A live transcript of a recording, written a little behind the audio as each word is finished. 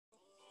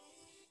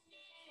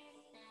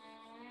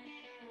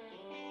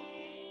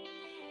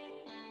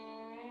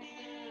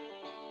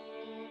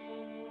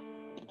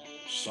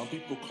Some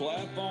people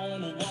clap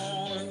on the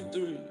 1 and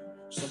 3.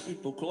 Some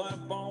people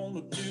clap on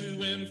the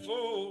 2 and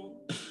 4.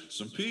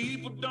 Some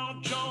people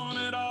don't join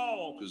at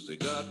all because they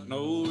got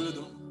no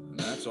rhythm, and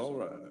that's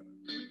alright.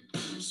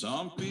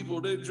 Some people,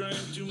 they drink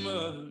too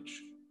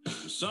much.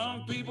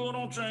 Some people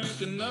don't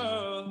drink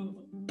enough.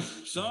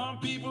 Some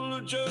people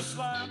are just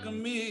like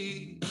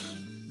me.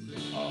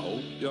 I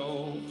hope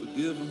y'all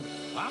forgive them.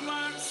 I'm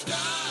like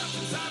stars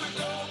inside a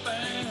gold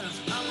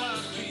bands. I'm like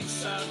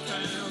beachside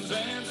towns,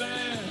 and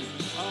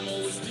I'm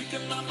always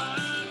speaking my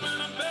mind, man.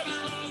 I'm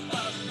better off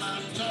biting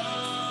my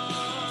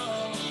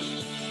tongue.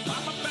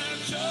 I'm a bad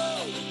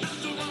show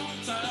at the wrong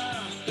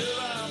time. If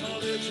I'm a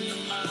legend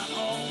in my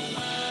own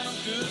mind, I'm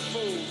good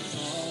for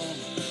some,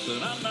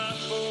 but I'm not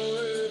for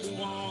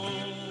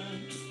everyone.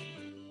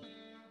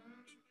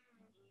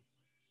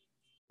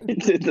 He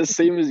did the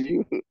same as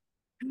you.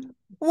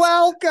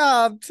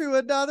 Welcome to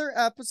another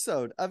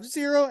episode of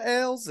Zero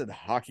Ales and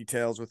Hockey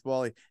Tales with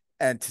Wally.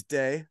 And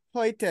today,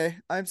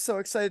 I'm so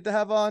excited to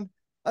have on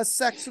a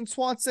Saxon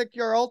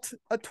Swansea-year-old,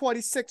 a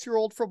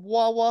 26-year-old from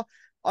Wawa,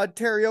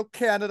 Ontario,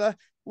 Canada,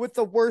 with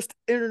the worst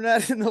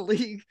internet in the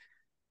league.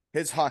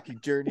 His hockey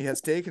journey has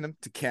taken him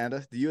to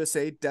Canada, the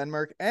USA,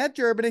 Denmark, and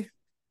Germany.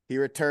 He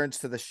returns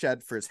to the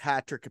shed for his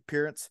hat-trick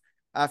appearance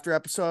after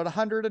episode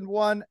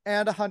 101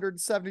 and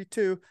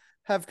 172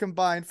 have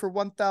combined for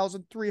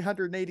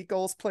 1,380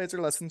 goals, plays, or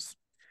lessons.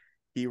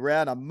 He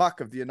ran a muck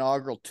of the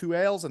inaugural 2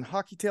 Ales and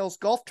Hockey Tales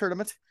golf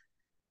tournament,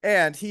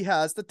 and he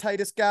has the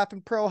tightest gap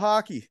in pro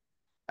hockey.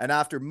 And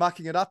after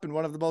mucking it up in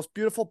one of the most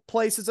beautiful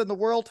places in the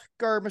world,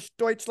 Garmisch,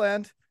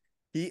 Deutschland,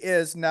 he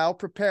is now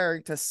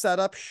preparing to set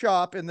up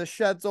shop in the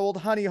shed's old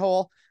honey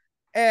hole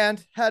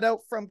and head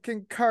out from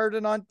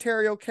Kincardine,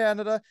 Ontario,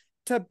 Canada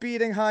to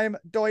Bietigheim,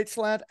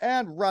 Deutschland,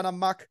 and run a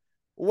muck.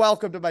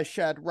 Welcome to my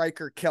shed,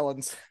 Ryker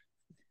Killins.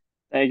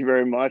 Thank you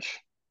very much.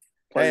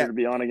 Pleasure to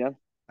be on again.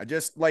 I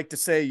just like to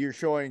say you're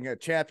showing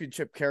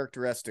championship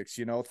characteristics.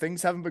 You know,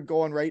 things haven't been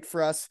going right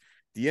for us.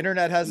 The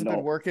internet hasn't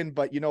been working,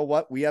 but you know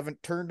what? We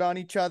haven't turned on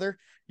each other.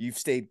 You've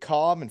stayed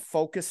calm and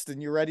focused,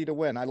 and you're ready to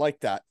win. I like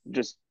that.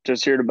 Just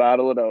here to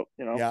battle it out,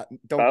 you know. Yeah,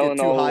 don't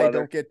get too high,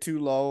 don't get too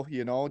low,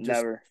 you know. Just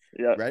never.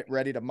 Yeah.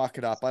 Ready to muck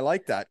it up. I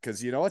like that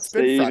because, you know, it's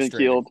Stay been frustrating.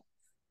 Even-keeled.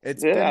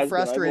 It's been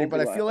frustrating, but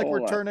I feel like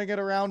we're turning it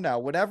around now.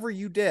 Whatever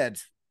you did,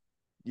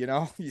 you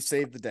know, you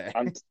saved the day.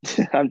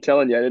 I'm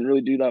telling you, I didn't really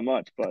do that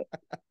much, but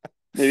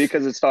maybe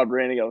because it stopped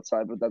raining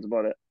outside, but that's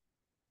about it.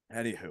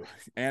 Anywho,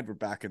 and we're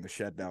back in the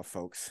shed now,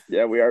 folks.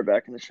 Yeah, we are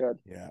back in the shed.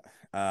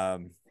 Yeah.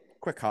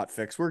 Quick hot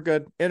fix. We're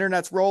good.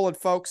 Internet's rolling,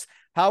 folks.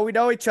 How we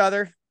know each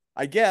other?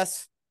 I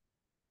guess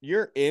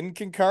you're in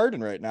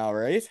Kincardine right now,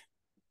 right?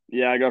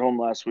 Yeah, I got home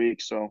last week,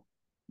 so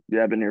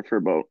yeah, I've been here for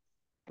about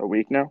a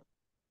week now.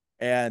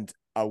 And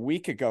a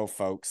week ago,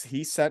 folks,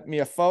 he sent me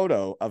a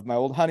photo of my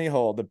old honey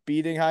hole, the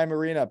Bietigheim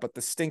Arena, but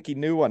the stinky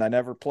new one I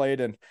never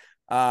played in,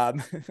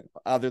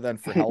 other than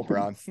for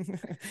Hellbron.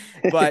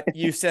 But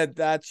you said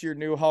that's your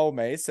new home,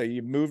 eh? So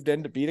you moved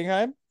into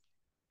Bietigheim?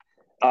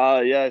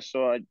 Yeah,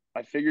 so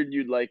I figured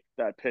you'd like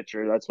that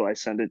picture. That's why I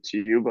sent it to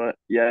you. But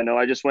yeah, no,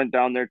 I just went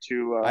down there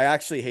to I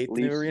actually hate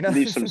the new arena.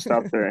 Leave some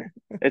stuff there.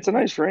 It's a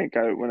nice rink.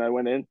 When I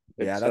went in.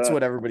 Yeah, that's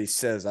what everybody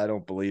says. I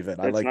don't believe it.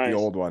 I like the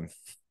old one.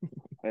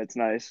 It's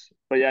nice.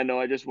 But yeah, no,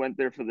 I just went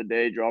there for the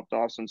day, dropped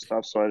off some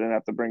stuff so I didn't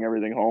have to bring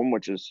everything home,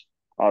 which is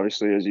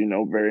obviously, as you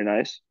know, very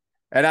nice.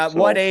 And at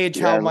what age,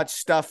 how much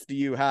stuff do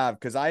you have?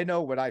 Because I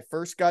know when I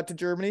first got to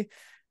Germany,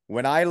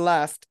 when I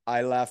left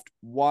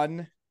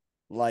one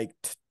like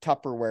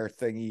Tupperware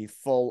thingy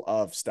full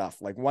of stuff,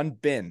 like one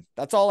bin.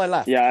 That's all I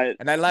left. Yeah.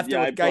 And I left it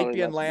with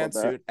Geipe and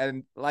Landsuit.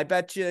 And I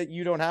bet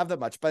you don't have that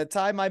much. By the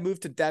time I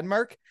moved to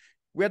Denmark,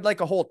 we had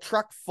like a whole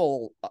truck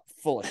full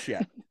of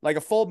shit, like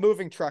a full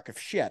moving truck of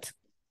shit.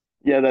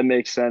 Yeah, that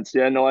makes sense.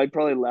 Yeah, no, I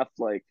probably left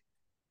like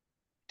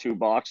 2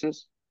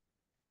 boxes.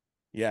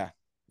 Yeah.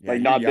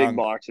 Like not young. Big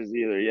boxes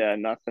either. Yeah,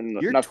 nothing.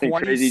 You're nothing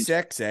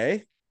 26, crazy. Eh?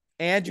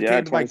 And you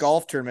came to my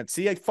golf tournament.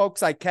 See,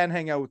 folks, I can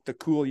hang out with the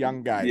cool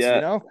young guys, you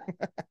know?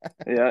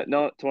 Yeah,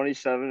 no,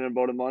 27 in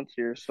about a month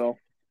here, so.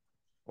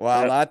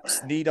 Well,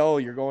 that's neat. Oh,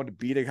 you're going to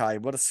Bietigheim.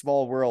 What a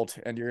small world.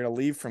 And you're going to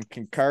leave from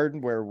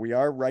Kincardine, where we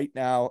are right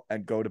now,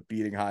 and go to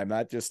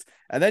Bietigheim.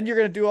 And then you're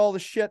going to do all the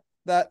shit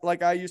that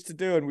like I used to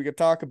do, and we could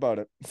talk about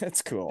it.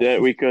 That's cool. Yeah,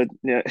 we could.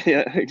 Yeah,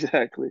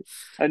 exactly.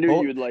 I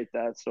knew you would like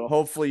that. So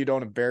hopefully you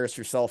don't embarrass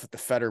yourself at the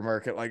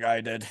Pferdemarkt like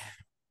I did.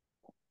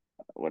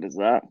 What is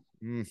that?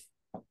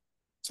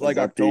 It's like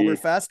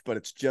Oktoberfest, but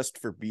it's just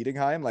for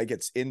Bietigheim. Like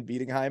it's in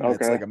Bietigheim, and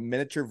it's like a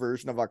miniature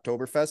version of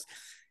Oktoberfest.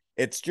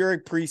 It's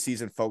during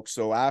preseason, folks.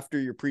 So after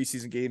your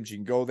preseason games, you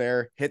can go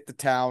there, hit the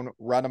town,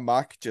 run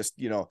amok. Just,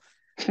 you know,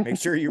 make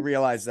sure you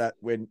realize that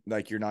when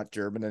like you're not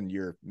German and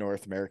you're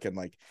North American,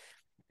 like,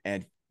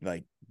 and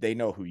like they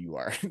know who you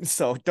are.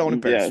 So don't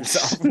embarrass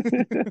yourself.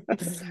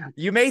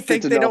 You may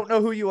think they don't know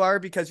who you are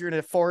because you're in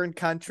a foreign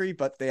country,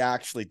 but they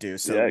actually do.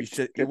 So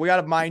we got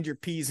to mind your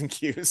P's and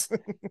Q's.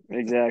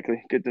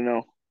 Exactly. Good to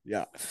know.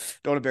 Yeah.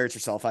 Don't embarrass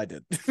yourself. I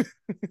did.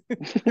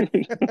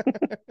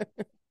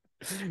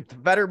 The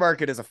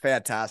Pferdemarkt is a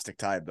fantastic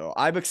time, though.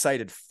 I'm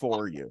excited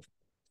for you.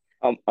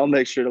 I'll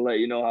make sure to let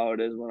you know how it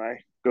is when I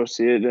go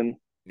see it in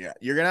Yeah,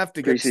 you're gonna have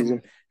to get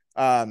preseason.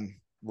 some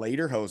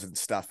Lederhosen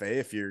stuff,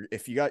 eh? If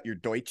you got your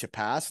Deutsche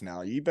Pass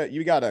now, you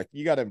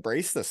gotta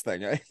embrace this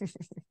thing, eh?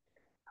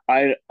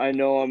 I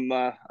know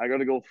I got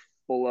to go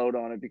full out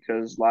on it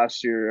because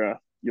last year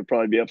you'll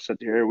probably be upset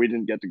to hear we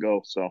didn't get to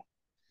go. So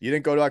You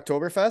didn't go to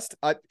Oktoberfest?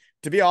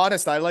 To be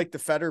honest, I like the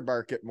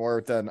Pferdemarkt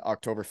more than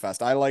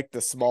Oktoberfest. I like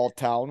the small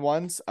town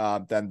ones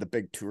than the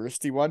big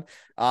touristy one.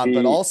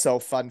 But the also,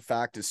 fun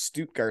fact is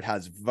Stuttgart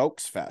has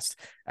Volksfest,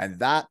 and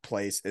that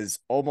place is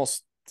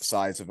almost the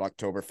size of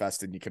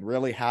Oktoberfest, and you can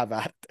really have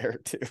at there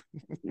too.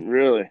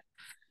 really,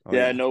 Oh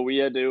yeah, yeah. no, we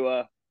had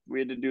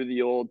to do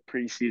the old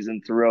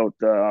preseason throughout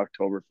the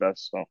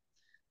Oktoberfest, so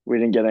we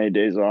didn't get any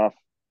days off.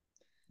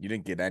 You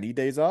didn't get any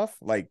days off?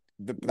 Like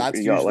that's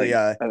We got usually like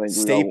a I think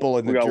staple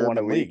in the we got one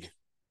a German week. league.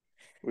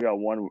 We got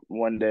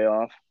one day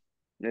off,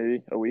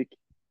 maybe a week.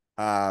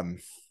 Um,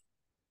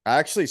 I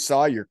actually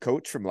saw your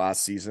coach from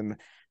last season.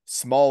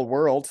 Small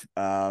world.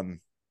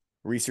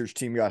 Research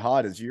team got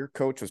hot. As your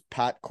coach was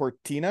Pat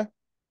Cortina.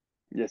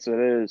 Yes, it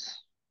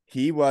is.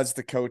 He was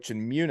the coach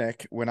in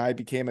Munich when I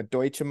became a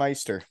Deutsche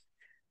Meister.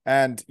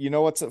 And you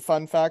know what's a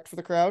fun fact for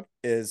the crowd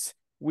is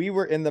we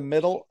were in the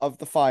middle of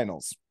the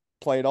finals,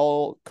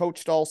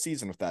 coached all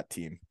season with that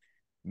team.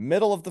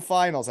 Middle of the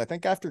finals, I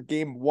think after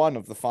game 1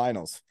 of the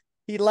finals,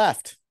 he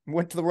left,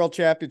 went to the World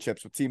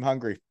Championships with Team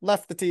Hungary,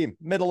 left the team,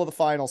 middle of the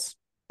finals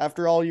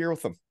after all year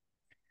with them.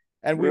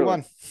 And we Really?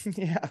 won.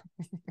 Yeah.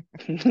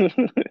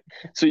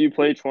 So you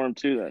played for him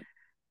too then?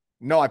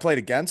 No, I played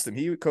against him.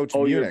 He coached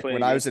Oh, you were Munich playing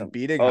when I was against in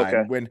him.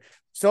 Okay. Bietigheim.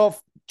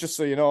 Just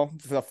so you know,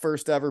 the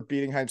first ever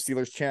Bietigheim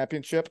Steelers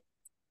championship,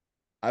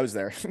 I was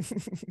there.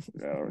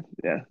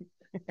 Yeah.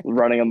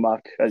 Running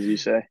amok, as you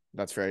say.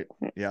 That's right.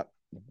 Yeah.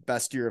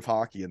 Best year of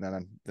hockey. And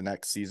then the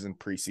next season,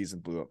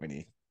 preseason, blew up my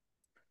knee.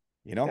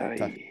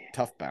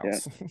 Tough Yeah,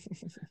 bounce.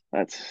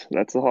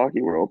 that's the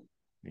hockey world.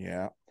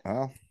 Yeah.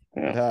 Well,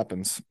 it Yeah.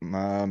 happens.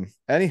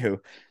 Anywho,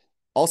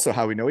 also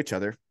how we know each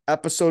other.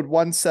 Episode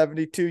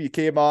 172, you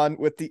came on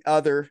with the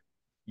other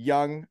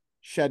young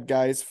shed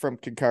guys from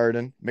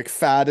Kincardine,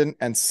 McFadden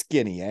and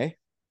Skinny, eh?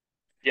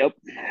 Yep.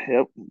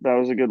 Yep. That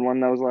was a good one.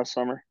 That was last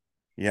summer.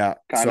 Yeah.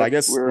 Kind So I of.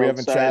 guess We were we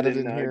haven't outside chatted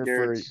in in here for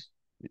Garrett's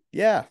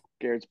yeah.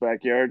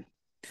 backyard.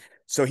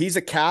 So he's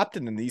a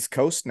captain in the East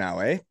Coast now,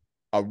 eh?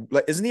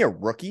 Isn't he a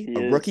rookie? He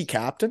A rookie is.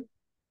 captain?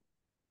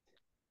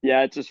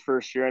 Yeah, it's his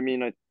first year. I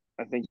mean,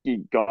 I think he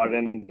got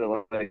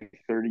into like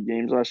 30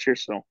 games last year,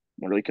 so I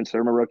don't really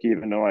consider him a rookie,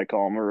 even though I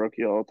call him a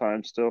rookie all the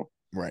time still.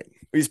 Right.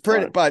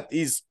 But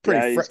He's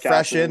pretty yeah, he's fresh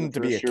captain in the in to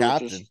be a first year,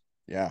 captain.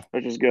 Yeah.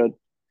 which is good.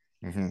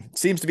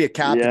 Seems to be a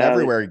captain Yeah,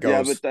 everywhere he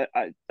yeah, goes. but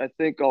I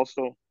think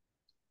also,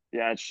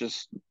 yeah, it's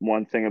just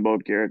one thing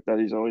about Garrett that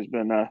he's always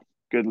been a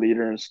good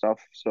leader and stuff.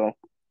 So,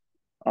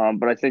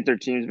 but I think their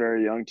team's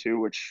very young too,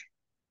 which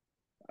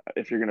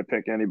if you're gonna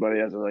pick anybody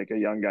as a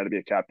young guy to be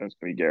a captain, it's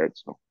gonna be Garrett.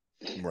 So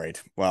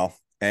Right. Well,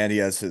 and he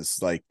has his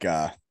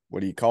what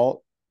do you call it?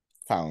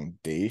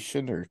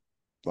 Foundation or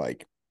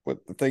like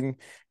what the thing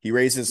he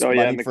raises oh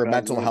yeah, money for McFadden's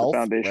mental one with the health,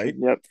 right?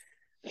 foundation. Yep,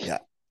 Yeah.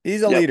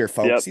 He's a yep, leader,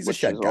 folks. yep, He's a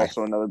which is shed guy.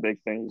 also another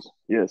big thing.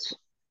 Yes,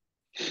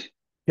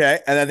 Okay.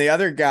 And then the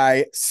other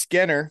guy,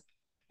 Skinner,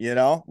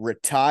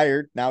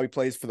 retired. Now he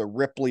plays for the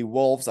Ripley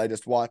Wolves. I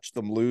just watched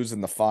them lose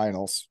in the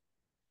finals.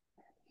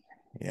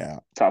 Yeah.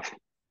 tough.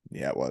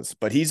 Yeah, it was.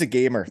 But he's a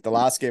gamer. The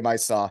last game I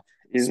saw,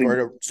 He's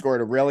a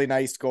scored a really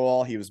nice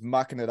goal. He was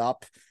mucking it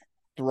up,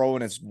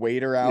 throwing his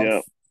weight around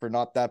yeah, for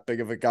not that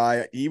big of a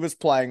guy. He was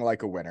playing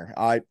like a winner.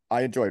 I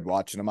enjoyed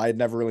watching him. I had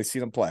never really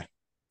seen him play.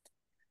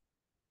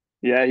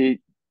 yeah.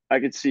 I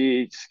could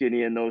see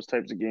Skinny in those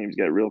types of games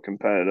get real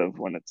competitive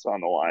when it's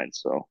on the line.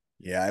 So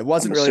Yeah, it I'm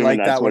wasn't really assuming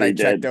like that's that when what I he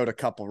checked did. out a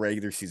couple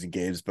regular season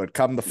games, but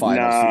come the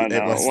finals, No,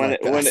 it no. was like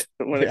that.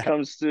 When it Yeah.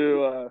 comes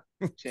to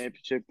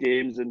championship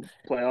games and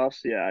playoffs,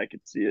 yeah, I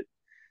could see it.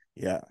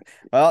 Yeah.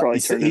 Well, Probably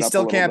turn he it up a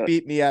still little can't bit.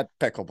 beat me at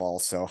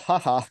pickleball, so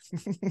haha.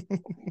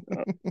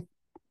 Uh,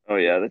 oh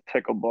yeah, the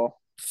pickleball.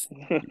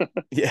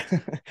 Yeah.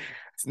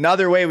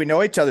 Another way we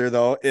know each other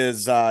though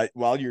is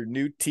your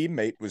new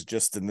teammate was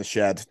just in the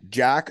shed,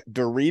 Jack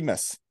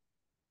Doremus,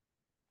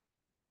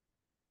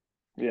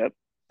 Yep,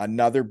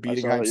 another I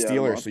saw Bietigheim that. Yeah,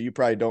 I'm Steeler. on. So you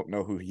probably don't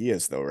know who he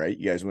is though, right?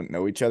 You guys wouldn't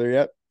know each other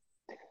yet.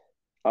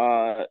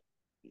 Uh,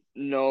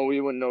 no,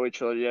 we wouldn't know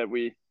each other yet.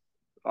 We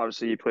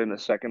obviously he played in the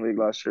second league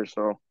last year,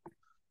 so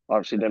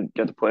obviously didn't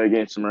get to play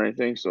against him or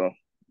anything. So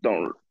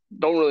don't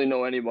don't really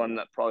know anyone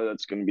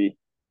that's going to be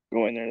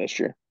going there this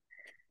year.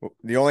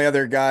 The only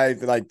other guy,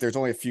 like, there's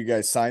only a few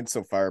guys signed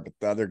so far, but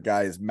the other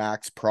guy is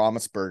Max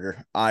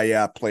Promisberger.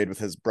 I played with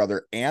his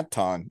brother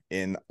Anton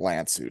in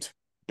Landshut,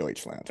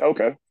 Deutschland.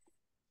 Okay,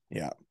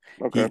 Yeah.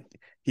 okay.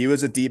 He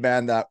was a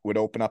D-man that would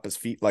open up his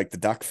feet like the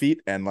duck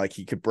feet, and like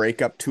he could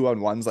break up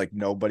 2-on-1s like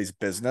nobody's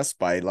business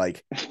by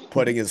like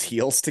putting his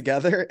heels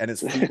together, and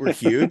his feet were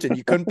huge, and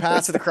you couldn't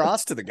pass it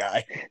across to the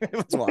guy. It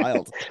was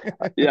wild.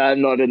 Yeah,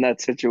 I'm not in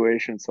that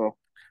situation, so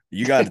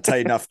You got a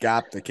tight enough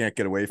gap they can't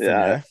get away from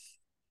you. yeah, Eh?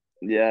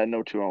 yeah,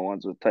 no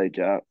 2-on-1s with tight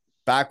gap.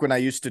 Back when I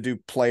used to do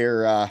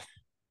player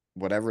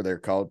whatever they're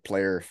called,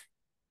 player.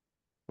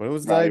 What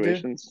was the idea?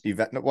 Evaluations.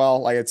 Event.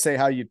 Well, I'd say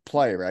how you'd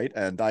play, right?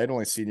 And I had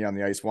only seen you on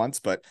the ice once,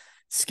 but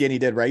Skinny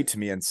did write to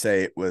me and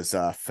say it was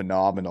a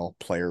phenomenal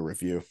player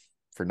review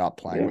for not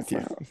playing with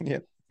you. Yeah,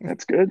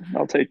 that's good.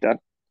 I'll take that.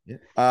 Yeah.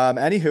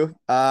 Anywho,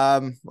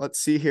 let's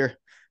see here.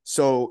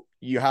 So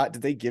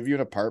did they give you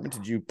an apartment?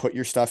 Did you put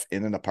your stuff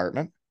in an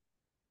apartment?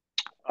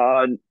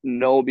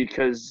 No,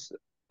 because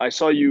I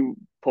saw you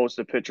post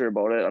a picture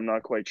about it. I'm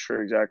not quite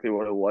sure exactly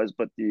what it was,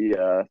 but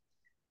the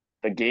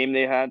game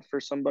they had for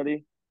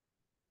somebody.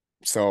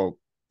 So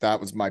that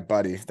was my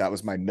buddy. That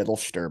was my middle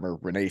stürmer,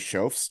 Renee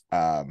Schofs.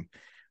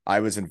 I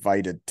was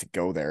invited to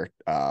go there,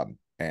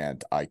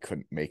 and I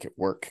couldn't make it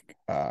work.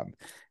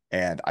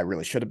 And I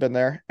really should have been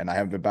there. And I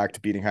haven't been back to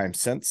Bietigheim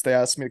since they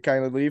asked me to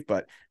kindly leave,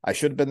 but I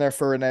should have been there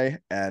for Renee.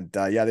 And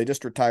yeah, they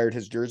just retired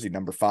his jersey,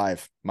 number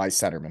 5, my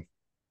centerman.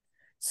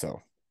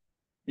 So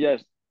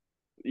Yes.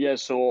 Yeah,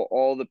 so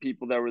all the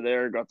people that were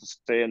there got to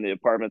stay in the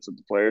apartments that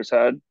the players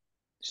had.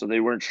 So they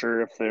weren't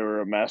sure if they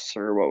were a mess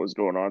or what was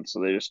going on. So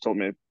they just told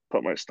me to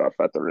put my stuff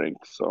at the rink.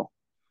 So,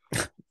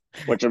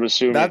 which I'm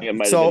assuming it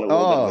might have been a little bit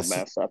of a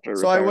mess after.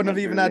 So I wouldn't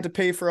have even had to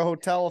pay for a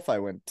hotel if I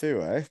went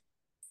too, eh?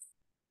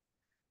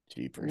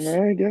 Jeepers.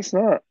 I guess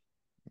not.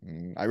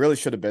 I really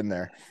should have been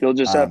there. You'll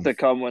just have to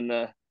come when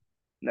the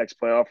next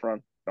playoff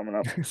run coming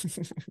up.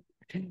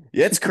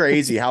 Yeah, it's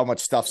crazy how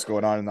much stuff's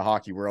going on in the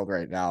hockey world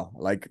right now.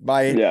 Like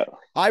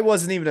I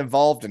wasn't even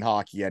involved in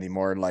hockey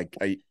anymore like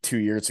 2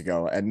 years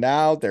ago. And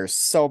now there's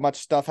so much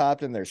stuff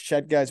happening. There's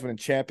shed guys winning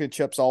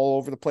championships all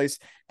over the place.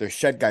 There's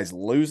shed guys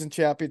losing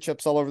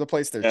championships all over the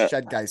place. There's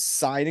shed guys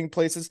signing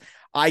places.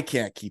 I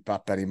can't keep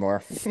up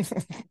anymore.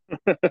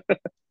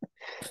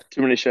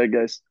 Too many shed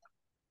guys.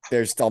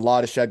 There's a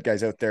lot of shed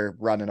guys out there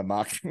running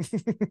amok.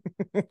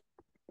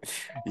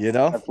 You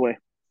know? Definitely.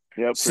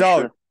 Yep.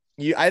 So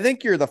I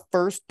think you're the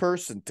first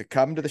person to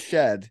come to the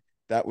shed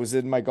that was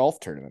in my golf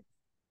tournament.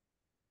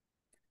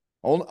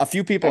 A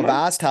few people have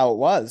asked how it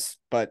was,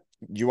 but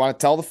you want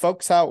to tell the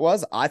folks how it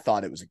was? I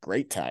thought it was a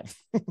great time.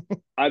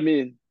 I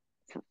mean,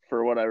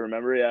 for what I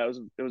remember, yeah,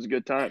 it was a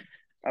good time.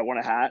 I won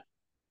a hat.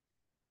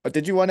 But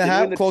did you want a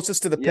hat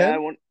closest to the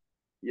pin?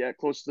 Yeah,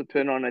 close to the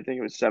pin on, I think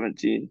it was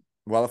 17.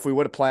 Well, if we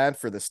would have planned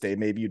for this day,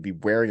 maybe you'd be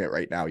wearing it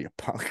right now, you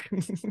punk.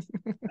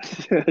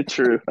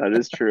 True. That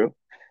is true.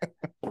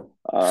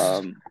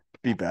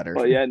 Be better.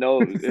 But yeah, no,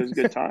 it was a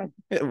good time.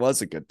 It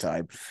was a good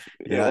time.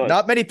 Yeah,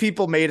 not many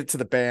people made it to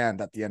the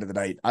band at the end of the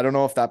night. I don't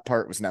know if that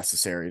part was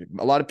necessary.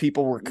 A lot of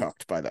people were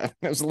cooked by that.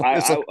 It was I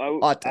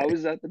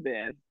was at the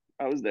band.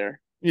 I was there.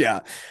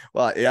 Yeah.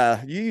 Well,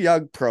 yeah, you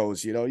young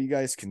pros, you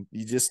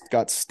just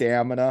got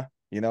stamina,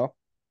 Yeah.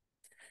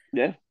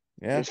 Yeah.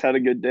 Just had a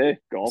good day.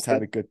 Golf. Just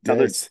had a good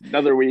day.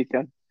 Another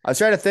weekend. I was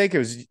trying to think. It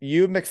was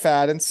you,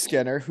 McFadden,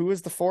 Skinner. Who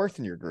was the fourth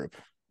in your group?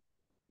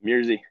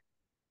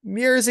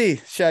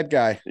 Mearsy, shed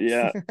guy.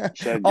 Yeah.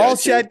 All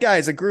shed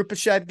guys, a group of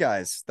shed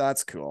guys.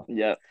 That's cool.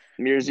 Yeah.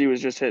 Mearsy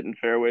was just hitting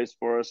fairways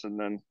for us, and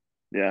then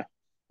yeah, it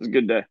was a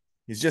good day.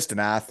 He's just an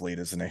athlete,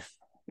 isn't he?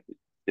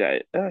 Yeah.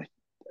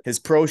 His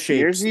pro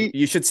shape.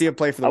 You should see him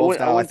play for the Wolves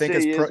now. I think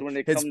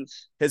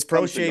his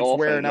pro shape's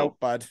wearing out,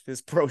 bud.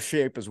 His pro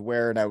shape is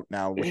wearing out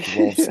now with the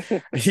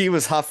Wolves. He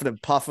was huffing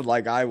and puffing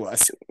like I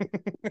was.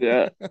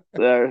 Yeah.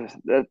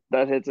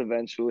 That hits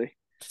eventually.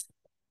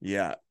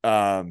 Yeah.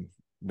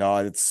 No,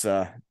 it's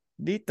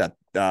neat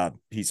that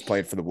he's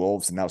played for the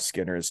Wolves and now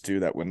Skinner is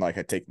too. That when I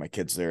take my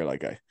kids there,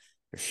 they're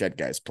shed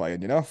guys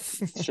playing,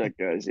 Shed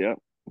guys, yeah.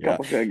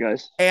 Couple shed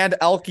guys. And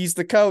Elke's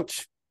the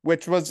coach,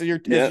 which was your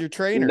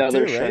trainer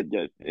another too, shed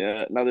right? guy.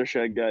 Yeah, another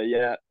shed guy.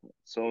 Yeah.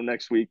 So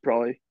next week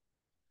probably.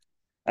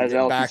 As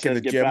Elke back in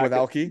the gym with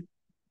Elke.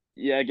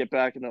 Yeah, get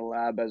back in the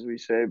lab as we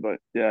say, but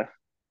yeah,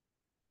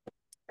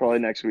 probably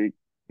next week.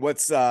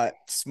 What's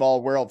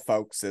small world,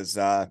 folks, is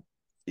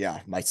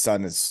my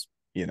son is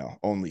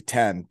only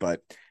 10,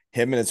 but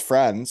him and his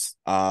friends,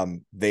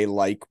 they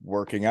like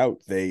working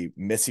out. They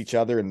miss each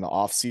other in the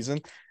off season,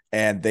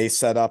 and they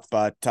set up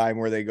a time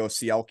where they go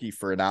see Elke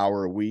for an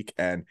hour a week,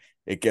 and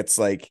it gets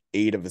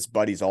 8 of his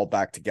buddies all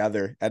back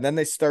together, and then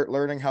they start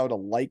learning how to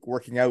like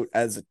working out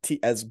as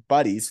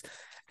buddies.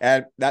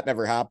 And that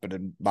never happened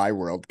in my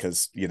world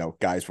because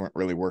guys weren't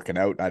really working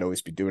out. I'd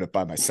always be doing it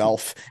by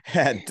myself.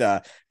 And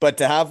but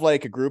to have a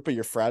group of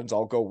your friends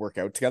all go work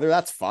out together,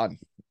 that's fun.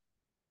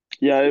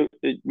 Yeah,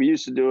 we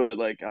used to do it.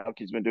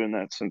 Alki's been doing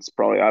that since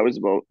probably I was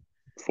about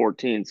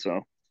 14.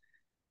 So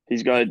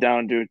he's got it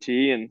down to a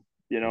T. And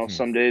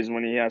some days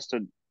when he has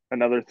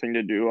another thing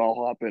to do, I'll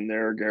hop in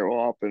there, or Garrett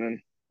will hop in and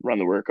run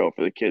the workout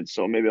for the kids.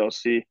 So maybe I'll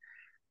see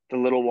the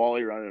little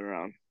Wally running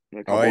around.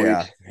 Oh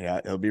yeah,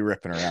 yeah, he'll be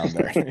ripping around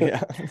there.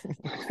 Yeah,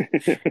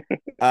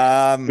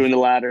 doing the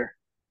ladder.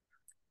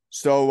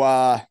 So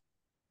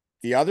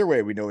the other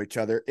way we know each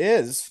other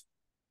is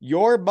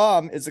your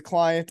mom is a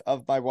client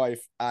of my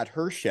wife at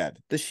her shed,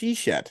 the She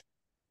Shed.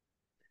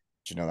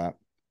 Did you know that?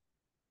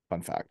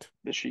 Fun fact.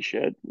 The She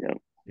Shed. Yeah.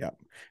 Yeah.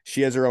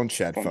 She has her own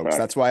shed, folks. Fact.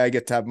 That's why I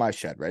get to have my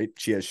shed, right?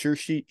 She has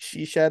she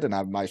shed and I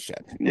have my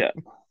shed. Yeah.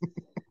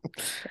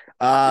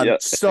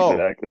 So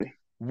exactly.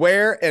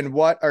 Where and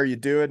what are you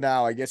doing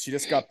now? I guess you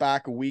just got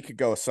back a week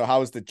ago. So how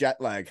was the jet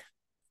lag?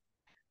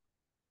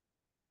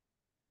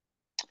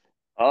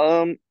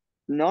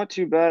 Not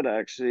too bad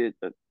actually.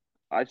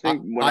 I I,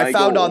 think when I I go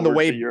found on the over to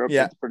way, Europe,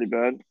 yeah, it's pretty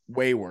bad.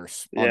 way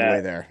worse on the Yeah,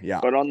 way there.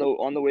 Yeah. but on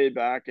the way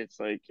back, it's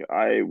like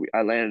I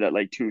landed at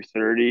like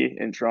 2:30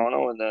 in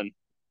Toronto, and then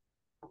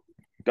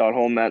got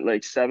home at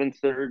like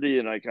 7:30,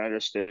 and I kind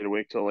of stayed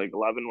awake till like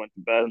 11, went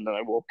to bed, and then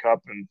I woke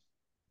up and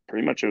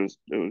pretty much it was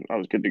I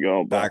was good to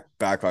go. But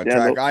Back on yeah,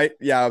 track.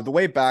 no, The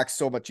way back's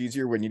so much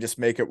easier when you just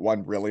make it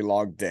one really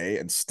long day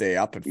and stay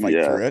up and fight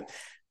yeah, through it.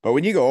 But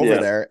when you go over yeah,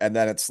 there and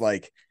then it's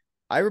like,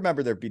 I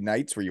remember there'd be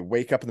nights where you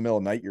wake up in the middle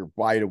of the night, you're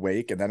wide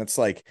awake, and then it's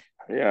like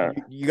yeah,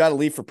 you got to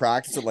leave for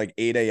practice at like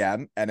 8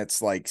 a.m. and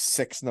it's like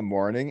 6 in the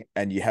morning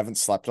and you haven't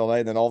slept all night.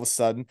 And then all of a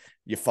sudden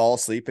you fall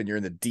asleep and you're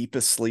in the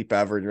deepest sleep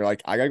ever. And you're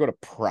like, I gotta go to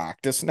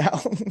practice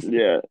now.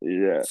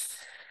 yeah.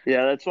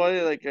 Yeah, that's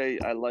why like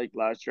I like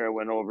last year I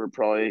went over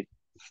probably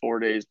 4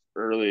 days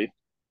early,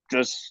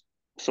 just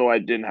so I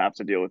didn't have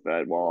to deal with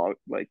that while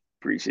like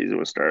preseason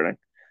was starting.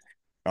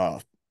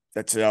 Oh,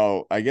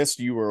 I guess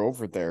you were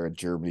over there in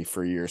Germany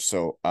for a year.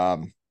 So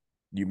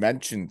you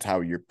mentioned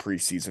how your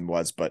preseason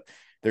was, but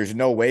there's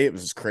no way it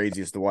was as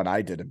crazy as the one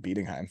I did in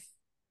Bietigheim.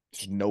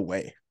 There's no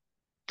way.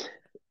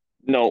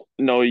 No,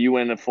 no, you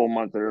went a full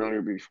month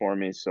earlier before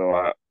me,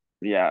 so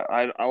yeah,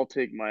 I'll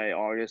take my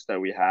August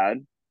that we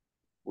had.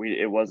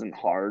 It wasn't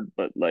hard,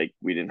 but like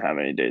we didn't have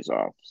any days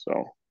off,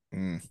 so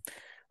Mm,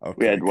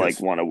 we okay, had like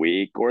because one a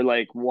week or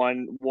like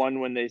one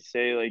when they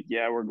say like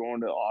yeah we're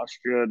going to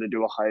Austria to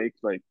do a hike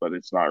like but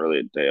it's not really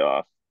a day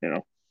off, you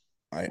know.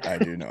 I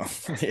do know.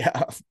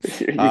 Yeah.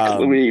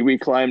 We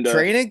climbed a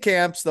Training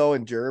camps though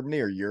in Germany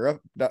or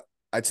Europe.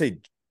 I'd say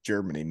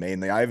Germany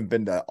mainly. I haven't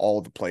been to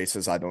all the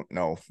places. I don't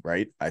know,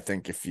 right? I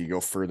think if you go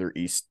further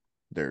east,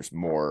 there's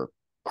more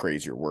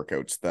crazier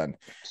workouts than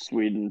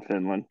Sweden,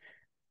 Finland.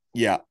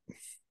 yeah,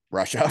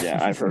 Russia.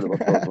 Yeah, I've heard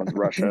about those ones.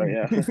 Russia,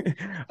 yeah.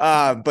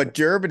 But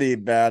Germany,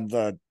 man,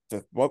 the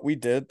what we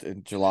did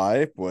in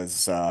July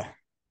was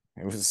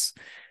it was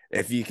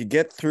if you could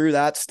get through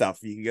that stuff,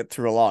 you can get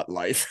through a lot in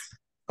life.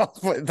 I'll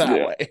put it that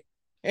Yeah. way.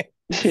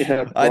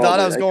 Yeah, I thought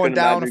I probably. was I going couldn't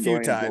down a imagine few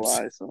going in times.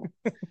 July, so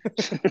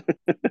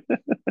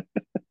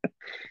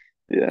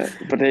yeah.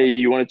 But hey,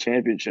 you won a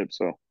championship,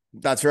 so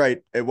That's right.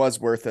 It was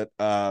worth it.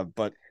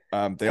 But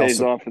they pays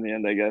also off in the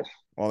end, I guess.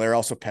 they're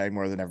also paying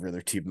more than every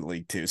other team in the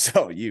league too.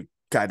 So you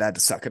kind of had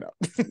to suck it up.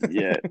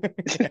 Yeah.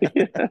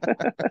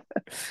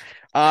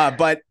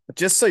 But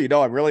just so you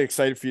know, I'm really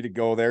excited for you to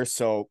go there.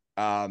 So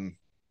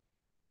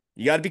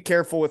you got to be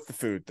careful with the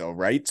food though,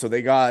 right? So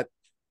they got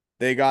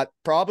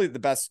probably the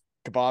best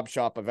kebab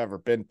shop I've ever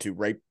been to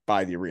right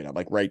by the arena,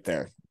 like right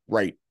there,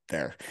 right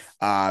there.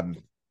 Um,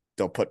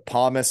 they'll put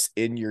pommes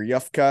in your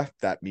yufka.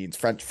 That means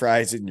French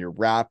fries in your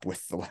wrap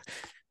with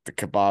the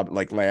kebab,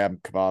 like lamb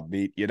kebab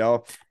meat, you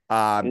know.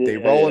 They Yeah,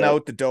 rolling yeah.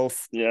 out the dough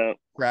Yeah.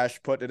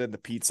 fresh, putting it in the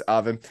pizza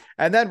oven.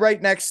 And then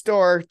right next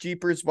door,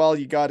 Jeepers, well,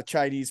 you got a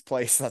Chinese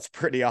place. That's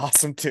pretty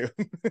awesome too.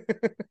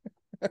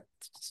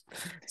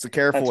 So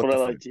careful That's with what the I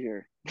like food. to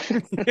hear.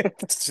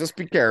 Just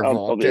be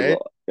careful, I'll be a okay?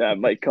 little, yeah, it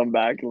might come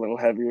back a little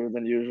heavier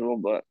than usual,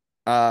 but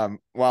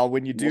Well,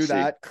 when you we'll do see.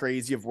 that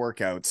crazy of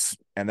workouts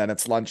and then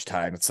it's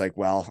lunchtime, it's like,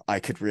 well, I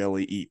could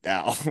really eat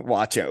now.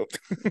 Watch out.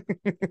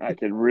 I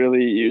could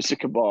really use a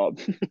kebab.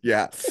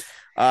 Yeah.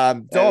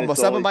 And No, it's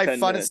some of only my 10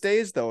 funnest minutes.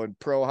 days though in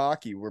pro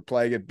hockey, we're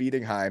playing at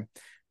Bietigheim.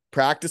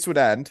 Practice would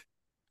end,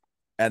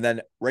 and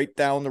then right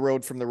down the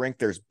road from the rink,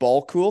 there's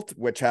Ballkult,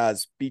 which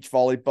has beach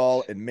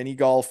volleyball and mini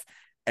golf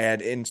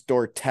and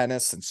indoor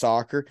tennis and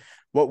soccer.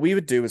 What we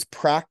would do is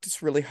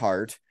practice really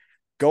hard,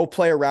 go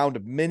play a round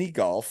of mini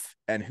golf,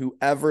 and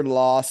whoever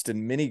lost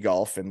in mini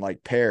golf in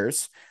like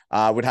pairs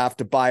would have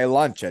to buy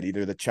lunch at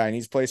either the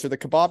Chinese place or the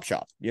kebab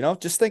shop. You know,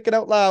 just thinking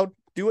out loud,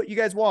 do what you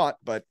guys want,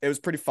 but it was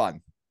pretty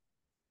fun,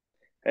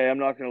 Hey, I'm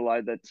not gonna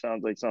lie, that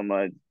sounds like something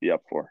I'd be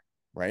up for.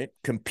 right?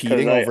 Because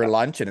Competing over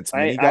lunch and it's I,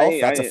 mini golf. I,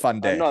 That's a I, fun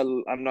day.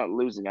 I'm not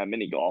losing at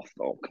mini golf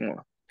though. Come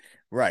on.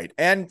 Right.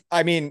 And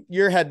I mean,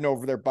 you're heading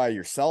over there by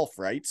yourself,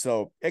 right?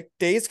 So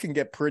days can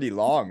get pretty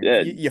long.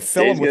 Yeah, You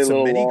fill them days with get a some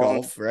little mini long.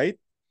 golf, right?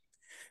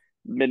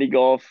 Mini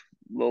golf,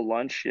 little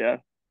lunch, yeah,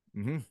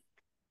 Mm-hmm.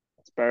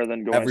 it's better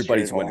than going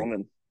straight Everybody's winning. home.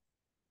 And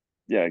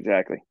yeah,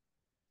 exactly.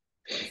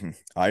 Mhm.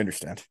 I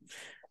understand.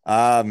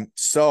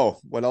 So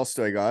what else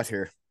do I got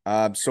here?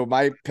 So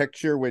my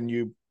picture when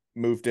you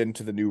moved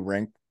into the new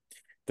rink,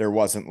 there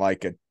wasn't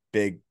like a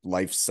big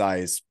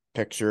life-size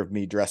picture of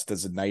me dressed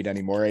as a knight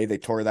anymore, eh? They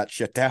tore that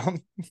shit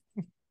down.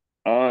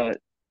 Uh,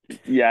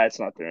 yeah, it's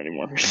not there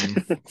anymore.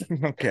 Mm.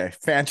 Okay.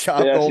 They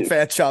Old actually,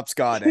 fan shop's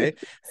gone, eh?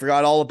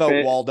 Forgot all about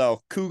fan,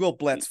 Waldo. Kugel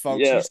Blitz,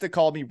 folks. You yeah. used to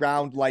call me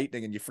Round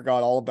Lightning and you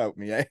forgot all about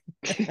me, eh?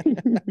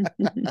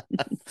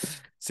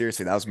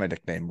 Seriously, that was my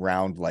nickname,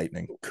 Round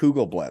Lightning.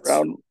 Kugel Blitz.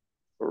 round,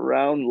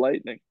 round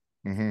lightning.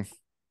 Mm-hmm.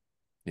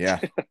 Yeah.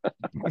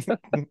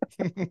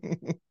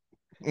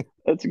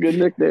 That's a good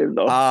nickname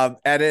though.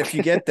 And if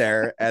you get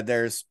there and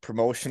there's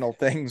promotional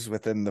things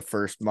within the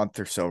first month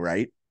or so,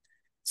 right?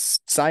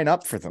 sign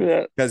up for them.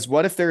 Yeah. Because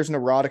what if there's an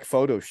erotic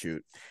photo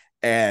shoot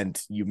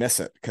and you miss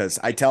it? Because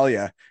I tell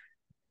you,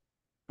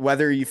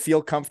 whether you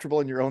feel comfortable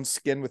in your own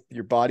skin with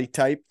your body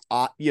type,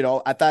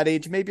 at that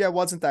age, maybe I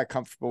wasn't that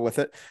comfortable with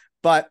it,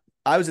 but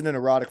I was in an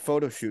erotic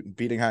photo shoot in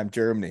Bietigheim,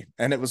 Germany,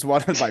 and it was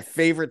one of my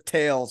favorite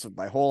tales of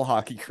my whole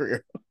hockey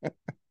career.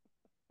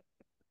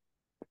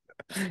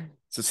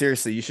 So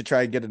seriously, you should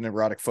try and get an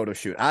erotic photo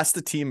shoot. Ask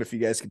the team if you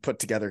guys can put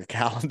together a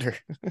calendar.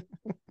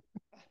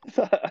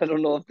 I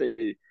don't know if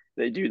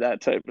they do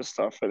that type of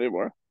stuff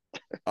anymore.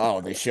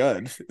 Oh, they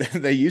should.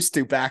 They used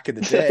to back in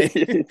the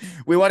day.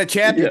 We won a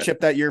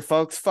championship that year,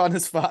 folks. Fun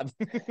is fun.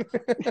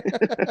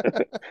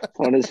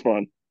 Fun is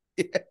fun.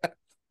 Yeah.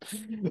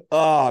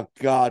 Oh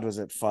God, was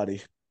it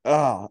funny?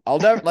 Oh, I'll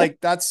never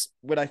that's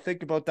when I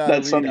think about that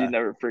That's arena. something you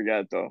never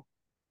forget, though.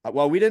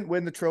 Well, we didn't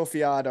win the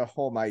trophy on a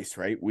home ice,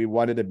 right? We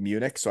won it in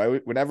Munich. So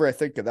whenever I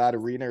think of that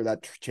arena or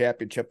that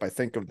championship, I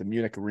think of the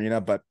Munich arena.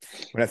 But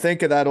when I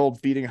think of that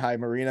old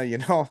Bietigheim arena,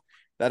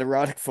 that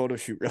erotic photo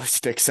shoot really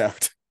sticks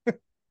out.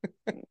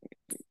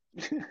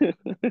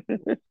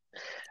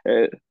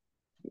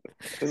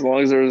 As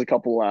long as there's a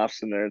couple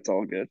laughs in there, it's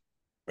all good.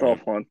 It's all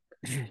fun.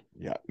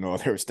 Yeah, no,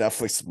 there was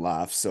definitely some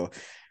laughs. So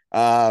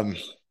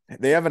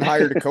they haven't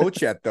hired a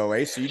coach yet, though,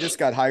 eh? So you just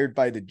got hired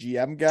by the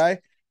GM guy,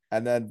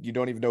 and then you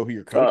don't even know who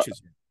your coach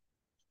is.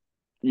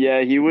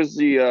 Yeah, he was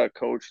the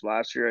coach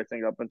last year, I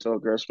think, up until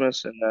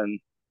Christmas, and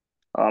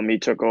then he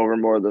took over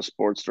more of the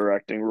sports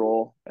directing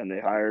role, and they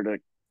hired a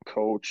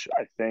coach,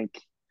 I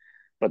think,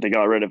 but they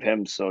got rid of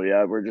him. So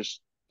yeah, we're just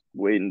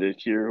waiting to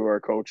hear who our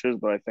coach is.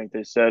 But I think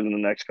they said in the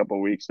next couple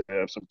of weeks they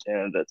have some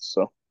candidates.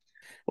 So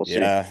we'll see.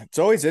 Yeah, it's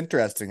always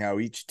interesting how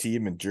each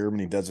team in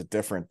Germany does it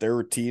different. There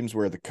were teams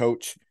where the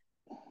coach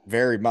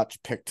very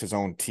much picked his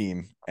own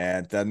team,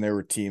 and then there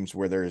were teams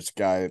where there's a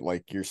guy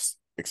like you're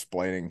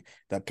explaining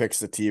that picks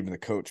the team and the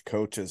coach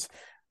coaches.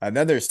 And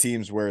then there's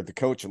teams where the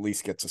coach at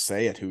least gets a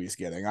say at who he's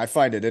getting. I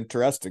find it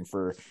interesting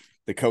for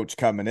the coach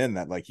coming in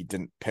that he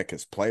didn't pick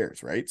his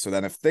players, right? So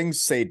then if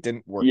things say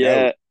didn't work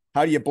out,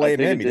 how do you blame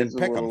him? He didn't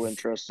pick them.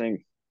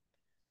 Interesting.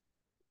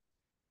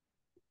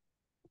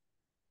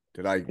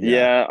 Did I?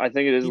 Yeah, I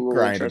think it is Keep a little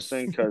grinding.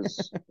 interesting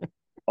because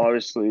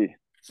obviously,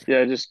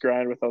 just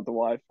grind without the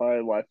Wi-Fi.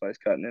 Wi-Fi's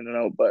cutting in and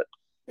out, but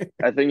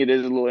I think it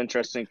is a little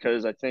interesting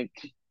because I think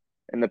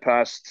in the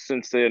past,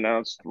 since they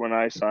announced when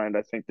I signed,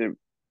 I think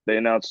they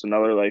announced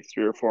another like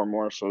 3 or 4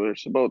 more. So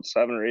there's about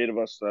 7 or 8 of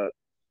us that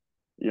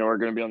are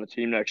going to be on the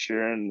team next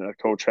year, and the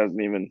coach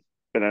hasn't even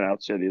been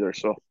announced yet either.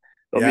 So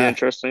it'll be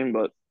interesting,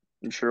 but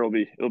I'm sure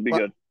it'll be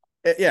good.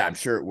 Yeah, I'm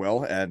sure it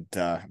will, and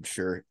I'm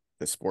sure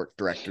the sport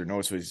director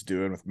knows what he's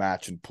doing with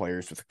matching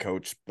players with the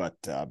coach. But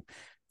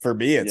for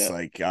me, it's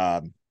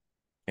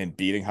in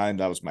Bietigheim,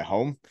 that was my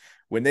home.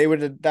 When they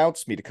would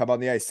announce me to come on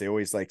the ice, they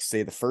always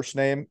say the first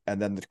name,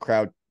 and then the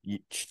crowd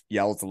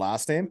yells the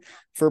last name.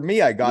 For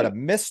me, I got a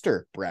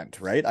Mr. Brent,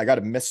 right? I got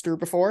a Mr.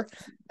 before,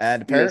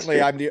 and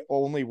apparently I'm the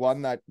only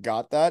one that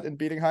got that in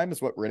Bietigheim,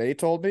 is what Renee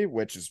told me,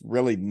 which is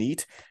really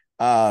neat.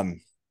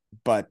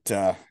 But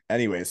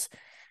anyways,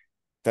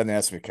 then they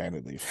asked me to kind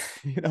of leave,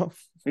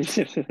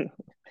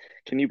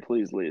 Can you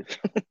please leave?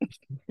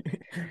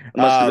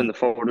 Must have been the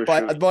photo shoot.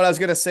 But what I was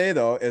gonna say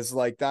though is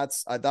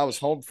that was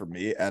home for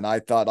me, and I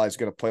thought I was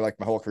gonna play my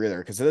whole career there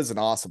because it is an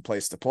awesome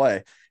place to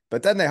play.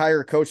 But then they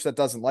hire a coach that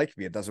doesn't like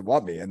me and doesn't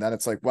want me, and then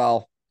it's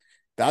well,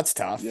 that's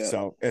tough. Yeah.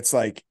 So it's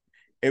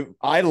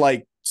I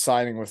like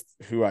signing with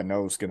who I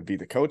know is going to be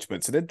the coach, but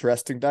it's an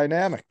interesting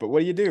dynamic. But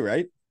what do you do,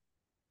 right?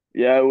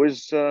 Yeah, it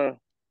was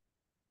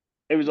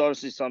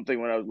obviously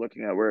something when I was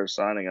looking at where I was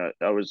signing.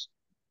 I was,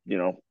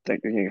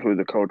 thinking who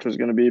the coach was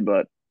going to be,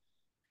 but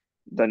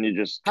then you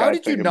just how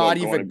did you not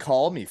even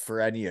call me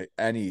for any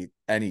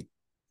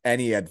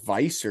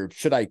advice, or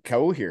should I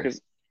go here?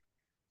 Because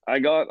I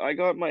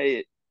got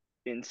my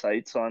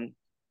insights on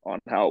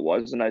how it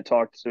was, and I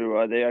talked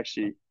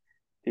to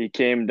he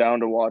came down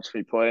to watch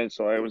me play, and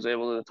so I was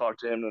able to talk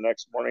to him the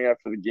next morning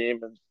after the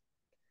game, and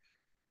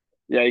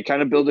you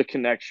kind of build a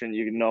connection.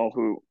 You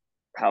know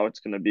how it's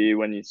going to be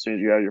as soon as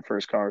you have your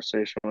first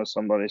conversation with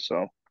somebody.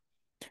 So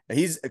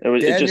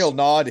Daniel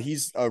Nod.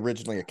 He's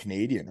originally a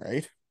Canadian,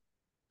 right?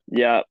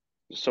 Yeah.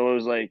 So it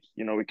was we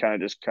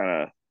kind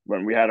of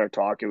when we had our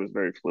talk, it was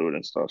very fluid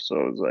and stuff. So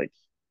it was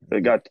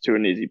it got to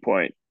an easy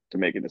point to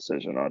make a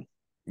decision on.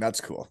 That's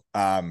cool.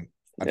 I'm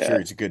sure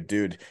he's a good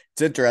dude.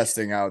 It's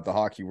interesting how the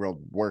hockey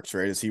world works,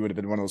 right? As he would have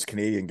been one of those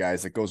Canadian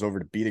guys that goes over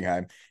to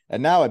Bietigheim,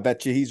 and now I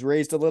bet you he's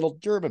raised a little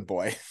German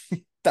boy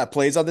that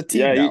plays on the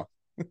team now.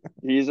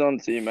 He's on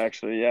the team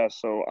actually. Yeah.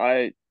 So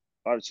I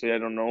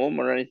don't know him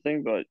or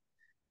anything, but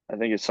I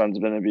think his son's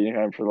been in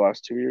Bietigheim for the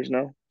last 2 years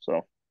now.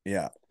 So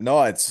yeah,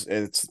 no,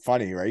 it's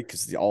funny, right?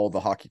 Because all the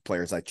hockey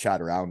players I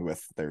chat around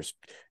with, there's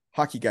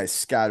hockey guys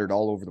scattered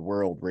all over the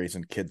world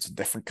raising kids in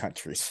different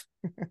countries.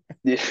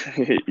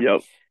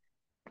 Yep.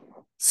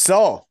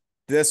 So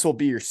this will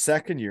be your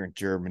second year in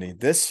Germany.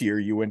 This year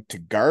you went to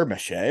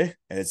Garmisch, eh?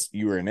 As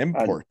you were an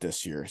import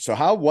this year. So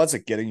how was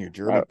it getting your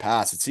German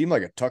pass? It seemed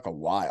like it took a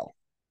while.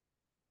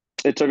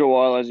 It took a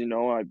while, as you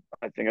know.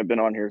 I think I've been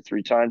on here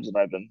 3 times, and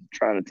I've been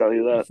trying to tell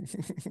you that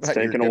it's That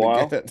you're taken a gonna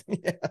get while. it.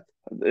 Yeah.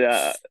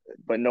 Yeah,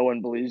 but no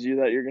one believes you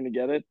that you're gonna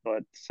get it.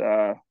 But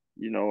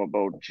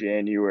about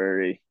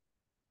January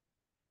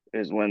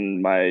is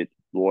when my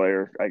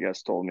lawyer, I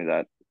guess, told me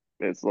that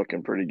it's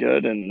looking pretty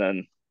good. And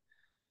then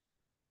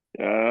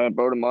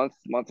about a month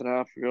and a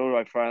half ago,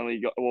 I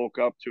finally woke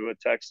up to a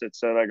text that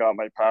said I got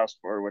my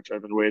passport, which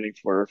I've been waiting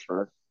for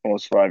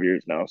almost 5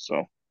 years now.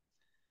 So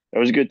it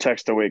was a good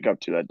text to wake up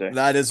to that day.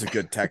 That is a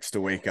good text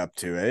to wake up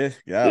to, eh?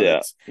 Yeah, Yeah,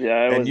 that's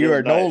yeah, and it you was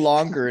are no nice.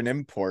 longer an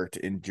import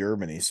in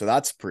Germany, so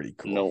that's pretty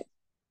cool. No,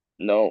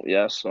 no,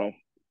 yeah, so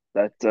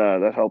that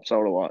helps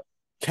out a lot.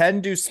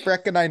 Can du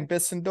sprechen ein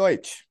bisschen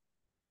Deutsch?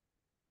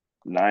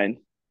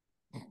 9.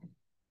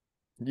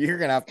 You're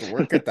gonna have to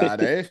work at that,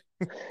 eh?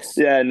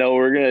 Yeah, no,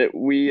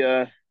 we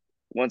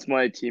once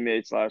my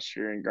teammates last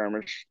year in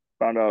Garmisch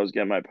found out I was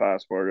getting my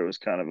passport, it was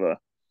kind of a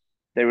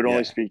they would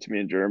only Yeah. speak to me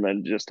in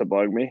German just to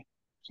bug me.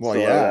 Well,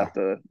 So I would have yeah.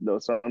 to know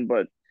something,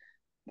 but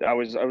I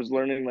was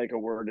learning like a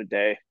word a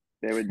day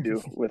they would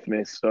do with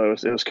me. So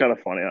it was kind of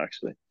funny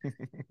actually.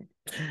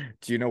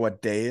 Do you know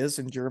what day is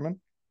in German?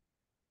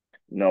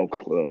 No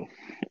clue.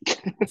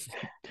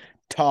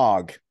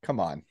 Tag. Come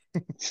on.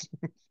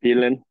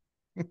 Spielen,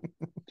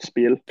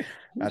 spiel.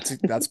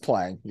 That's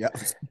playing. Yeah.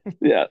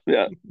 Yeah,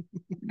 yeah.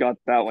 Got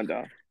that one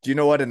down. Do you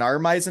know what an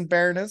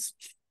Ameisenbären is?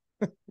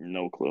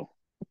 No clue.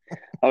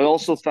 I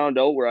also found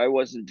out where I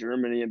was in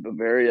Germany and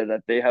Bavaria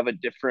that they have a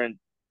different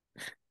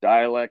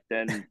dialect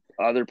than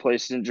other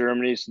places in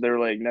Germany. So they're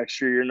like,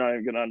 next year you're not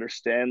even gonna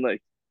understand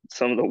like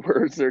some of the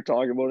words they're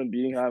talking about in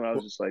Bietigheim. I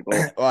was just like,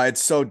 oh, Well,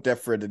 it's so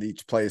different in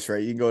each place,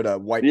 right? You can go to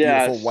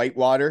beautiful yes,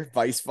 Whitewater,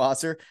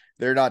 Weisswasser.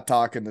 They're not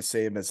talking the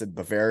same as in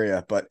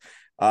Bavaria, but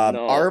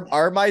no,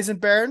 our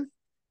Meisenbären.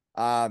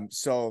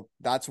 So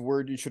that's a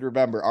word you should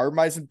remember. Our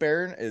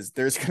Meisenbären is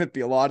there's going to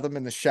be a lot of them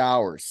in the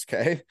showers.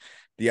 Okay,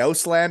 the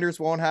Auslanders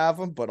won't have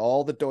them, but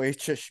all the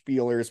Deutsche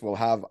Spielers will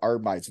have our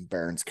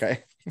Meisenbärens.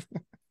 Okay.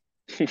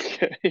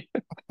 okay,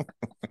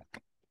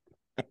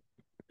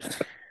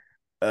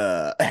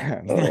 Uh,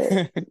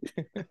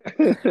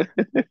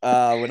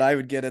 uh, when I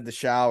would get in the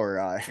shower,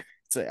 I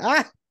say,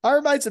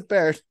 our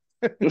Meisenbären.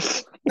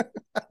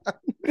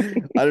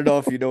 I don't know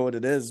if you know what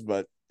it is,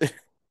 but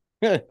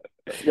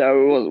yeah,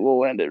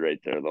 we'll end it right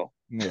there though.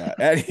 yeah.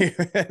 Anyway,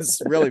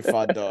 it's really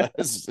fun though.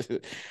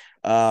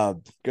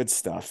 Good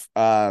stuff.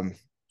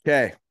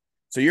 Okay.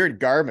 So you're in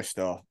Garmisch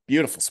though.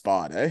 Beautiful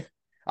spot, eh?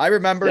 I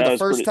remember Yeah, the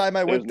first time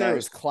I it was went there, it nice.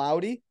 was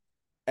cloudy.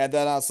 And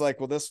then I was like,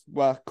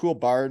 cool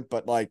barn,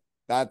 but like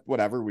that,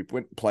 whatever. We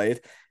went and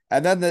played.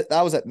 And then that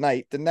was at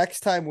night. The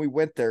next time we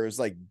went there, it was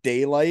like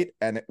daylight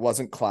and it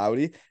wasn't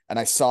cloudy. And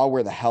I saw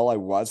where the hell I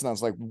was. And I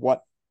was like,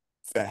 what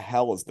the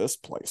hell is this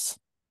place?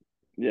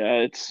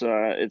 Yeah,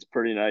 it's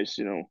pretty nice.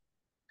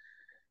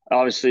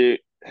 Obviously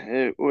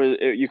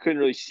you couldn't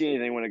really see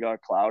anything when it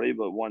got cloudy,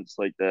 but once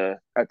like the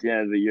at the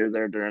end of the year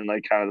there during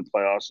like kind of the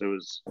playoffs, it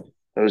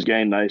was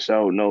getting nice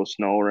out, no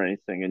snow or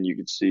anything, and you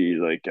could see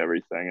like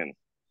everything. And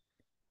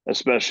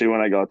especially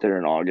when I got there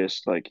in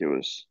August, like it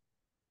was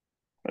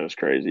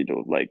crazy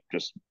to like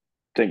just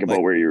think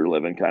about Like, where you were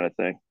living kind of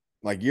thing.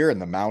 like you're in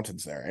the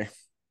mountains there, eh?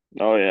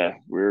 Oh yeah,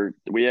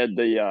 we had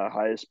the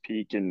highest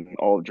peak in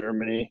all of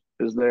Germany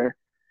is there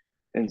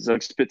in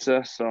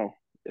Zugspitze, so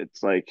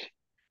it's like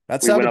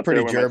That we went sounded up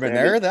there pretty when my German family.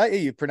 there. That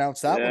you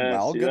pronounced that one Yeah,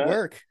 well. see Good that?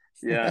 work.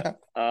 Yeah.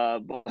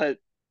 But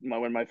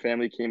when my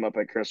family came up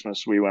at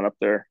Christmas, we went up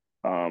there.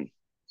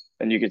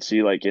 And you could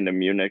see like into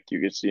Munich,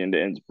 you could see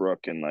into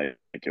Innsbruck, and like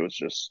it was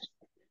just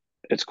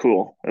it's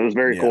cool. It was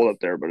very Yeah. cold up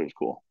there, but it was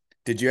cool.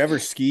 Did you ever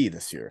ski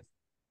this year?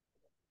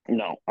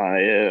 No,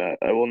 I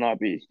will not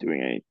be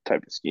doing any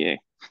type of skiing.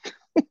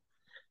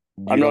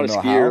 You I'm not don't a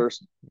know how? skier.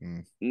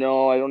 Mm,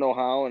 No, I don't know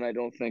how, and I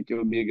don't think it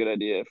would be a good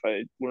idea if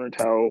I learned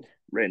how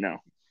right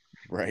now,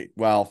 right.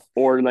 Well,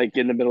 or like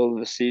in the middle of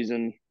the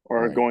season,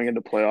 or right. going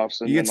into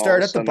playoffs, and You could then all of start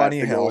a at the sudden I have Bunny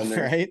to go Hill, in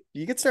there. right?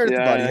 You could start at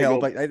the Yeah, Bunny and I Hill,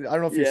 go, but I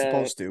don't know if you're yeah,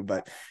 supposed to.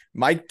 But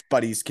my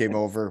buddies came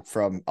over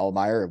from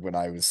Elmira when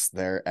I was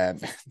there,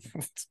 and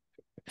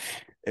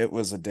it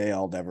was a day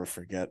I'll never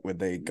forget when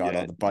they got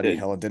yeah, on the Bunny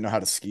Hill and didn't know how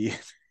to ski.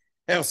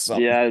 It was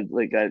something. yeah.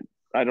 Like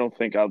I don't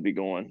think I'll be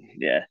going.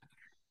 Yeah,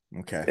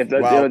 Okay. if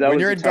that Well, that when was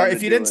you're the in Gar, time to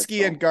if you do didn't it.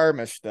 ski in So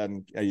Garmisch,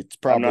 then it's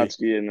I'm not probably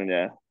skiing, and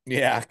yeah,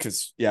 yeah,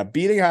 because yeah,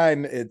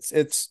 Bietigheim, it's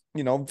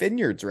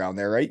vineyards around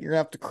there, right? You're gonna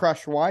have to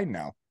crush wine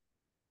now.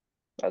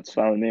 that's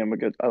fine with me.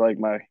 I like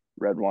my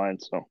red wine,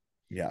 so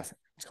Yeah,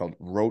 it's called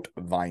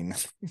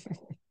Rotwein.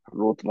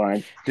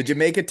 Rotwein. Did you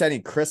make it to any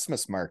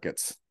Christmas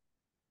markets?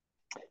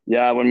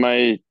 Yeah, when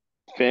my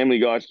family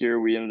got here,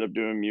 we ended up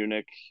doing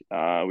Munich.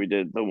 We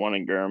did the one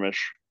in Garmisch,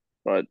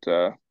 but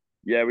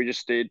yeah, we just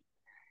stayed.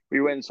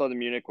 We went and saw the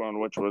Munich one,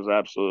 which was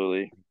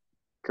absolutely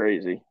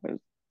crazy. I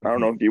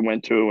don't know Mhm. if you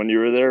went to it when you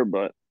were there,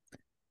 but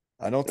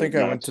I don't it was think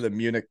I went to nuts. the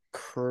Munich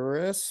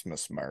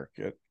Christmas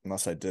market,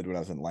 unless I did when I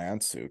was in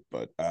Landshut.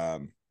 But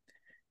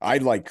I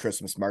like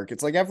Christmas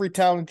markets. Like every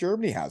town in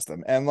Germany has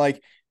them, and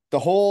like the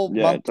whole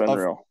Yeah, month it's of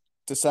unreal.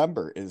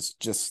 December is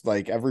just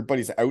like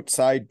everybody's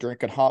outside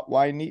drinking hot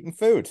wine and eating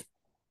food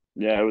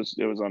Yeah, it was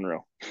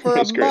unreal. for It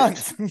a was great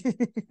month.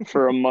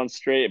 for a month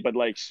straight. But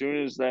like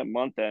soon as that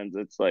month ends,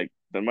 it's like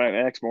the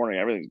next morning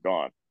everything's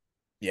gone.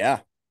 Yeah,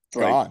 It's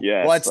like gone.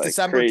 yeah, Well, it's it's like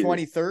December crazy.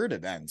 23rd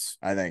it ends,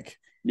 I think.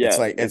 It's Yeah,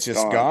 like it's it's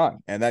just gone.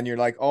 gone. And then you're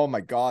like, oh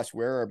my gosh,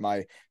 where are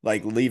my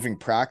like leaving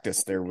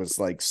practice? There was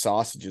like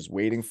sausages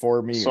waiting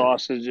for me, or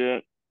Sausage, yeah,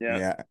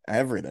 yeah,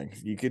 everything.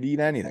 You could eat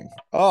anything.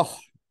 Oh,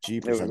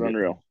 it jeepers. was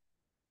unreal.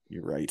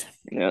 You're right.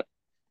 Yeah,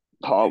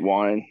 hot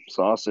wine,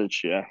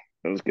 sausage, yeah,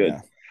 it was good.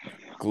 Yeah.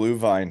 Glue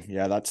vine.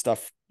 Yeah, that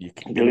stuff you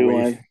can get Blue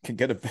away wine. can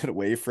get a bit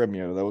away from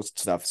you, those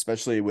stuff,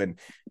 especially when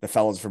the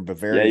fellas from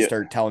Yeah, Bavaria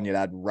start telling you to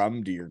add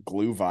rum to your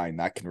glue vine.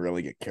 That can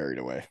really get carried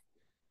away.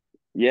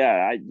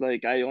 yeah.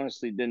 I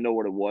honestly didn't know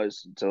what it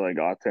was until I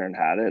got there and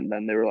had it, and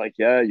then they were like,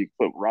 "Yeah, you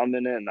put rum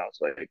in it," and I was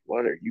like,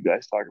 "What are you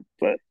guys talking?"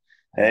 But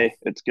Yeah. hey,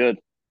 it's good.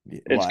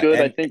 It's Well,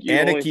 good. I and think you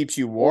and it keeps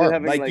you only warm.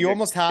 having Like like you a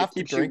almost it have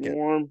to keeps you drink it.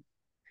 warm,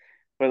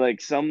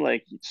 but some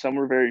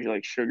were very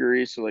like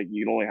sugary, so like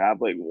you can only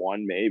have like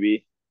one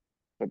maybe.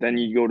 But then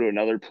you go to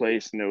another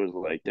place and it was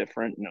like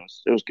different, and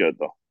it was good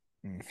though.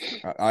 Mm.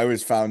 I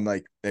always found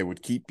like they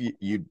would keep you,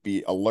 you'd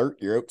be alert,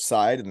 you're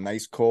outside in the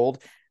nice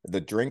cold,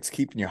 the drinks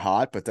keeping you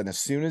hot, but then as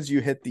soon as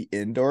you hit the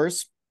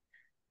indoors,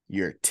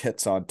 your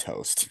tits on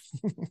toast.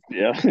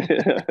 Yeah.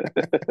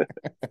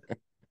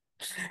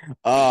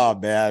 Oh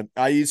man,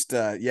 I used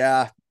to,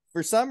 yeah.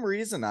 For some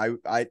reason,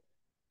 I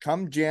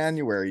come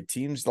January,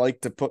 teams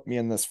like to put me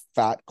in this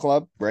fat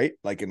club, right?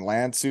 Like in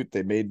Landsuit,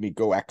 they made me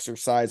go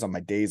exercise on my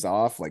days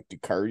off, like do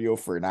cardio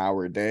for an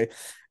hour a day.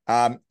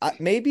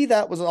 Maybe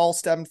that was all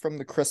stemmed from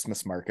the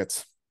Christmas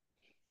markets.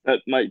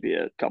 That might be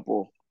a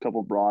couple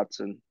brats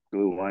and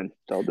blue wine.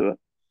 They'll do it.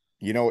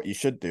 You know what you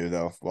should do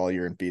though, while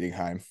you're in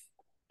Bietigheim?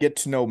 Get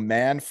to know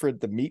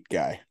Manfred the meat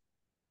guy.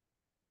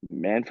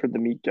 Manfred the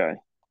meat guy.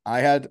 I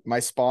had my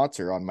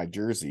sponsor on my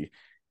jersey.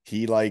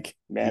 He like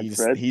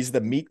Manfred. he's the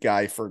meat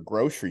guy for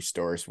grocery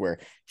stores where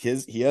he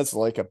has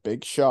like a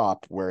big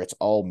shop where it's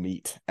all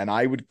meat. And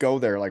I would go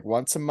there like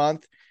once a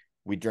month.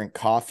 We drink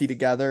coffee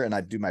together and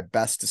I'd do my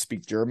best to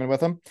speak German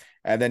with him.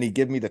 And then he'd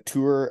give me the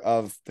tour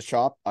of the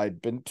shop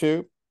I'd been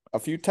to a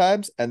few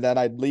times, and then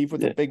I'd leave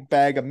with a Yeah, big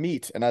bag of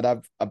meat, and I'd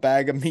have a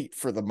bag of meat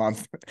for the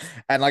month.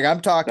 And like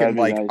I'm talking that'd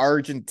be like nice.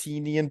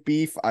 Argentinian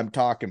beef, I'm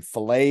talking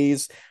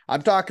fillets,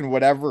 I'm talking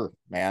whatever,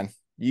 man.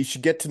 You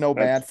should get to know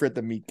That's Manfred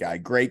the meat guy.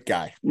 Great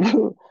guy.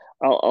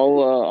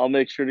 I'll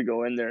make sure to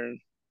go in there and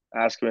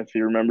ask him if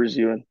he remembers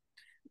you and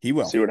He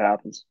will. see what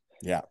happens.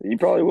 Yeah. He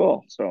probably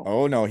will. So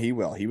Oh no, he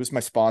will. He was my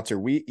sponsor.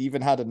 We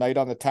even had a night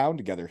on the town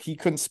together. He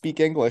couldn't speak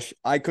English.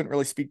 I couldn't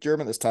really speak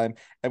German this time,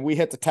 and we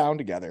hit the town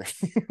together.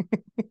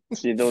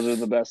 see, those are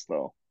the best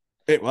though.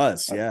 It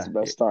was, That's yeah. the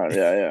best time.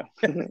 Yeah,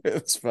 yeah.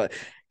 It was fun.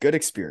 Good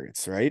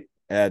experience, right?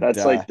 And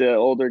That's like the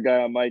older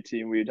guy on my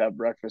team. We'd have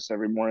breakfast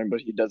every morning,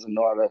 but he doesn't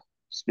know how to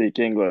speak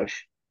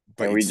English.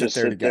 but And you'd we sit just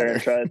there sit there and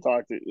together. try to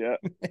talk to, yeah.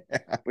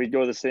 Yeah. We'd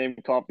go to the same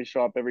coffee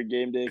shop every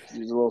game day because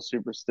he's a little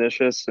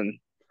superstitious. And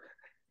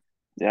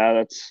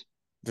yeah,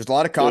 There's a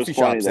lot of it was coffee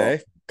funny shops, though. eh?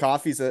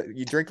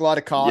 You drink a lot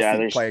of Yeah,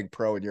 coffee playing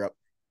pro in Europe.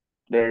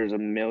 there's a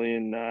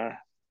million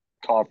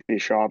coffee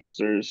shops.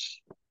 There's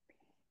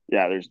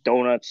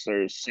donuts,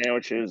 there's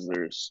sandwiches,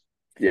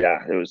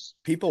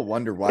 People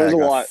wonder it why was I a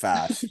got lot.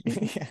 fat.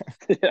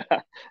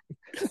 Yeah,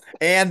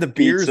 And the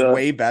beer is pizza.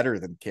 way better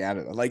than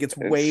Canada. Like it's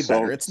It's way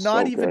better. It's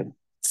not so good. even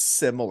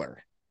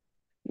similar.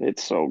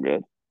 It's so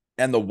good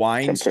And the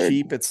wine's compared.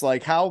 cheap. It's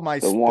like, how am I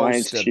The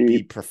wine's supposed to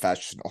be cheap.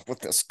 professional with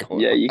this going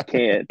Yeah, on? you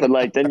can't. But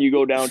like then you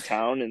go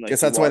downtown and like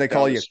Guess you that's why walk they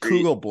call down the you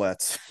street.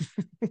 Kugelblitz.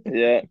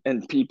 Yeah,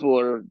 and people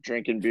are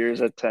drinking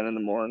beers at 10 in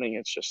the morning.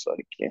 It's just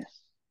like, yeah.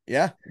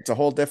 Yeah, it's a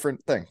whole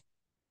different thing.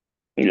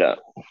 Yeah.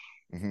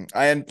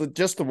 And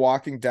just the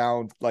walking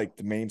down like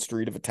the main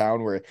street of a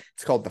town where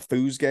it's called the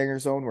Fußgänger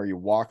zone, where you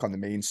walk on the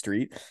main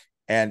street,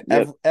 and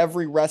Yep.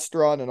 every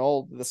restaurant and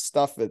all the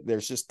stuff that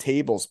there's just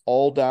tables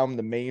all down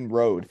the main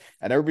road,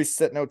 and everybody's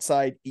sitting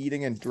outside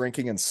eating and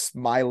drinking and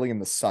smiling in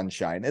the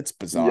sunshine. It's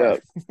bizarre.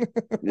 Yep.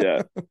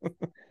 Yeah.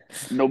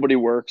 Nobody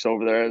works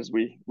over there, as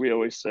we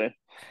always say.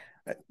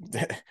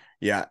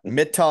 Yeah,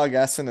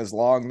 Mittagessen is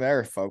long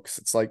there, folks.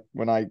 It's like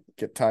when I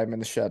get time in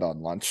the shed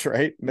on lunch,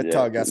 right? Yeah.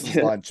 Mittagessen's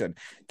Yeah. lunch, and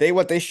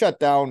they shut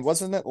down.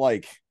 Wasn't it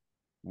like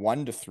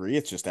 1 to 3?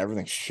 It's just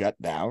everything shut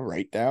down,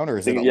 right down, or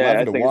is it I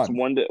 11 to think it's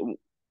 1? it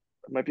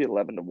might be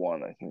 11 to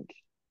 1, I think.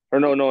 Or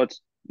no,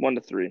 it's 1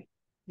 to 3.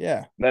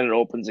 Yeah, Then it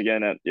opens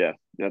again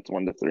that's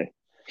 1 to 3.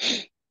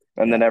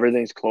 And then yeah,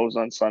 everything's closed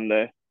on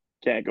Sunday.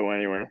 Can't go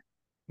anywhere.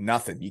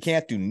 nothing. You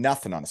can't do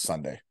nothing on a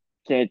Sunday.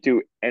 Can't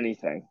do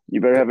anything.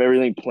 You better have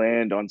everything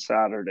planned on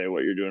Saturday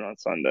what you're doing on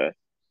Sunday.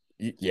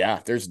 Yeah,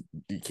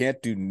 you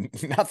can't do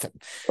nothing.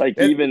 Like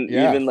Yeah,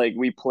 even like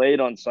we played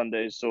on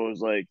Sundays, so it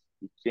was like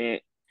you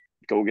can't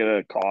go get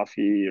a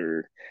coffee.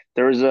 Or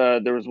there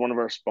was one of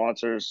our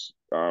sponsors,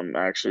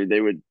 actually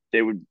they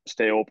would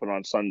stay open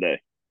on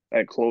Sunday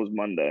and close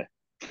Monday.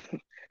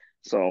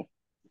 So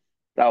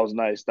That was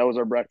nice. That was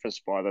our breakfast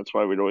spot. That's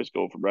why we'd always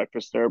go for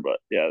breakfast there. But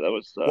yeah, that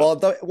was Well,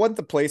 wouldn't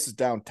the places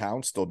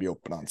downtown still be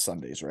open on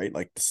Sundays, right?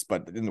 Like,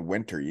 but in the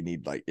winter, you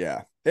need like,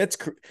 yeah, it's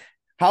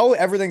how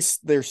everything's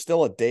there's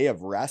still a day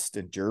of rest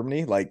in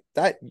Germany. Like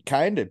that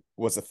kind of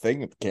was a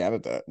thing in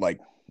Canada,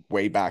 like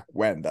way back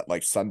when that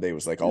like Sunday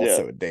was like yeah,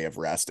 also a day of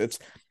rest. It's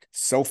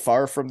so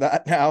far from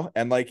that now,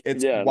 and like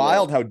it's yeah,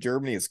 wild no. how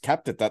Germany has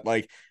kept it that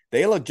like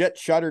they legit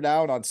shut her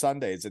down on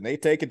Sundays and they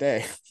take a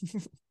day.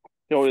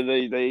 You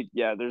know,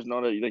 yeah, there's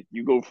not a like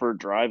you go for a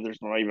drive,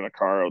 there's not even a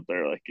car out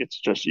there. Like it's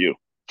just you.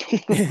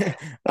 Like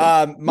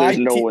there's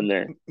no one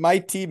there.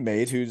 My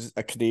teammate who's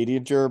a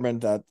Canadian German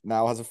that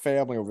now has a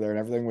family over there and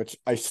everything, which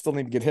I still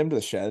need to get him to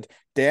the shed.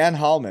 Dan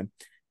Hallman,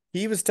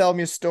 he was telling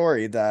me a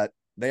story that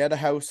they had a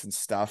house and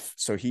stuff,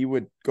 so he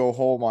would go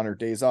home on her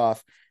days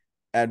off,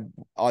 and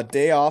a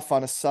day off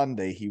on a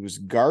Sunday, he was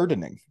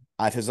gardening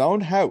at his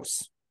own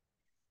house,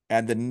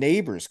 and the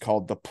neighbors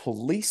called the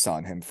police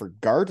on him for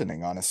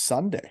gardening on a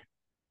Sunday.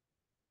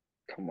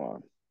 Come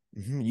on.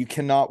 You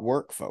cannot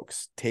work,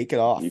 folks. Take it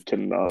off. You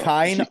cannot.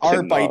 Kein You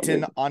Arbeiten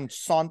cannot on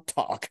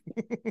Sonntag.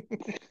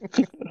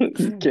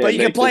 you But you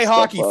can play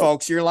hockey, up.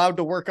 folks. You're allowed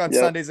to work on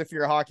Yep. Sundays if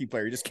you're a hockey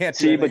player. You just can't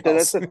do See, anything but then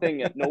else. that's the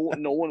thing.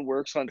 No one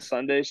works on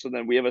Sunday, so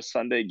then we have a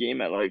Sunday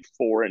game at like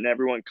 4, and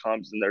everyone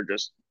comes and they're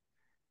just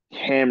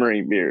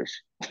hammering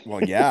beers.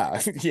 Well,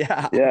 yeah.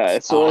 Yeah. Yeah,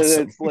 so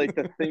Awesome. it's like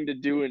the thing to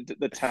do in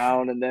the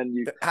town, and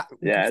then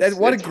And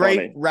what a great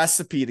funny.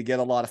 recipe to get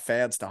a lot of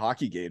fans to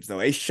hockey games, though.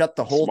 They shut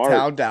the whole Smart.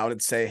 town down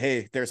and say,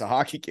 hey, there's a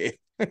hockey game.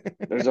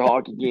 There's a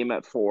hockey game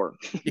at 4.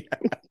 Yeah.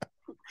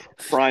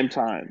 Prime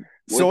time.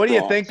 So what do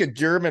you think of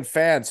German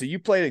fans? So you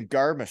played in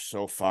Garmisch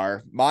so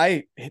far.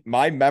 My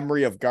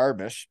memory of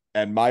Garmisch,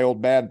 and my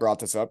old man brought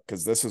this up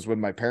because this is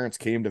when my parents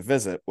came to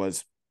visit,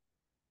 was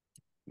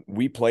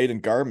we played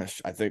in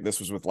Garmisch. I think this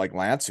was with like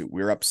Landshut.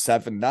 We were up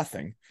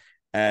 7-0,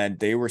 and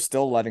they were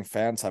still letting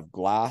fans have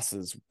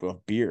glasses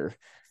of beer.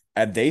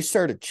 And they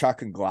started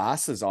chucking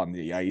glasses on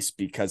the ice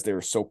because they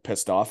were so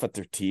pissed off at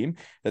their team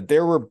that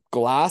there were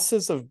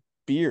glasses of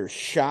beer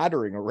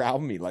shattering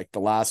around me like the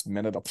last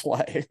minute of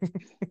play.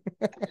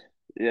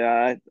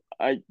 Yeah,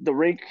 the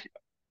rink.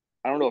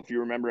 I don't know if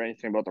you remember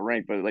anything about the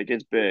rink, but like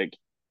it's big.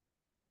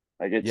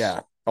 Like it's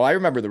yeah. Oh, I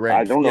remember the rink.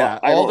 I don't know. Yeah,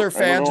 all their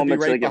fans would be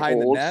right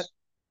behind the net.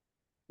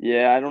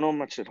 Yeah, I don't know how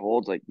much it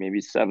holds. Like maybe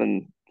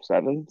 7,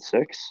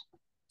 6.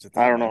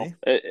 I don't know.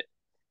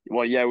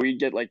 Well, yeah, we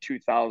get like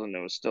 2,000. It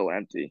was still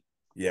empty.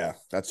 Yeah,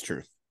 that's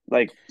true.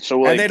 Like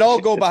so, and they'd all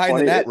go behind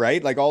the net,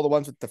 right? Like all the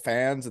ones with the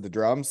fans and the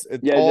drums. Those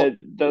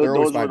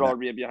would all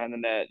be behind the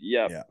net.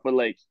 Yeah, but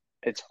like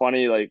it's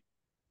funny. Like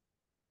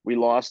we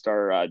lost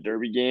our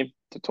derby game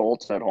to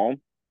Tolts at home.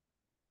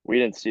 We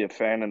didn't see a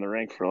fan in the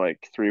rink for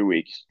like 3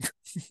 weeks,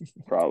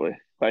 probably.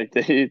 Like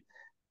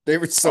they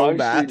were so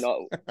mad,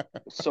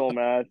 so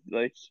mad.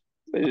 Like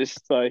they just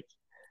like.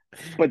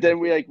 But then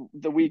we like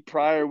the week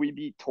prior we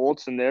beat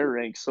Tolts in their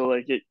rink, so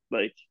like it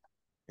like.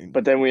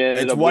 But then we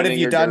ended up. What have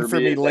you done for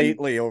me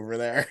lately over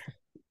there?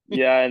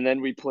 Yeah, and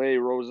then we play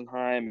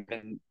Rosenheim,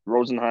 and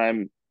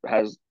Rosenheim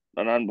has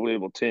an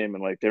unbelievable team,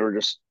 and like they were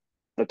just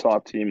the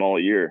top team all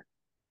year.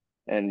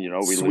 And you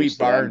know we lose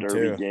that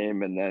derby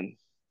game, and then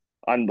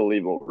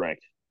unbelievable rank,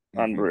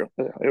 unreal.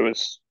 It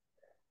was,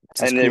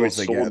 and it was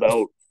sold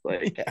out.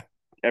 Like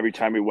every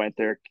time we went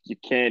there, you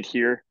can't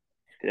hear.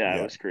 Yeah,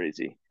 it was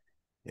crazy.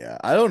 Yeah,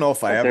 I don't know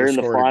if I ever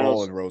scored a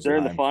goal in Rosenheim. They're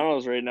in the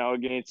finals right now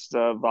against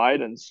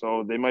Baden,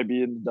 so they might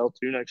be in Del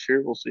 2 next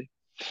year. We'll see.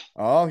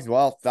 Oh,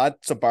 well,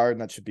 that's a barn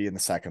that should be in the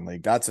second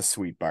league. That's a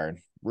sweet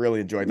barn. Really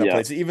enjoyed that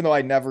place. Even though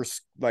I never,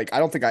 I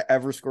don't think I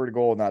ever scored a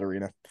goal in that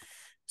arena.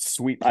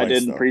 Sweet place, I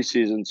did in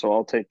preseason, so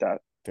I'll take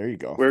that. There you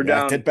go. We're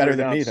down. Did better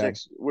than me then.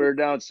 We're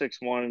down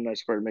 6-1, and I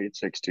scored to make it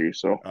 6-2.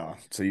 So,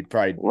 so you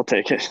probably we'll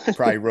take it.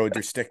 Probably rode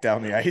your stick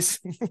down the ice.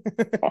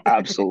 Oh,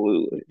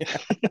 absolutely.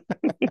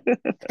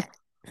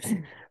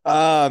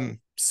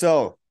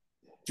 So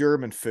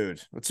German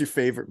food. What's your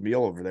favorite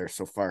meal over there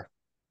so far?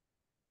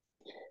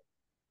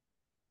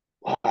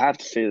 I have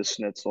to say the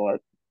schnitzel.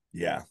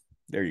 Yeah,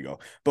 there you go.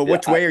 But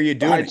which way are you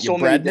doing it? You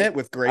breading it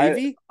with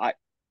gravy?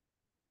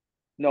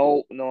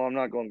 No, I'm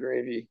not going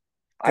gravy.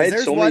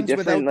 There's ones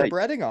without the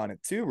breading on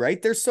it too,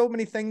 right? There's so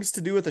many things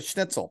to do with a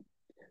schnitzel.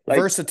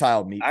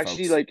 Versatile meat.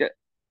 Actually, folks.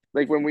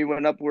 like when we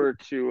went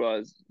upward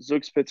to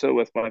Zugspitze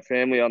with my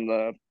family on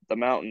the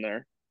mountain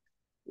there,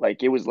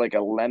 like it was like a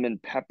lemon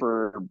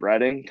pepper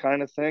breading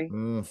kind of thing.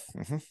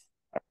 Mm-hmm.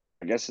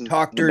 I guess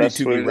talk dirty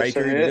to me,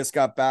 Ryker. You just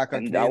got back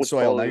on Canadian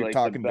soil. Now you're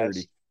talking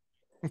dirty.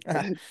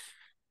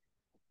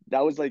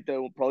 That was like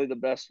probably the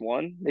best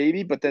one,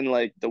 maybe. But then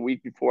like the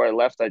week before I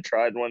left, I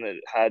tried one that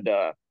had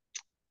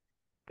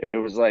it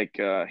was like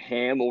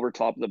ham over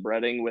top of the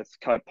breading with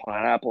cut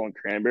pineapple and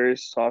cranberry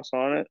sauce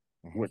on it,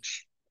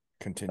 which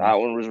that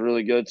one was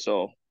really good.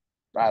 So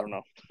I don't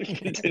know.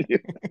 Continue.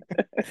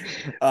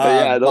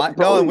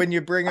 When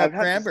you bring up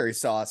cranberry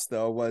sauce,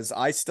 though,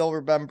 I still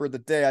remember the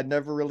day I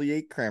never really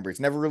ate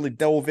cranberries, never really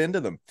dove into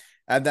them.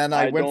 And then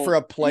I went for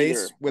a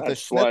place with a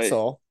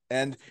schnitzel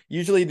And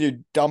usually they're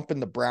dumping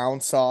the brown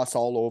sauce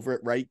all over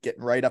it, right?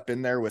 Getting right up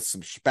in there with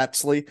some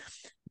spätzle,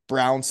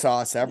 brown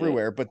sauce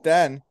everywhere. Yeah. But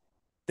then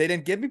they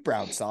didn't give me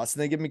brown sauce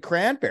and they give me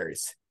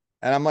cranberries.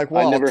 And I'm like, I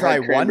well, I'll never try had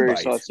one cranberry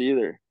bite. sauce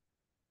either.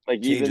 Like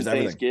even Changes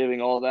everything.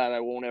 Thanksgiving, all that, I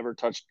won't ever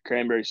touch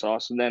cranberry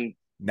sauce. And then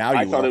Now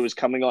I you thought will. it was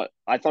coming on.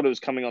 I thought it was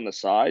coming on the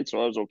side,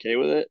 so I was okay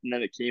with it. And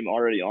then it came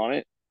already on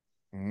it.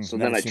 So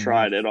then Never I seen mine.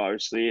 tried it,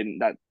 obviously,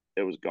 and that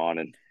it was gone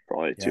in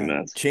probably 2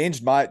 minutes.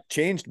 Changed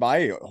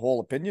my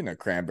whole opinion of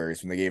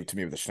cranberries when they gave it to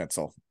me with the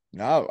schnitzel.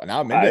 Now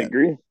I'm I into it.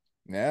 agree.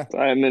 Yeah.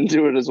 I'm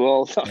into it as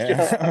well.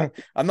 Yeah.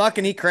 I'm not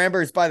gonna eat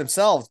cranberries by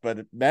themselves,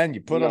 but man, you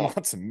put them No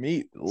on some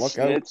meat. Look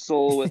out.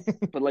 schnitzel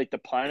with, but like the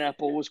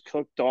pineapple was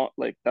cooked on,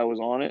 like that was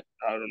on it.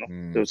 I don't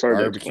know. It was hard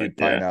to explain. Barbecued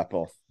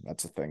pineapple.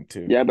 That's a thing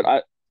too. Yeah, but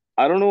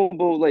I don't know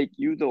about like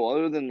you though.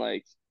 Other than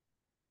like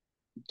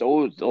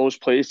those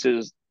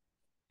places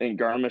in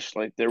Garmisch,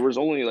 like there was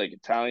only like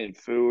Italian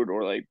food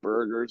or like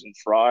burgers and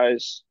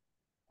fries.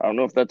 I don't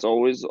know if that's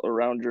always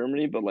around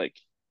Germany, but like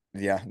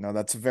Yeah, no,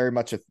 that's very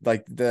much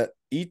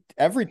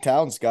every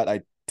town's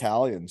got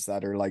Italians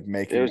that are like it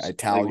making was like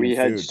Italian we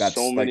had food. so That's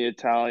like, many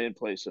Italian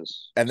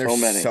places, and they're so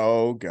many.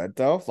 so good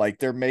though. Like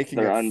they're making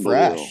They're it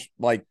unbelievable. fresh.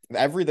 Like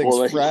everything's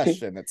Well, like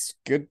fresh and it's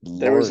good.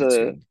 there was Lord, it's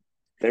a good.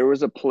 there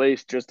was a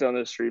place just down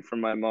the street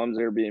from my mom's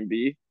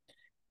Airbnb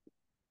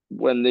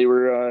when they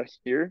were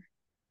here,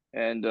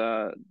 and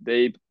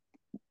they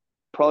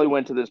probably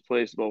went to this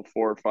place about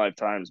 4 or 5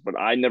 times, but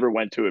I never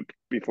went to it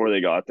before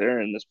they got there,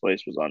 and this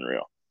place was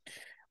unreal.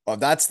 Well,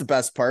 that's the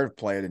best part of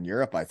playing in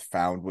Europe, I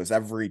found, was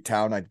every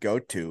town I'd go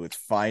to, it's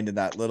finding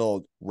that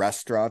little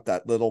restaurant,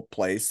 that little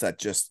place that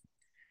just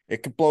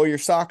it could blow your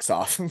socks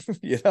off,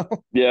 you know?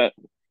 Yeah,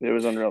 it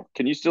was unreal.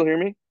 Can you still hear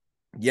me?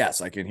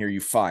 Yes, I can hear you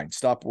fine.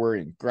 Stop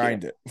worrying. Okay.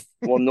 Grind it.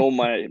 Well, no,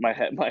 my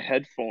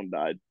headphone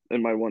died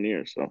in my one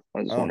ear, so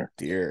I just Oh wonder.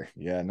 dear.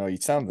 Yeah, no, you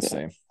sound the Yeah.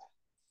 same.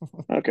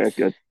 Okay,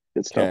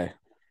 good stuff.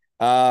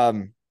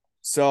 Okay.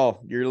 So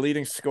your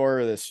leading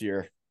scorer this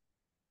year,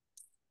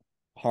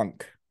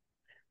 Hunk.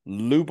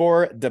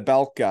 Lubor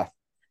Debelka.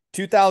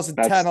 That's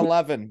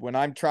 2010-11, when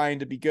I'm trying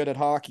to be good at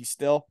hockey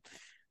still.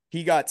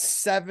 He got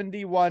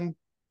 71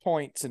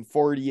 points in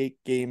 48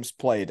 games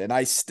played. And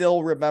I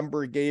still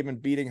remember a game in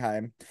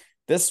Bietigheim.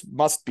 This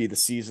must be the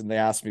season they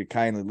asked me to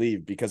kindly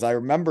leave, because I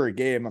remember a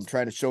game. I'm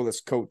trying to show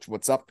this coach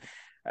what's up,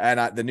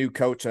 and the new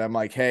coach, and I'm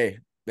like, hey,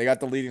 they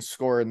got the leading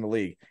scorer in the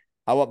league.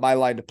 I want my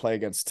line to play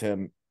against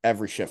him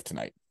every shift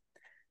tonight.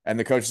 And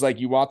the coach is like,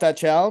 you want that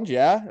challenge?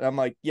 Yeah. And I'm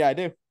like, yeah, I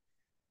do.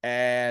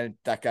 And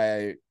that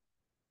guy,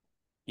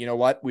 you know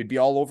what? We'd be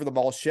all over the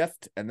ball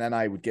shift, and then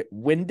I would get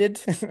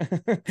winded.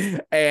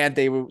 And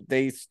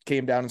they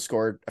came down and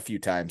scored a few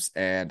times,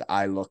 and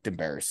I looked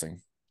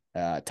embarrassing.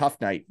 Tough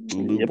night,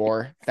 Yep.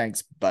 Lubor.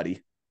 Thanks,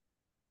 buddy.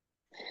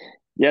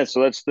 Yeah,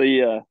 so that's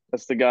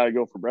the guy I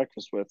go for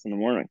breakfast with in the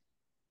morning.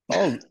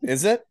 Oh,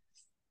 is it?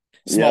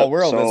 Small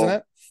world, so,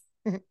 isn't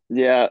it?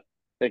 Yeah,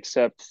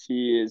 except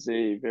he is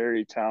a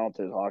very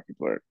talented hockey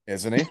player.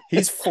 Isn't he?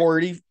 He's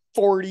 40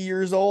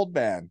 years old,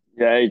 man.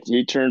 Yeah,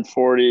 he turned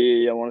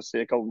 40, I want to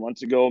say a couple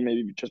months ago,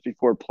 maybe just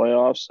before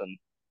playoffs.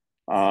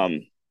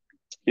 And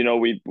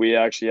we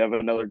actually have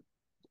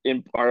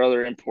our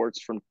other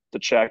imports from the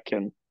Czech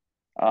and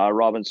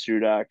Robin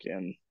Sudak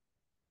and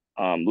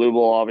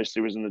Lubor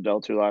obviously was in the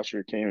Del 2 last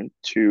year, came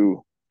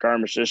to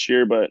Garmisch this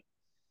year, but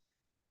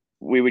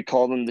we would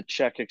call them the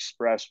Czech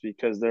Express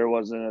because there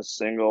wasn't a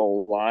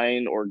single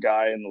line or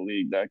guy in the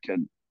league that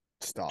could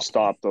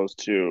stop those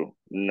two.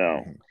 No.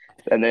 Mm-hmm.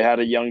 And they had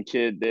a young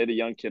kid. They had a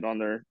young kid on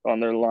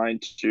their line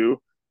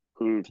too,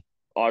 who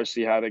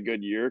obviously had a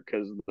good year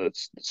because of the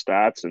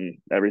stats and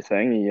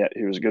everything.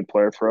 He was a good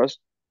player for us,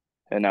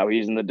 and now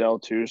he's in the Del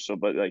too. So,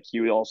 but like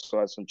he also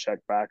has some Czech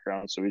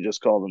background, so we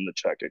just called him the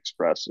Czech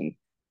Express. And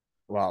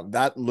well,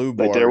 that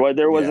Lubor, like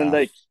there wasn't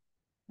like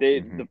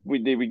Mm-hmm.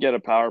 we get a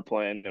power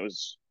play, and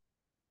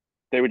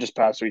they would just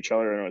pass to each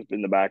other, and it was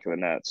in the back of the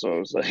net. So it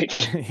was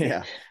like,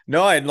 yeah,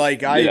 no, and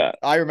like yeah,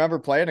 I remember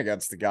playing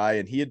against the guy,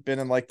 and he had been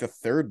in like the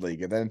third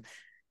league, and then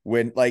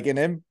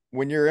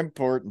when you're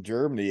import in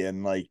Germany,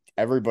 and like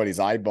everybody's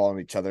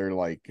eyeballing each other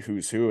like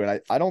who's who,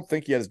 and I don't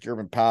think he had his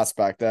German pass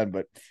back then,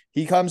 but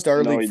he comes to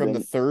our no, league he from the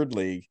didn't. third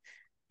league,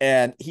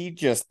 and he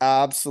just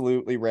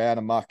absolutely ran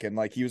amok, and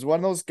like he was one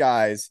of those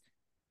guys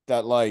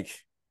that like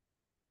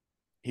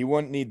he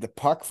wouldn't need the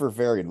puck for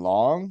very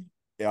long.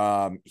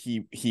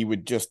 He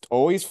would just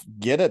always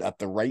get it at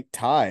the right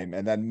time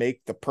and then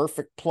make the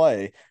perfect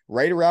play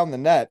right around the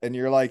net, and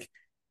you're like,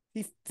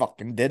 he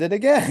fucking did it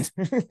again.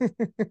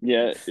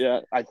 Yeah.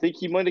 I think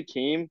he might have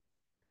came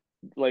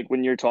like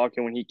when you're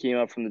talking when he came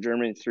up from the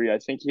Germany 3. I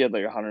think he had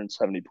like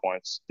 170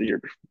 points the year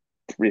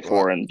Well,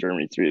 before in the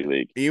Germany 3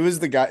 league. he was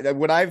the guy that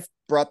when I've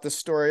brought this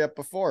story up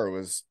before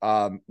was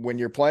when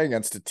you're playing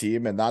against a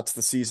team, and that's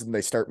the season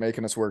they start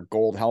making us wear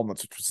gold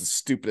helmets, which was the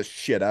stupidest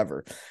shit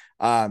ever.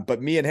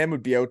 But me and him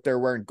would be out there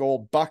wearing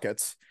gold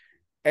buckets,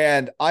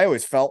 And I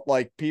always felt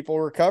like people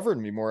were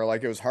covering me more,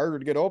 like it was harder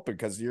to get open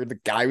because you're the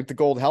guy with the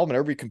gold helmet.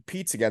 Everybody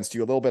competes against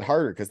you a little bit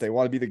harder because they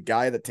want to be the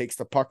guy that takes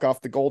the puck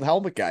off the gold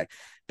helmet guy.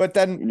 But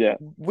then Yeah,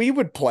 we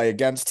would play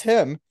against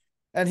him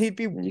and he'd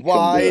be you couldn't do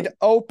wide it.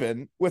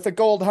 open with a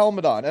gold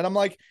helmet on. And I'm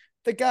like,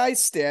 the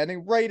guy's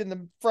standing right in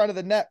the front of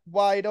the net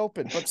wide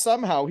open, but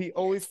somehow he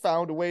always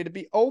found a way to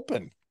be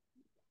open.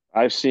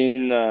 I've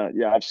seen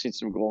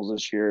some goals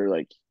this year.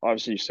 Like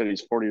obviously, you said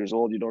he's 40 years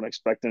old. You don't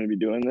expect him to be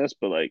doing this,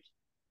 but like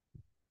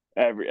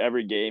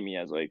every game, he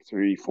has like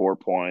 3, 4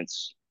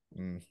 points.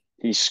 Mm.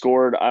 He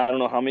scored. I don't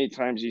know how many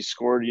times he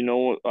scored.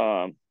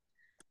 The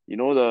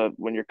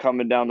when you're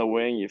coming down the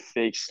wing, you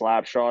fake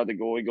slap shot, the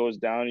goalie goes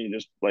down, you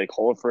just like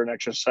hold it for an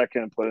extra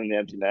second and put it in the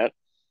empty net.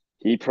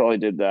 He probably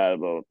did that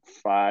about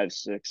 5,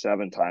 6,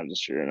 7 times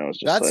this year, and I was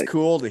just That's like,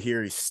 cool to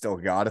hear he's still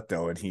got it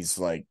though. And he's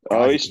like, "Oh,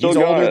 God, he's still he's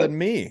got older it. than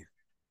me.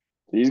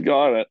 He's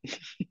got it.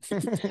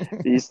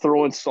 He's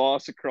throwing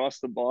sauce across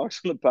the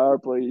box on the power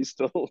play. He's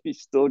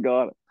still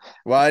got it."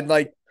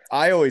 Well,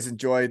 I always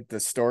enjoyed the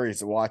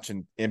stories of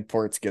watching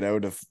imports get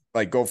out of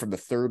like go from the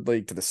third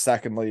league to the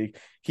second league.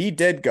 He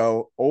did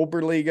go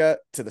Oberliga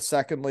to the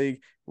second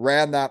league,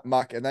 ran that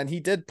muck, and then he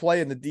did play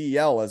in the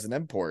DEL as an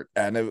import.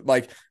 And it,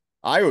 like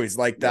I always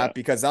liked Yeah, that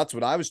because that's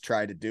what I was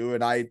trying to do.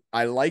 And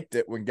I liked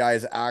it when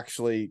guys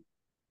actually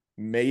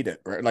made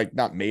it, or like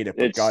not made it,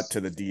 but got it's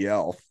to the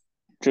DL.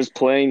 just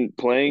playing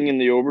in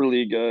the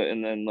Oberliga,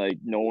 and then like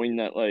knowing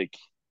that like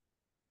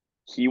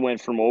he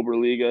went from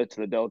Oberliga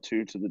to the Del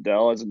Two to the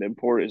Del as an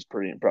import is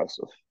pretty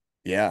impressive.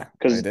 Yeah,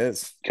 Because it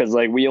is.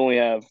 like we only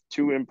have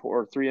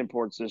 3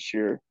 imports this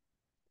year.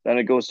 Then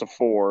it goes to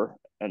 4,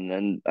 and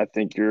then I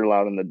think you're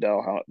allowed in the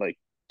Dell like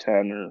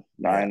 10 or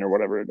Yeah. 9 or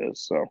whatever it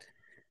is. So,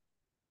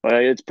 but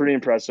it's pretty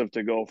impressive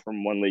to go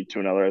from one league to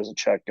another as a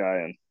Czech guy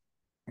and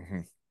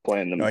Mhm.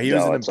 playing No, the he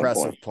was Dell an at some point.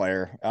 impressive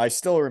player. I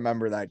still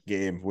remember that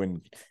game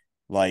when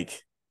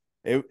like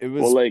it Well,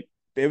 was like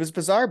it was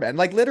bizarre, man.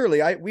 Like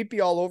literally, we'd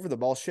be all over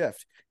them all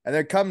shift, and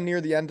then come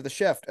near the end of the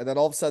shift, and then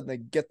all of a sudden they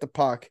get the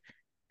puck,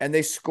 and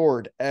they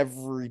scored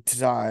every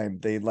time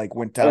they like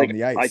went down like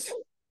the I ice.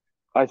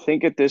 I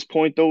think at this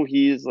point though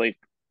he is like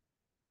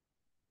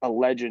a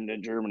legend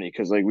in Germany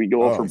because like we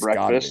go out Oh, for it's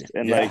got to be. breakfast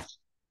and Yeah,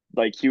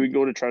 like he would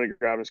go to try to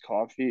grab his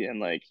coffee and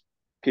like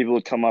people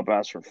would come up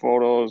ask for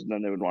photos and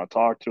then they would want to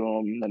talk to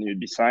him and then he'd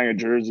be signing a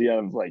jersey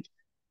out of like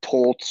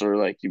Tolts or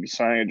like he'd be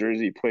signing a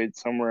jersey he played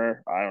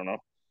somewhere I don't know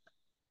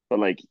but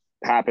like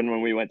happened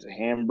when we went to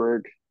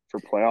Hamburg for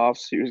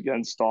playoffs he was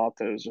getting stopped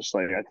it was just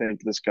like I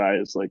think this guy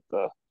is like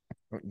the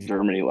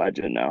Germany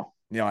legend now.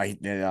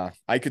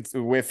 I could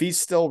if he's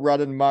still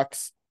running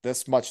mucks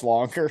this much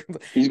longer.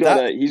 He's got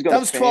that a he's got that a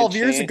was fan 12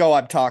 years chant. ago.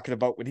 I'm talking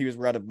about when he was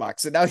running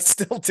mucks, and now he's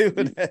still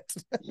doing He, it.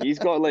 he's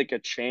got like a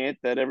chant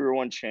that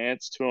everyone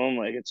chants to him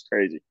like it's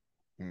crazy.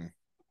 Hmm,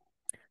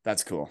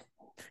 that's cool.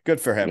 Good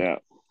for him. Yeah.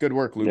 Good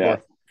work, Yeah.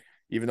 Lubor.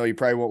 Even though you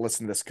probably won't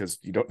listen to this because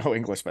you don't know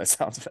English by the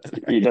sounds of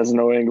it. He Right? doesn't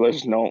know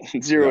English. No,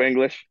 zero No.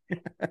 English.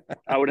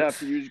 I would have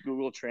to use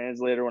Google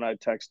Translator when I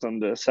text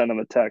him to send him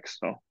a text.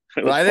 So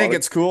it But was I think funny.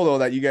 it's cool though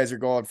that you guys are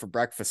going for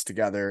breakfast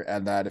together,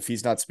 and that if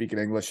he's not speaking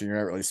English and you're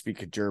not really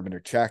speaking German or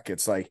Czech,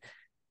 it's like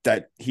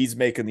that he's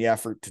making the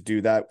effort to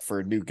do that for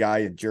a new guy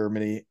in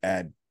Germany.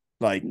 And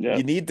like Yeah.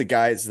 you need the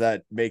guys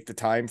that make the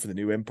time for the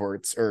new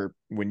imports, or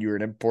when you're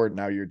an import,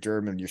 now you're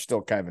German, you're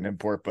still kind of an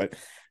import, but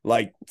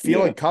like Yeah.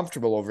 feeling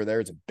comfortable over there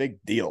is a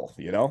big deal,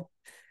 you know?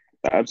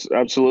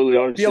 Absolutely.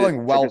 Obviously, it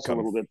Feeling took us a welcome.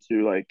 little bit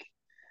to like,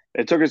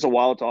 it took us a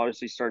while to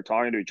obviously start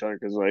talking to each other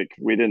because like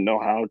we didn't know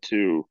how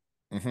to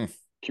Mm-hmm.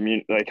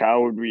 communicate. Like,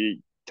 how would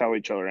we tell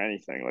each other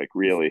anything? Like,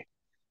 really?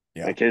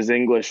 Yeah. Like, his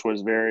English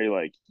was very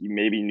like, he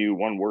maybe knew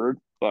one word,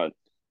 but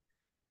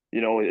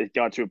it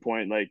got to a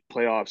point like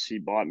playoffs, he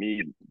bought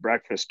me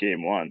breakfast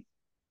game 1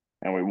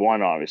 and we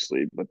won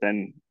obviously. But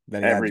then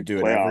Then he had to every do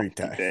it playoff every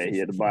time. day he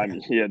had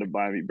to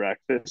buy me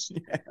breakfast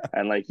Yeah.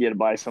 and like he had to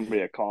buy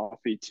somebody a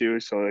coffee too.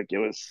 So like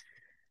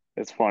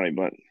it's funny,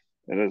 but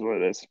it is what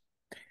it is.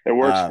 It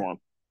works Uh, for him.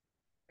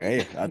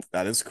 Hey,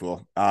 that is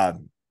cool.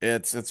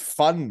 It's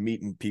fun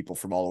meeting people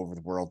from all over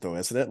the world, though,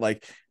 isn't it?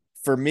 Like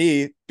for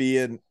me,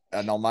 being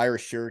an Elmira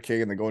Sure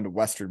King and then going to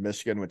Western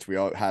Michigan, which we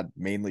all had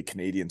mainly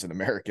Canadians and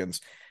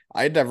Americans,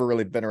 I had never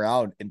really been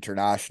around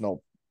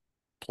international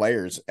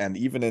players, and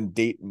even in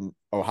Dayton,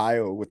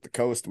 Ohio, with the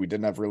coast, we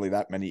didn't have really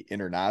that many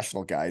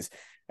international guys.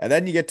 And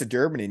then you get to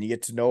Germany and you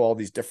get to know all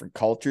these different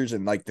cultures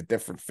and like the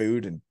different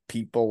food and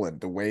people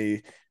and the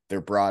way they're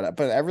brought up,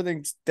 but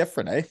everything's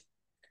different, eh?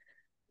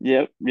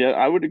 Yeah, yeah,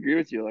 I would agree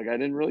with you. Like I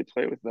didn't really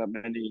play with that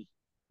many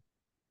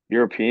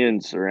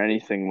Europeans or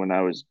anything when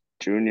I was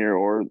junior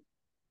or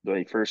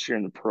the first year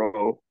in the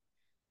pro.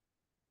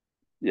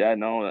 Yeah,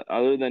 no,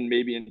 other than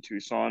maybe in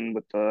Tucson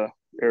with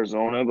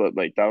Arizona, but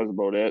like that was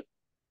about it.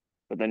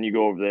 But then you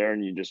go over there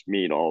and you just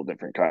meet all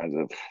different kinds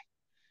of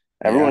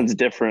Yeah. everyone's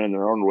different in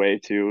their own way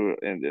too.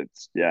 And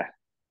it's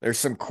There's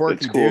some it's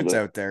quirky cool dudes to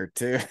out there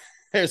too.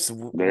 there's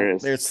There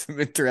is. there's some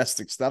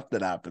interesting stuff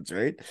that happens,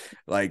 right?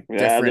 Like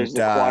Yeah, there's different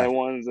the quiet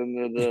ones, and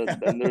then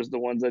there's the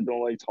ones that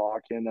don't like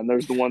talking, and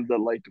there's the ones that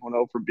like going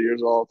out for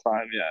beers all the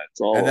time. Yeah, it's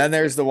all and over then the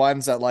there's the place.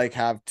 ones that like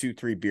have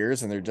 2-3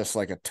 beers and they're just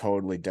like a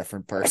totally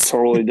different A person.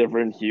 totally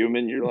different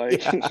human. You're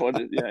like, Yeah. what?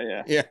 Yeah,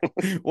 yeah. Yeah.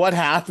 What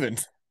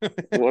happened?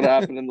 What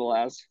happened in the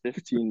last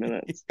 15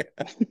 minutes?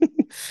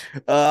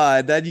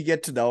 And then you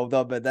get to know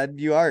them, and then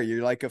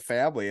you're like a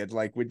family. And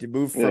like when you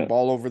move Yeah. from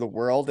all over the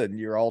world and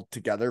you're all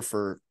together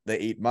for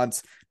the 8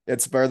 months,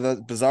 it's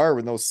bizarre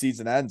when those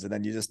season ends and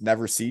then you just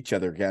never see each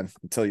other again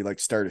until you like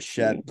start a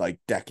shed like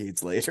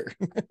decades later.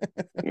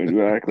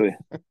 Exactly.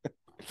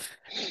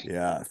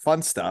 Yeah,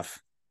 fun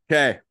stuff.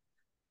 Okay.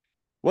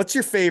 What's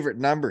your favorite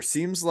number?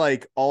 Seems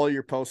like all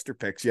your poster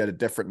picks you had a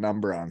different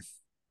number on.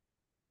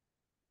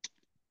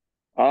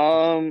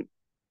 Um,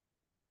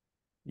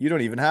 You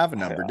don't even have a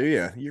number, do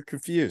you? You're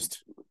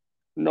confused.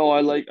 no,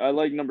 I like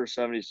number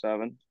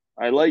 77.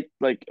 I like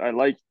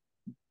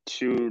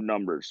two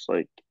numbers.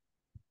 Like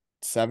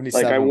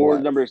 77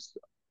 what?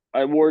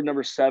 I wore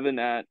number 7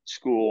 at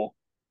school,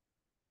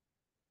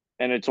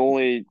 and it's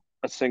only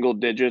a single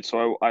digit,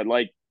 so I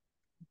like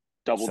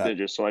double Set.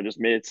 digits, so I just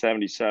made it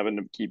 77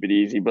 to keep it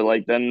easy. But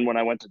like then when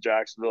I went to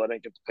Jacksonville, I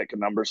didn't get to pick a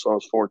number, so I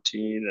was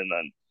 14, and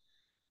then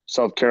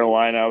South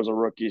Carolina, I was a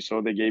rookie,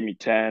 so they gave me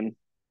 10.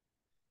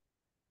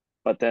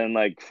 But then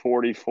like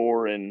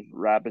 44 in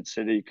Rapid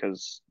City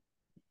because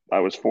I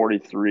was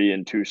 43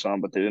 in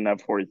Tucson, but they didn't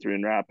have 43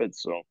 in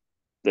Rapids, so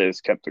they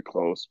just kept it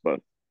close.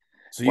 But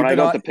So when you've I been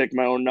got on. to pick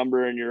my own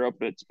number in Europe,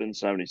 it's been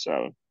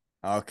 77.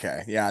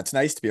 Okay. Yeah, it's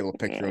nice to be able to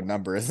pick your Yeah, own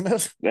number, isn't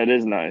it? that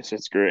is nice.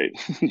 It's great.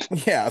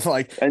 Yeah,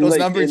 like And those like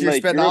numbers in you're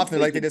like spitting Europe, off, they're they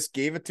like they could. just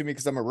gave it to me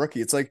because I'm a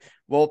rookie. It's like,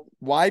 well,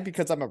 why?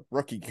 Because I'm a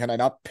rookie. Can I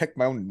not pick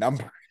my own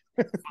number?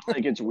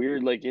 Like it's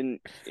weird. Like in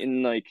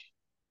like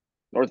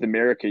North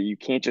America, you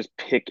can't just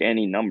pick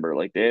any number.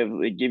 Like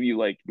they give you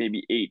like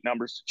maybe 8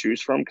 numbers to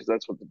choose from because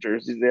that's what the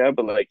jerseys they have.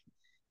 But like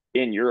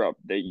in Europe,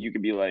 that you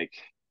could be like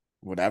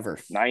Whatever.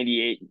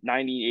 98,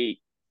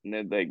 and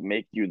then like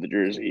make you the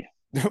jersey,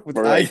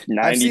 or I like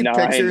I've seen 99,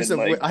 pictures and of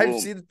like I've boom.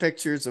 seen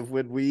pictures of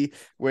when we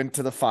went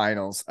to the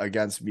finals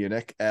against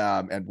Munich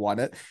and won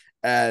it.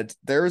 And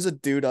there was a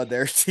dude on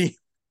their team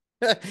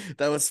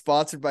that was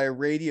sponsored by a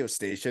radio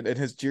station, and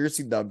his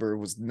jersey number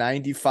was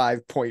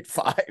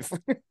 95.5.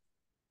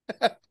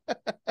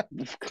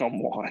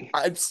 Come on,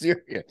 I'm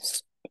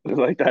serious.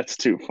 like that's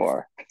too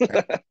far.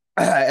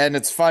 And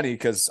it's funny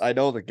because I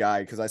know the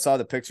guy because I saw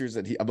the pictures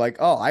and I'm like,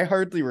 oh, I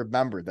hardly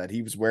remember that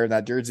he was wearing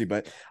that jersey,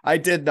 but I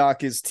did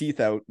knock his teeth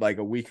out like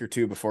a week or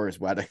two before his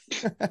wedding.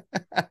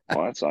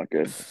 Well, that's not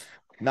good.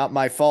 Not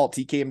my fault.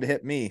 He came to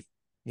hit me.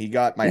 He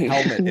got my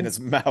helmet in his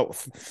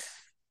mouth.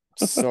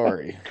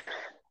 Sorry.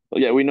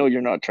 Well, yeah, we know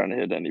you're not trying to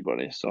hit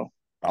anybody, so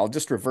I'll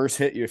just reverse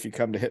hit you if you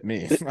come to hit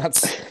me.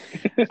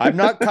 I'm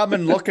not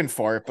coming looking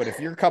for it, but if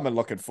you're coming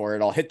looking for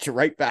it, I'll hit you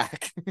right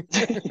back.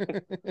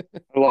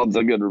 well, it's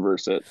a good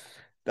reverse hit.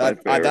 My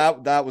favorite.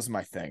 That was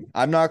my thing.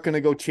 I'm not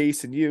gonna go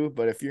chasing you,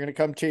 but if you're gonna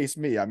come chase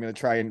me, I'm gonna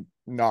try and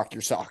knock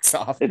your socks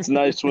off. It's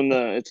nice when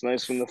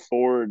the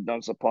forward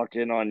dumps a puck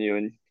in on you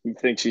and he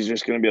thinks he's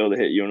just going to be able to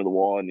hit you into the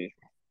wall, and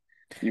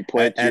you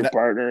play and, it to your and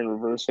partner and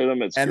reverse hit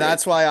him. It's and great.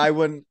 that's why I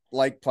wouldn't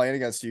like playing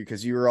against you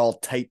because you were all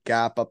tight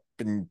gap up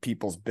in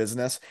people's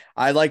business.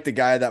 I like the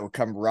guy that would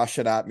come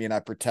rushing at me and I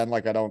pretend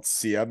like I don't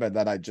see him and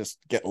then I just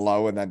get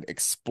low and then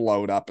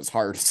explode up as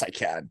hard as I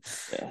can.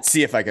 Yeah,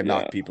 See if I can yeah.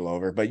 knock people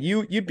over. But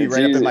you'd be It's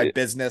right up in my easy.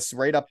 business,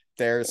 right up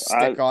there,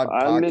 I stick on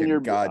I'm puck, in and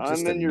your God, I'm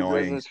just in your annoying.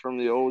 business from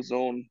the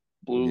ozone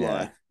blue Yeah,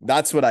 line,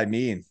 that's what I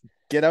mean.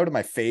 Get out of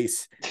my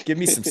face. Give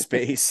me some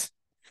space.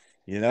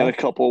 You and know, a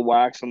couple of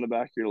whacks on the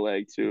back of your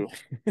leg too,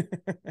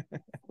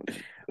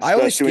 I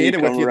only especially when you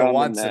skated with come you the around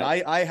the once, and net.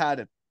 I had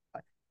it.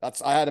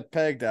 I had it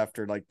pegged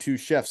after like 2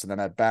 shifts, and then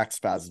I had back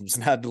spasms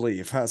and had to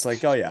leave. I was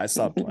like, oh yeah, I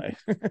saw play.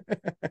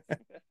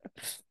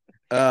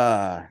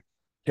 uh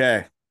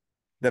okay.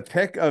 The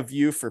pick of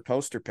you for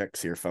poster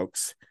picks here,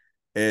 folks,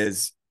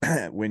 is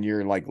when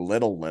you're like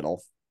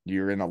little,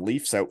 you're in a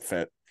Leafs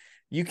outfit.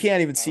 You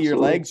can't even see your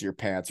Absolutely. legs. Your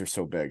pants are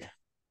so big.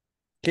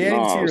 Can't No,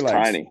 even see I your was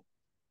legs. tiny.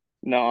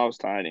 No, I was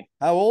tiny.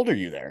 How old are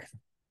you there?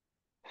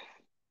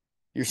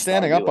 You're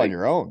standing Gotta be up on like,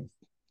 your own.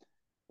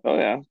 oh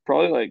yeah,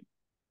 probably like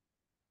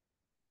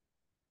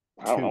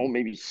I don't know, 2.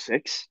 maybe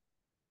 6.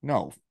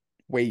 No,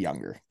 way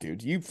younger,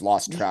 dude. You've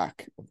lost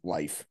track of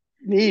life.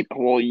 Maybe.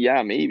 Well,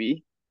 yeah,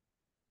 maybe.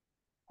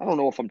 I don't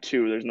know if I'm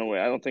 2. There's no way.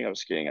 I don't think I was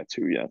skating at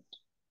 2 yet.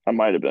 I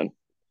might have been.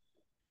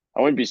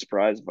 I wouldn't be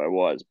surprised if I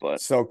was,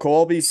 but So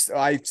Colby's,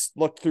 I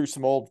looked through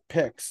some old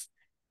pics,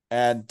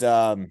 and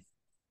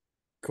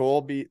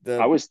Colby,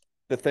 I was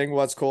the thing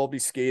was Colby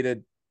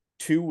skated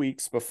 2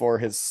 weeks before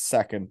his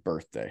second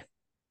birthday.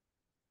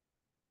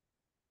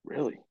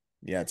 really.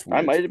 Yeah, it's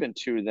I weird. might have been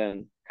 2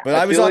 then. But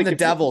I I was feel on like the if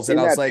Devils, and in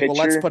I was that like, well,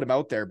 let's picture, put him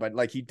out there. But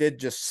like, he did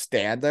just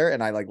stand there,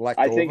 and I like let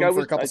I go of think him I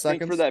for a was. couple I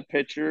think for seconds. that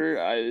picture,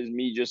 is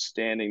me just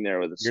standing there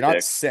with a You're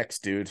not stick. 6,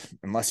 dude,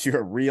 unless you're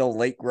a real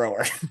late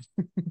grower.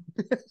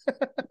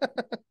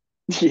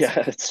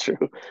 Yeah, it's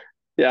true.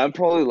 Yeah, I'm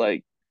probably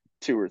like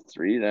 2 or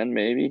 3 then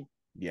maybe.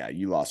 Yeah,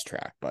 you lost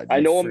track, but I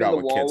you know I'm in forgot the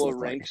what kids Wawa look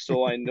like. rink,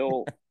 so I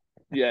know.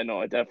 Yeah,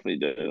 no, I definitely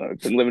did. I've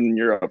been living in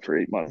Europe for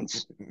 8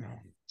 months.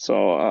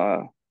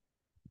 So,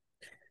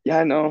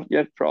 yeah, no,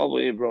 yeah,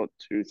 probably about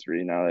 2,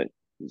 3 now that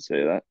you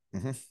say that.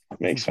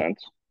 Makes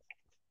sense.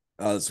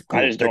 That's a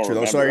I cool just don't picture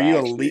though. So are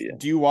remember you actually.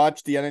 do you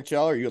watch the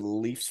NHL? Are you a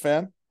Leafs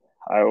fan?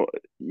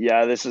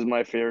 Yeah, this is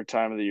my favorite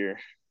time of the year.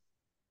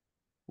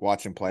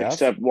 Watching playoffs?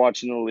 Except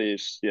watching the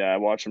Leafs. Yeah,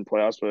 watching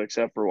playoffs, but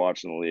except for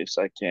watching the Leafs,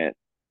 I can't.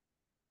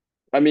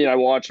 I mean, I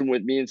watch them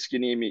with me and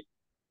Skinny.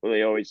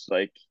 They always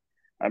like.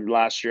 I'm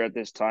last year at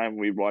this time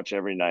we'd watch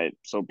every night,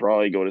 so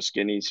probably go to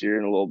Skinny's here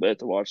in a little bit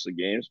to watch the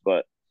games.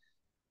 But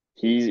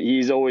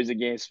he's always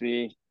against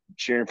me,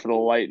 cheering for the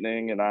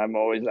Lightning, and I'm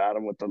always at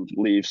him with the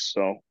Leafs.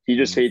 So he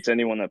just hates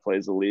anyone that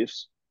plays the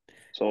Leafs.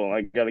 So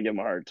I got to give him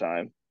a hard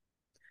time.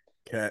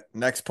 Okay,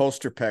 next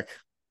poster pick.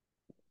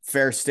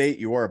 Fair State,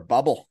 you wore a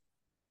bubble.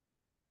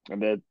 I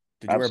did.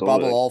 Did you wear a bubble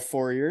Absolutely. all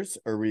 4 years,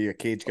 or were you a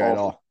cage guy at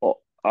all?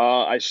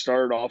 I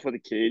started off with a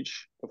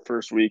cage the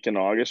first week in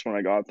August when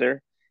I got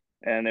there,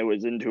 and it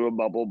was into a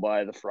bubble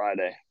by the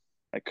Friday.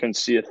 I couldn't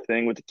see a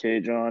thing with the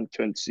cage on.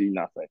 Couldn't see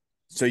nothing.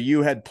 So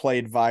you had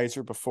played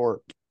visor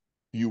before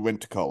you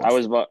went to I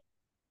college. was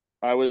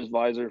I was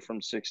visor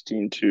from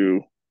 16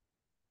 to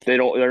they're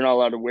not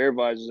allowed to wear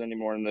visors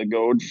anymore in the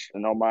Goj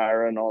and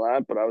Elmira and all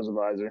that, but I was a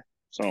visor.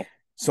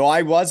 So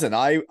I wasn't.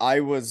 I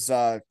was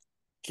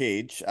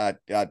cage at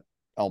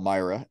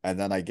Elmira, and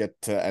then I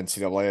get to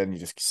NCAA and you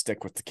just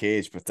stick with the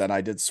cage. But then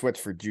I did switch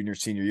for junior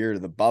senior year to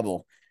the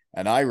bubble,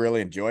 and I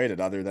really enjoyed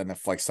it. Other than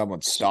if like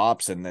someone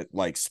stops and it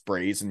like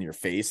sprays in your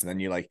face, and then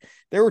you like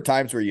there were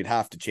times where you'd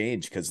have to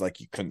change because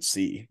like you couldn't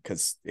see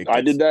because it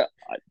I gets did that.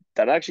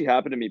 That actually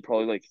happened to me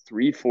probably like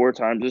 3, 4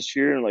 times this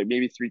year, and like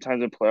maybe 3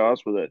 times in playoffs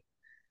where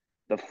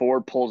the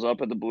forward pulls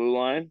up at the blue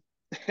line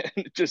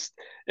and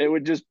it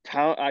would just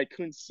pound. I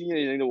couldn't see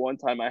anything. The one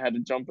time I had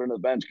to jump into the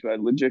bench because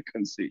I legit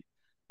couldn't see.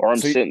 Or I'm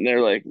so sitting there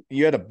like,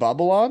 you had a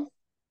bubble on,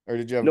 or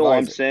did you have a no,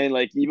 I'm visor? saying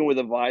like even with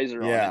a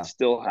visor on, it Yeah,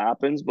 still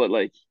happens. But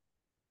like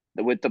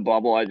with the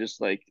bubble, I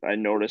just like I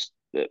noticed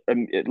that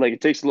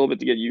it takes a little bit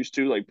to get used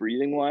to, like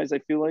breathing wise. I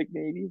feel like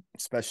maybe,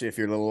 especially if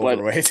you're a little but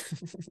overweight.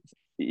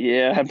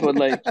 yeah, but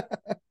like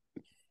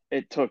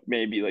it took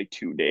maybe like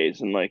 2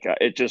 days, and like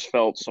it just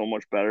felt so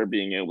much better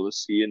being able to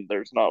see, and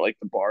there's not like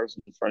the bars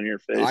in front of your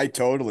I face.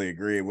 totally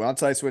agree.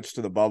 Once I switched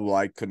to the bubble,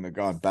 I couldn't have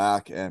gone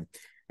back. And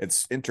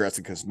it's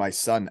interesting because my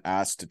son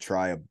asked to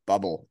try a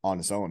bubble on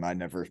his own. I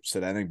never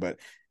said anything, but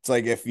it's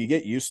like if you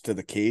get used to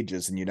the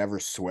cages and you never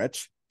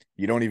switch,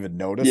 you don't even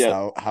notice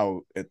Yeah,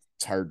 how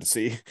it's hard to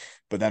see.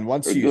 But then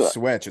once you the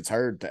switch, it's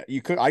hard to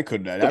I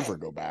couldn't ever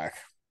go back.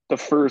 the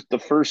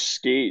first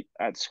skate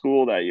at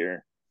school that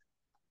year,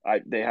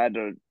 I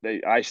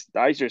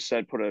just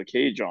said put a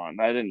cage on.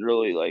 I didn't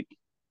really like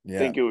Yeah.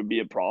 think it would be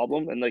a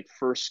problem. And like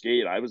first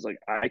skate, I was like,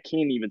 I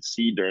can't even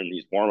see during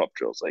these warm up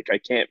drills. Like I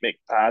can't make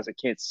pass. I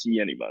can't see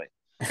anybody.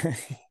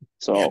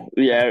 So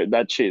yeah,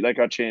 that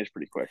got changed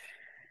pretty quick.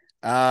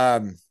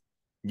 um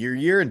your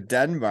year in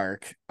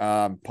Denmark,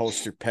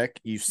 poster pick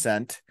you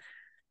sent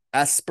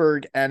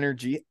Esberg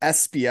Energy,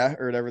 Espia,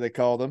 or whatever they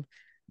call them.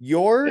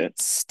 Your Yeah,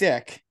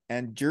 stick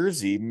and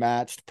jersey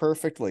matched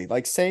perfectly,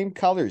 like same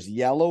colors,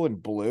 yellow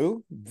and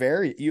blue.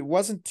 It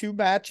wasn't too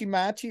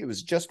matchy. It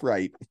was just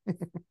right.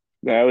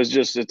 that was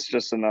it's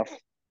just enough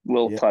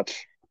little Yeah.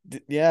 touch.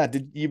 Yeah.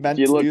 Did you If meant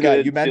you to look do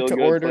that? good, feel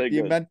good, play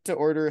You good. meant to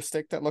order a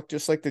stick that looked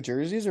just like the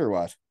jerseys or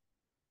what?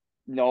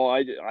 No,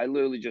 I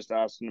literally just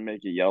asked them to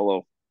make it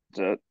yellow.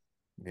 That's it.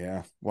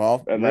 Yeah.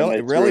 Well, And then really,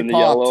 they it threw really in the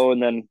popped. yellow,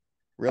 and then I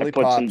Really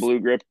put some popped.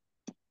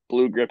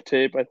 blue grip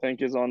tape, I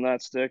think is on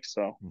that stick.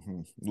 So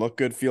Look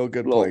good, feel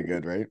good, play little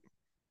good, right?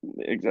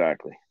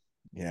 exactly.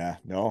 Yeah.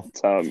 No.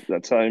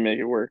 That's how you make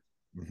it work.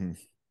 Mm-hmm.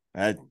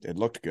 It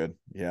looked good.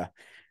 Yeah.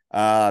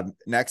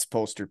 Next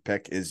poster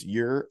pick is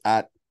you're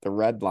at the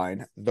red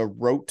line, the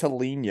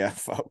rotalinea,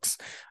 folks.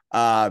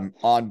 On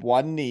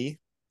one knee,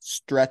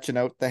 stretching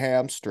out the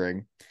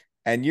hamstring,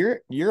 and you're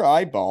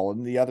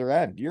eyeballing the other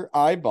end. You're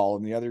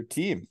eyeballing the other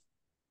team.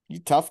 You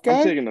tough I'm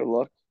guy? taking a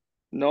look.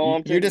 No,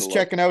 I'm You're taking a just look.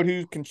 checking out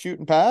who can shoot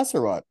and pass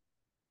or what?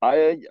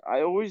 I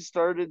always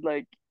started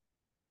like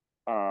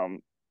um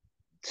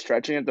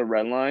stretching at the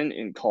red line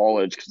in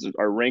college because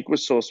our rink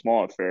was so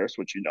small at Ferris,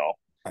 which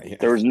Yeah.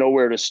 there was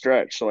nowhere to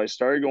stretch. So I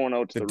started going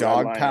out to The the red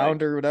dog line. Like,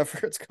 pound or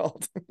whatever it's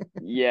called.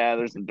 yeah,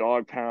 there's the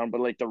dog pound,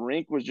 but like the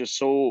rink was just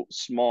so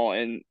small,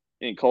 and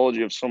in college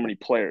you have so many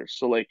players.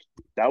 So like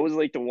that was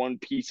like the one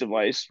piece of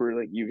ice where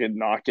like you could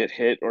not get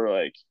hit or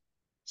like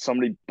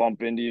somebody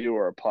bump into you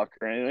or a puck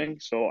or anything.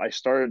 So I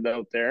started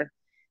out there.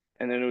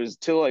 And then it was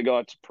till I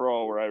got to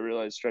pro where I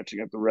realized stretching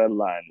at the red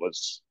line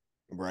was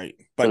Right.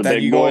 for But the then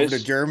big you go over to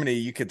boys. Germany,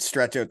 you could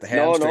stretch out the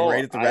No, hamstring right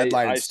no, at the red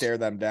line and stare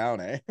them down,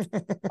 eh?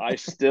 I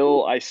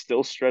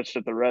still stretched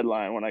at the red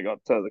line when I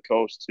got to the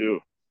coast too.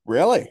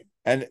 Really?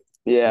 And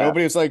Yeah.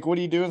 nobody was like, "What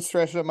are you doing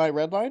stretching at my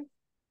red line?"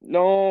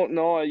 No,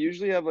 no, I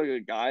usually have like a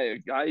guy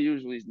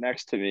usually is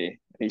next to me.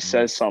 He Mm.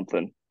 says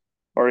something.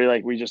 or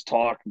like we just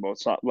talk about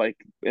something. Like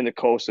in the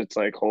coast, it's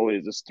like, holy,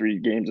 is this 3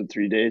 games in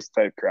 3 days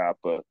type crap.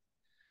 But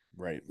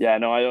Right. yeah,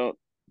 no, I don't.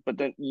 But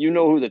then you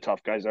know who the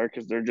tough guys are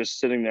because they're just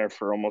sitting there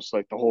for almost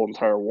like the whole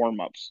entire warm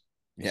ups.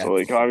 Yeah. So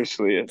like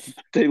obviously, if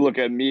they look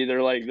at me,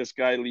 they're like, this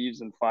guy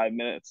leaves in 5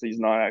 minutes. He's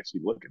not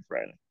actually looking for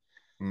anything.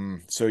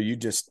 So you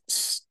just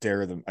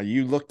stare at them.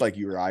 You looked like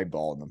you were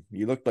eyeballing them.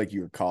 You looked like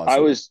you were I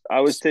causing. was I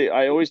was take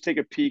I always take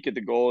a peek at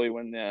the goalie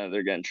when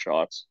they're getting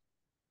shots.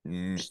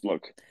 Mm, Just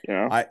look, you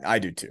know. I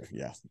do too.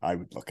 Yeah, I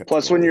would look at the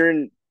Plus, when goalie.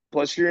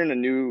 you're in a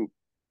new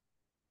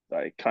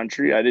like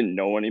country, I didn't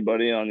know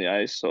anybody on the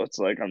ice, so it's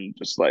like I'm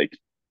just like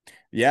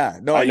Yeah,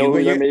 no, I know who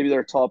you maybe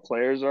their top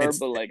players are, it's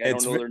but like I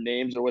don't it's know their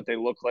names or what they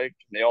look like.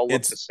 They all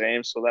look the it's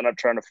same, so then I'm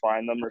trying to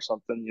find them or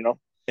something, you know.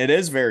 it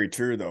is very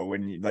true though.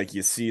 When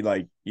you see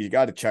like you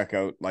got to check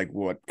out like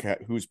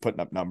who's putting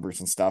up numbers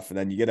and stuff, and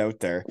then you get out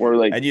there Or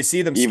like and you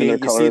see them even their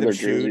skate, you color see of them their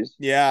shoot. jerseys.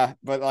 Yeah,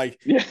 but like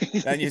Yeah,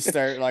 then you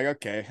start like,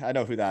 okay, I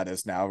know who that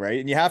is now, right?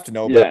 And you have to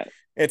know, but yeah,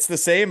 it's the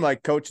same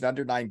like coaching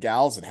under 9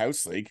 gals in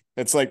house league.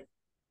 It's like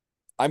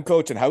I'm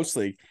coaching house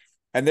league,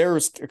 and there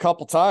was a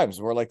couple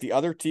times where like the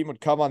other team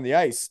would come on the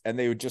ice and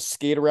they would just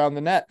skate around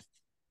the net,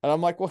 and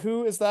I'm like, well,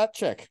 who is that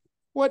chick?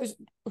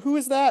 Who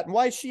is that? And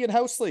why is she in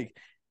house league?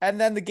 And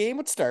then the game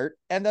would start,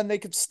 and then they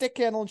could stick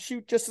handle and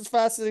shoot just as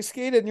fast as they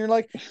skated, and you're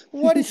like,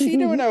 what is she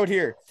doing out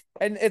here?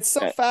 And it's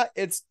so yeah, fat.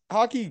 It's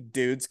hockey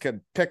dudes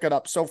can pick it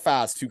up so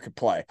fast who can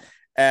play,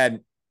 and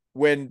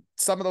when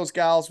some of those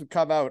gals would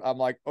come out, I'm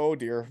like, oh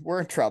dear,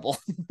 we're in trouble.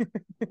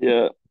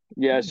 yeah,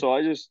 yeah. So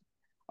I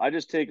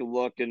just take a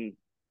look, and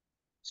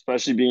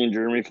especially being in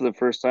Germany for the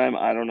first time,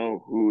 I don't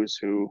know who is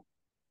who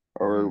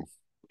or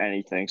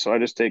anything. So I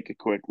just take a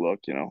quick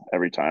look,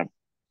 every time,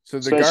 So the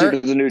especially if guard,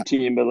 it's a new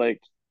team. But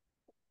like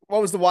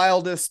what was the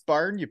wildest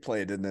barn you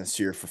played in this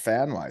year for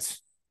fan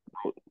wise?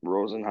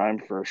 Rosenheim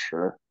for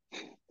sure.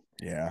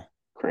 Yeah,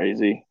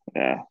 Crazy.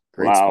 Yeah.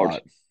 great Loud.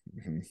 spot.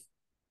 Mm-hmm.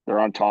 They're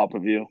on top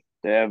of you.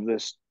 They have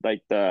this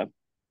like the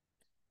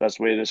best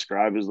way to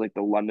describe is like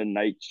the London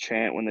Knights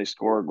chant when they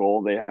score a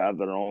goal. They have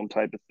their own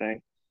type of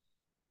thing.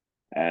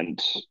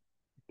 And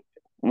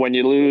when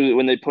you lose,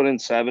 when they put in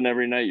 7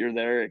 every night you're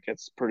there, it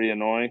gets pretty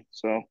annoying.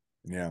 So,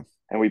 Yeah,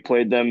 and we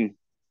played them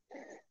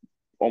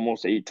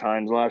almost 8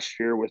 times last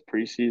year with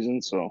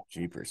preseason. So,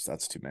 jeepers,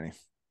 that's too many.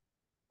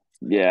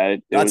 yeah,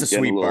 it That's a was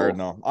getting a sweet barn, little.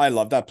 though. I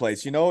love that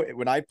place. You know,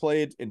 when I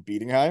played in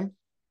Bietigheim,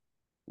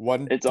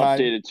 one It's time,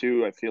 updated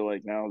too. I feel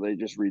like now they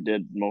just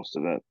redid most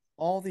of it.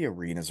 all the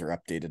arenas are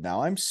updated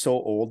now. I'm so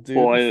old,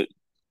 Well, dude.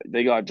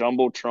 they got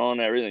jumbotron,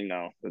 everything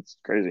now. It's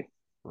crazy. It's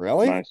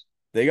Really? nice.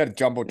 They got a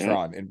Yeah,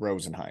 jumbotron in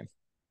Rosenheim.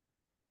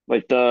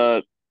 like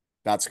the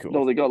That's cool.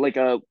 no, they got like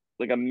a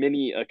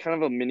mini, a kind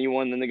of a mini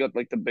one. Then they got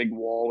like the big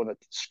wall with a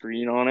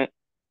screen on it.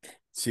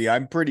 See,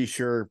 I'm pretty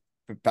sure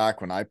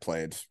back when I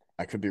played,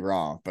 I could be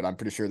wrong, but I'm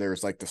pretty sure there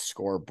was like the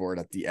scoreboard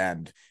at the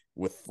end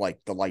with like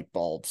the light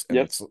bulbs, and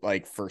Yep. it's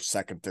like first,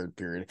 second, third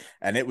period,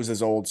 and it was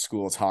as old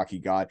school as hockey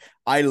got.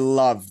 I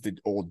love the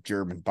old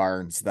German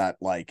barns that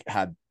like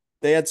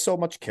they had so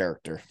much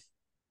character.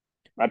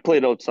 I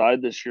played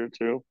outside this year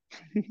too,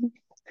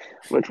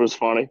 which was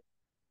funny.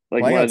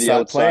 Like Playing one of the outside,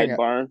 outside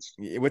barns.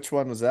 which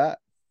one was that?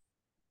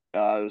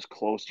 It was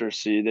Closter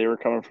C. They were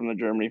coming from the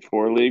Germany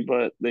 4 league,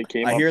 but they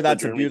came I up hear to the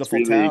that's a Germany beautiful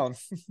 3 league, town.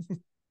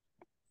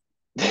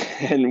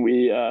 and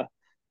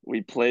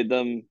we played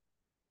them.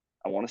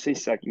 I want to say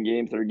second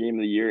game, third game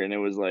of the year, and it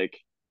was like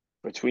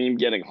between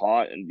getting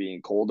hot and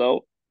being cold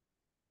out.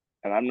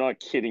 And I'm not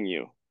kidding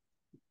you.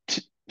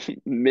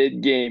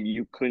 Mid game,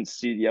 you couldn't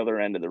see the other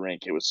end of the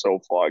rink. It was so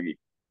foggy.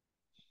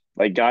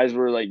 Like guys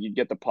were like, you'd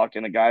get the puck,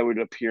 and a guy would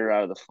appear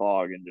out of the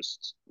fog and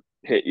just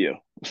hit you.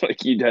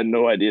 Like you had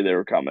no idea they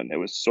were coming. It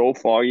was so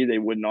foggy they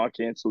would not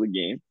cancel the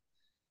game.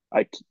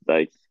 I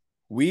like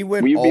We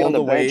went we'd be all on the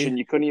the bench way, and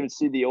you couldn't even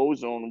see the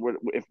ozone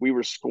if we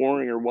were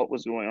scoring or what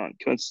was going on.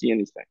 Couldn't see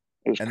anything.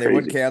 It was and they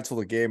wouldn't crazy. cancel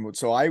the game.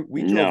 So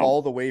we drove No,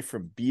 all the way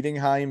from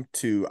Bietigheim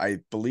to, I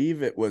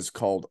believe it was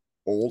called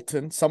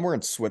Olten, somewhere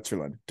in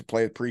Switzerland, to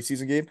play a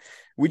preseason game.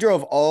 We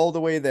drove all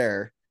the way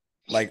there.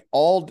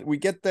 We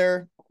get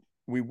there,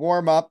 we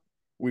warm up,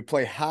 we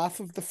play half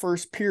of the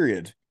first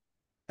period,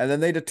 and then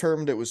they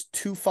determined it was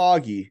too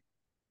foggy,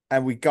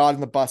 and we got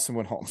in the bus and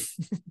went home.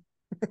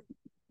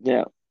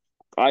 yeah.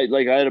 I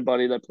had a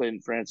buddy that played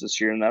in France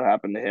this year, and that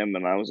happened to him.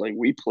 And I was like,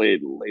 we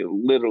played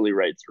literally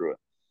right through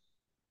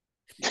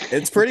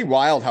It's it. pretty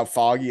wild how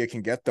foggy it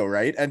can get, though,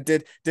 right? And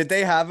did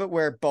they have it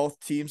where both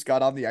teams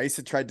got on the ice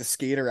and tried to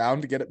skate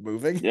around to get it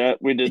moving? Yeah,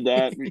 we did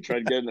that. We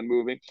tried getting it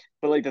moving,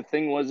 but like the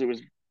thing was, it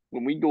was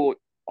when we go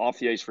off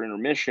the ice for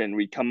intermission,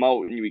 we come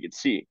out and we could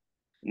see.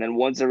 And then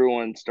once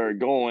everyone started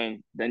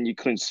going, then you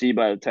couldn't see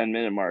by the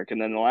 10-minute mark.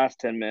 And then the last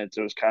 10 minutes,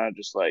 it was kind of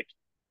just like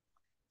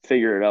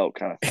figure it out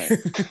kind of thing.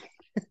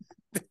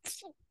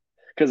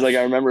 Because like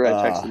I remember I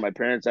texted uh, my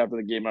parents after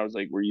the game. I was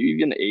like, "Were you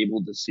even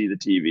able to see the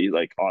TV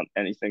like on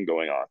anything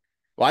going on?"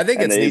 well, I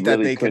think And it's they neat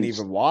that really they can couldn't.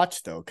 even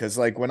watch though, because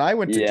like when I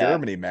went to Yeah,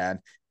 Germany, man,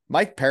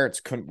 My parents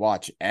couldn't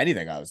watch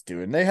anything I was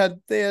doing. They had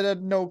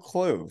no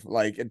clue,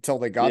 like, until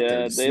they got there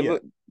Yeah, to see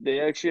it. they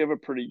actually have a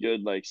pretty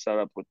good like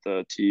setup with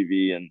the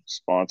TV and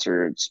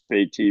sponsored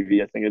Spade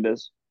TV, I think it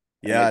is.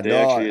 And Yeah, like they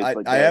no, actually it's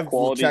like I the have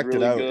quality is checked it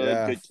really out. good,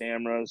 Yeah. good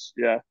cameras.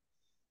 Yeah,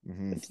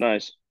 Hmm. it's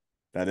nice.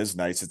 That is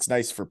nice. It's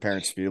nice for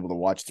parents to be able to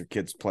watch their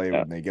kids play Yeah,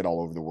 when they get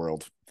all over the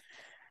world.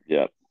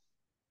 yeah.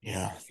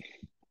 Yeah.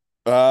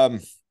 Um,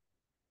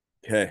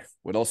 okay.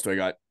 What else do I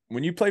got?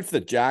 When you played for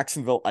the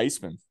Jacksonville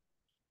Icemen,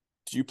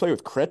 did you play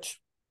with Critch?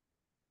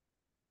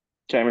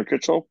 Cameron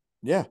Kitchell.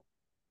 Yeah.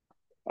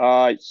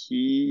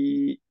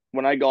 He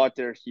when I got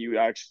there, he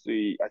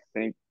actually I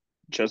think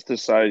just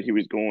decided he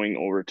was going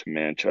over to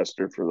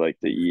Manchester for like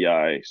the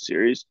EI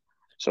series.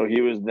 So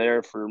he was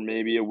there for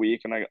maybe a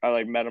week, and I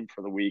like met him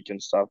for the week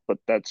and stuff. But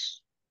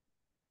that's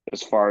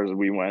as far as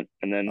we went.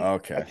 And then I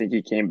Okay. think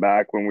he came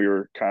back when we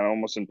were kind of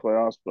almost in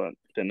playoffs, but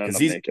didn't end Because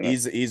up making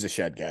it. he's a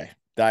shed guy.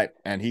 That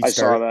and I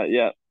saw that.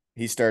 Yeah,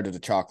 he started a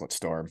chocolate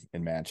storm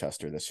in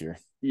Manchester this year.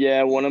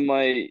 yeah. One of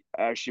my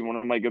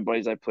good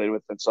buddies I played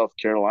with in South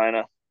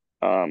Carolina.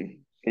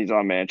 He's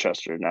on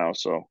Manchester now,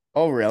 so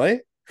Oh,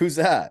 really? Who's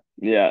that?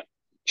 yeah.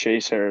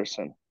 Chase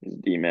Harrison, he's a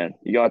D man.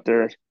 He got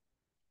there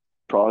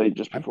probably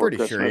just I'm before pretty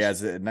sure he Christmas.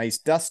 has a nice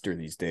duster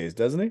these days,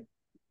 doesn't he?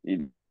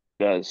 He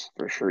does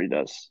for sure. He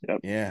does. Yep.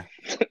 Yeah.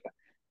 He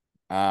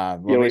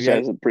Well, always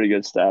has a pretty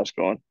good stash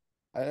going.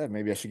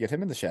 maybe I should get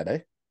him in the shed, eh?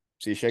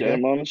 See a shed Get guy?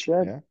 him on the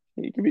shed. Yeah.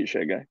 He could be a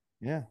shed guy.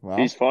 Yeah. He's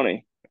Well,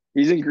 funny.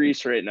 He's in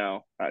Greece right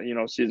now.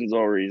 Season's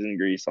over. He's in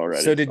Greece so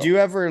already. did you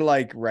ever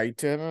like write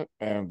to him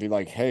and be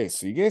like, "Hey,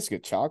 so you guys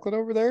get chocolate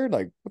over there?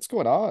 Like, what's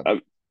going on?"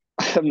 I'm,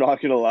 I'm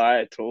not gonna lie.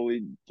 I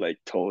totally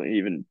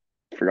even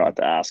forgot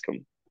to ask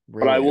him.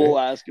 But I Really, eh? will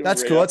ask him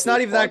That's right cool. It's after not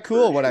this even that pod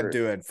cool for what I'm sure.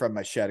 doing from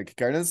my shed at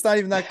Kincardine. It's not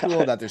even that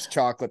cool that there's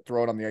chocolate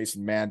thrown on the ice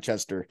in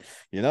Manchester,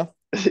 you know?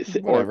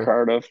 Or Whatever.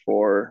 Cardiff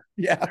or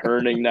Yeah.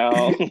 Herning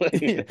now.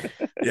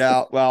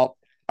 Yeah. Well,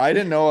 I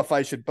didn't know if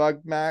I should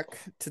bug Mac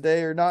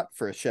today or not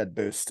for a shed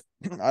boost.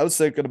 I was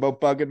thinking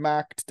about bugging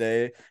Mac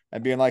today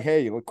and being like,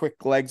 hey, you look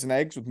quick legs and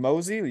eggs with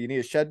Mosey. You need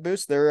a shed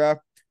boost. They're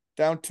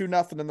down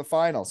 2-0 in the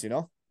finals, you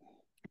know?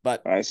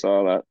 But I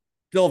saw that.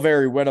 still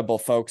very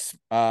winnable, folks.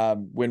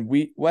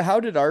 How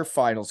did our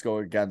finals go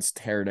against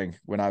Herning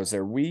when I was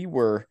there? We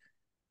were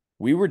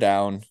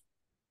down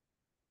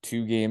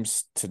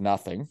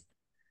 2-0,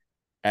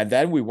 and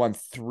then we won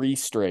 3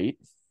 straight,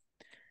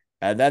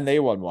 and then they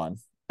won 1,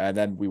 and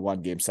then we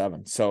won game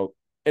 7. So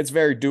it's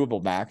very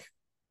doable, Mac,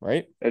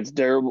 right? It's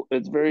terrible.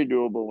 It's very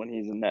doable when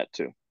he's in net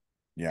too.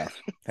 Yeah.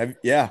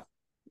 Yeah,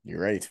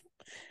 you're right.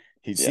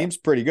 He Yeah. seems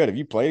pretty good. Have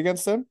you played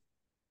against him?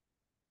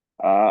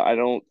 I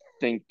don't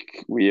think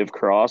we have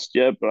crossed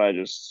yet, but I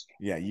just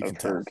Yeah, you have can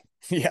tell. heard.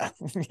 Yeah,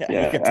 you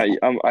Yeah, can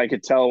tell. I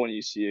could tell when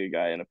you see a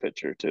guy in a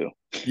picture too.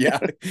 Yeah,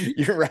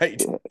 you're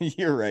right.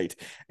 You're right.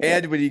 Yeah.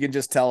 And when you can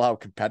just tell how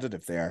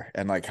competitive they are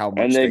and like how And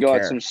much they they got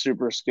care. some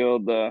super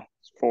skilled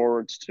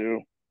forwards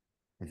too.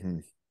 Mm-hmm.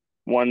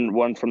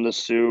 One from the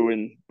Sioux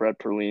and Brett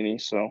Perlini.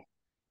 So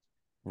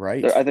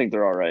Right. I think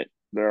they're all right.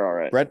 They're all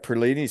right. Brett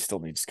Perlini still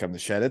needs to come to the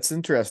shed. It's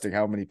interesting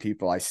how many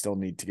people I still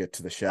need to get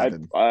to the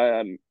shed.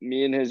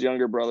 Me and his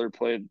younger brother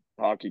played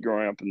hockey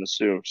growing up in the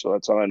Sioux, so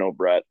that's how I know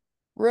Brett.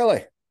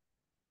 Really?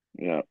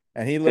 Yeah.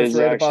 And he lives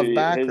right above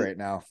Mac right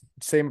now.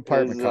 Same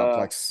apartment his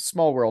complex.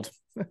 Small world.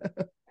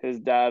 his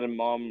dad and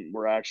mom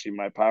were actually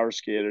my power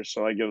skaters,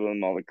 so I give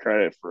them all the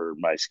credit for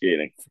my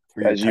skating,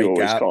 For your as you tight always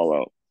gap. call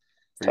out.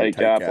 For your Tight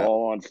tight gap, gap.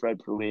 all on Fred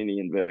Perlini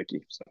and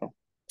Vicky. So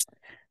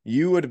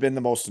You would have been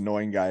the most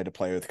annoying guy to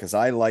play with because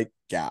I like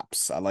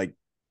gaps. I like,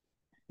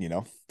 you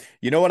know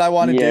what I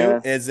want to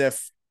do is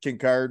if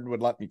Kincardine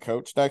would let me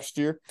coach next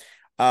year.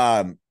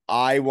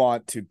 I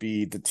want to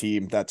be the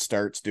team that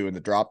starts doing the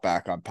drop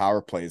back on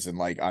power plays in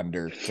like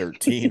under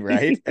 13,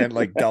 right? And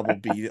like double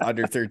B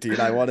under 13.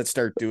 I want to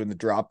start doing the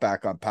drop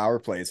back on power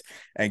plays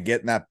and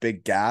getting that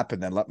big gap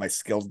and then let my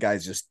skilled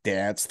guys just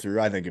dance through.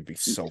 I think it'd be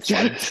so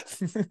fun.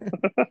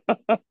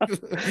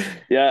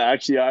 Yeah,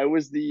 actually, I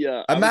was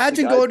the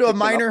Imagine guy going to a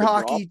picking up minor the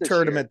hockey drop this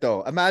tournament, year.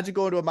 though. Imagine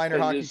going to a minor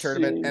And hockey just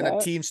tournament seeing and a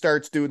that. team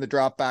starts doing the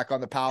drop back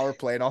on the power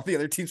play, and all the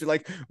other teams are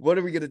like, what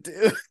are we going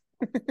to do?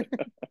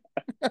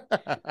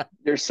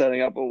 You're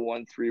setting up a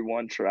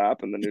 1-3-1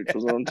 trap in the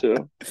neutral zone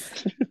too.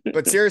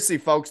 But seriously,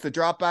 folks, the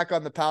drop back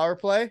on the power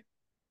play,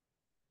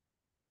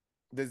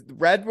 the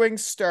Red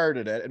Wings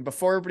started it, and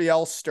before everybody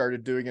else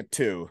started doing it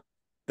too,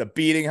 the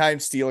Bietigheim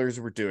Steelers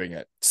were doing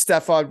it.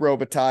 Stefan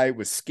Robitaille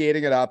was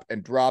skating it up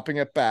and dropping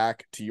it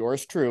back to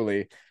yours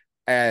truly.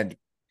 And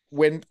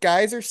when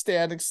guys are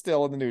standing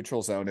still in the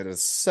neutral zone, it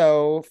is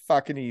so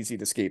fucking easy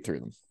to skate through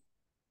them.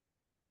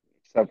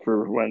 Except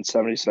for when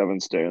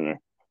 77's staying there.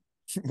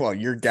 Well,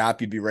 your gap,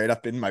 you'd be right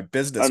up in my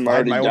business I'm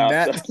behind my own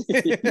net.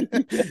 Yeah.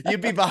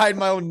 You'd be behind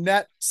my own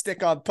net,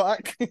 stick on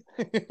puck.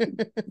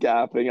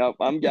 Gapping up.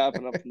 I'm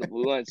gapping up from the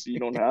blue line, so you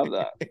don't have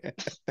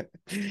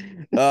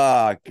that.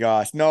 Oh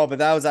gosh. No, but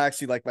that was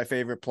actually like my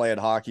favorite play in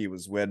hockey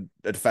was when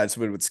a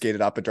defenseman would skate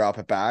it up and drop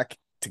it back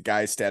to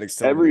guys standing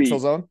still in the neutral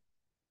zone.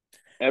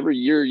 every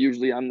year,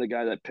 usually I'm the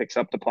guy that picks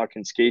up the puck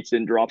and skates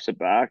and drops it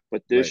back.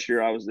 But Right. this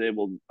year, I was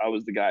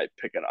the guy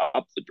picking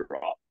up the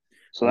drop.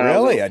 So then I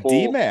was in Really? A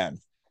D-man?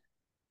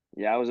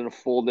 I was in a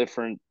full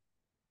different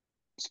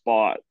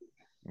spot.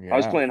 I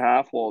was Yeah. playing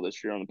half wall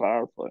this year on the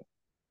power play.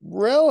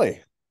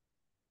 Really?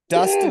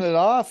 Dusting Yeah, it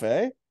off,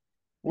 eh?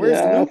 Where's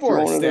yeah, Lubor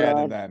throwing it standing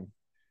around. then?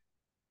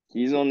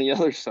 He's on the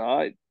other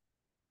side.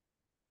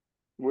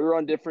 We were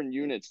on different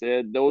units. They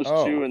had those two,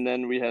 Oh, and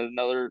then we had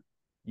another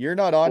you're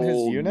not on his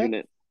full unit?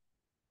 unit.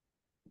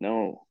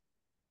 No,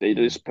 they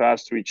Hmm. just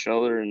pass to each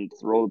other and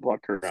throw the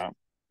puck around.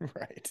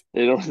 Right.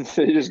 They don't.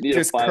 They just need a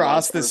Just 5 on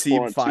cross the 5 or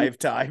seam 4-on-2. 5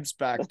 times,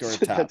 backdoor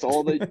tap. That's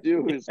all they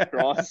do is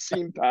cross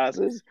seam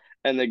passes,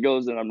 and it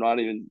goes. And I'm not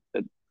even.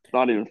 It's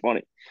not even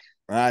funny.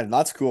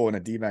 That's cool when a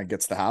D-man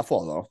gets the half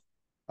wall, though.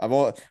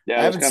 Yeah,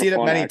 I it was haven't kind of seen it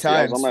fun many actually.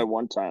 I was on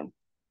times.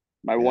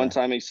 my one Yeah,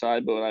 timing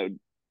side, but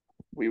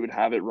we would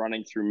have it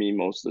running through me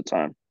most of the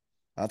time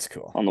that's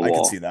cool. on the I could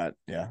wall. see that.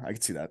 Yeah, I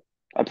could see that.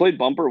 I played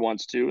bumper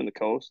once too in the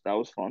coast. That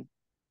was fun.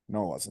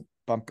 No, it wasn't.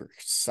 Bumper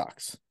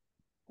sucks.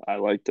 I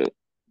liked it, I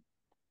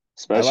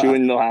especially like.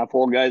 when the half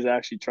wall guys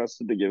actually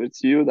trusted to give it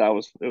to you. It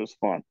was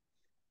fun.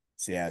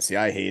 See,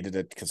 I hated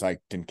it because I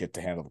didn't get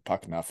to handle the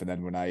puck enough. And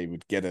then when I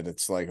would get it,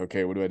 it's like,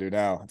 okay, what do I do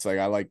now? It's like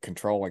I like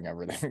controlling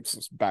everything.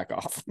 Just back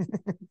off.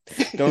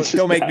 Don't Just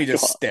make me back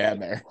just off.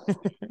 stand there.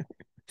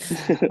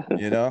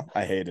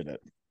 I hated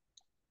it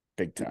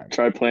big time.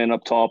 Try playing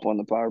up top on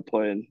the power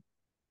play and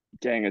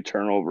getting a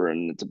turnover,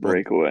 and it's a Well,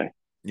 breakaway.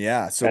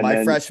 yeah. So And my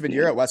then freshman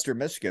year at Western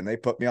Michigan, they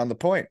put me on the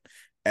point,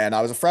 and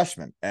I was a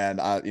freshman,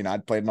 and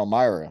I'd played in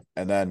Elmira,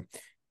 and then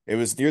it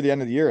was near the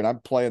end of the year, and I'm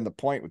playing the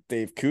point with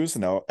Dave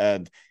Cousineau,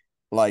 and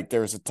like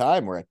there was a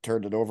time where I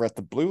turned it over at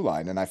the blue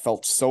line, and I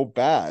felt so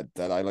bad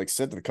that I like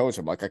said to the coach,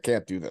 I'm like, I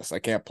can't do this. I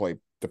can't play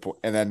the point.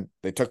 And then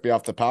they took me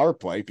off the power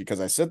play because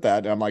I said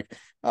that, and I'm like,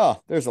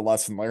 oh, there's a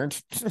lesson learned.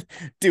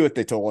 Do what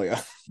they told you.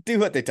 Do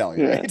what they tell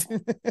you, yeah, right?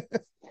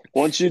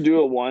 once you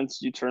do it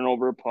once, you turn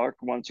over a puck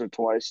once or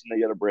twice, and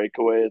they get a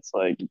breakaway. It's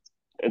like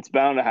it's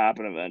bound to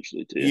happen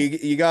eventually to you.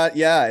 You got,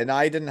 yeah, and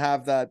I didn't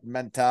have that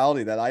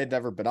mentality that I had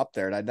never been up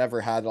there, and I never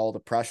had all the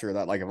pressure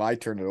that like if I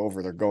turned it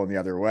over, they're going the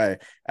other way.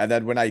 And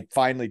then when I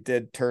finally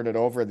did turn it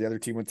over, the other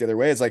team went the other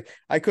way. It's like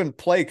I couldn't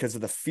play because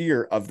of the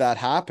fear of that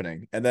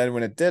happening. And then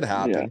when it did Yeah,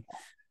 happen,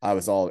 I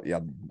was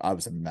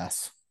a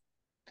mess.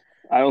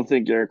 I don't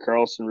think Eric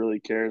Carlson really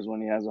cares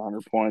when he has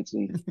 100 points,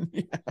 and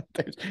Yeah,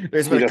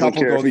 there's he been a doesn't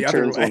couple care go if he the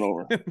other turns one way.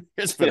 over.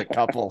 There's been Yeah, a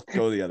couple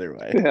go the other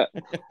way. yeah,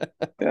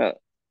 yeah.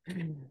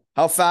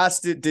 How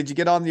fast did you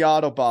get on the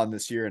Autobahn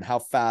this year, and how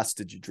fast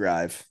did you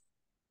drive?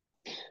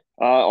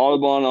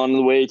 Audubon on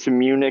the way to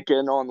Munich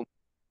and on the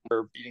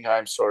or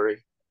Bietigheim,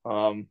 sorry.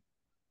 Um,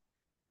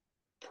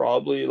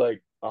 Probably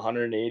like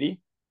 180.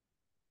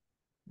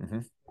 Mm-hmm.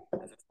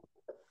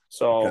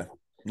 So Okay.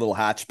 Little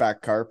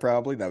hatchback car,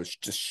 probably that was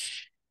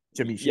just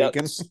Jimmy yeah,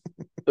 shaking.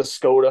 the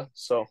Skoda.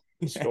 So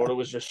the Yeah. Skoda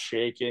was just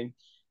shaking.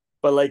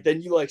 But like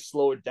then you like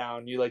slow it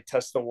down. You like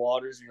test the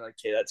waters and you're like,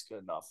 okay, that's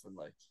good enough. And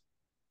like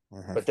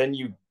Uh-huh. but then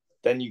you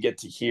get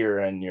to here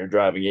and you're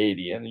driving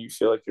 80 and you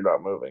feel like you're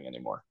not moving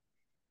anymore.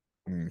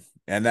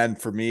 And then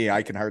for me,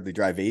 I can hardly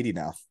drive 80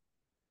 now.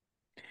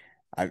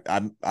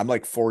 I'm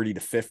like 40 to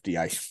 50.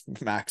 I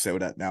max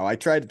out at now. I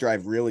try to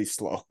drive really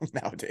slow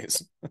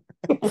nowadays.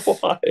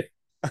 Why?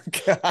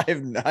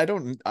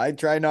 I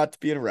try not to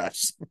be in a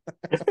rush.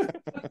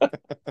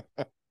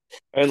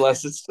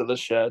 Unless it's to the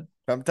shed.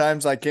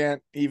 Sometimes I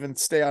can't even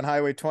stay on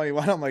Highway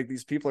 21. I'm like,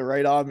 these people are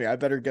right on me. I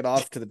better get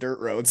off to the dirt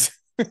roads.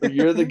 So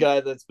you're the guy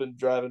that's been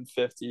driving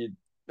 50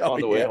 Oh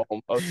on the way yeah.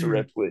 home out to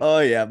Ripley. Oh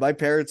yeah. My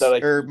parents That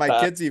I or keep my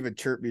back. kids even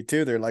chirp me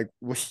too. They're like,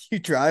 well, you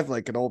drive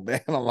like an old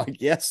man. I'm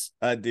like, yes,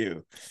 I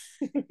do.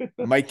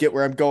 I might get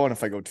where I'm going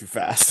if I go too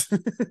fast.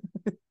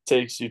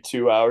 Takes you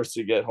 2 hours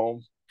to get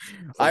home.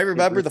 I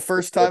remember the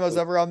first time I was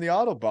ever on the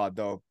Autobahn,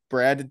 though.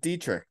 Brandon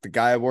Dietrich, the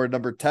guy I wore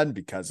number 10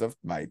 because of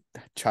my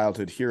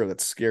childhood hero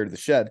that's scared of the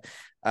shed.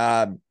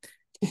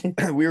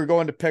 We were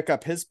going to pick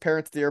up his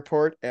parents at the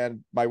airport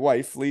and my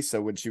wife,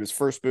 Lisa, when she was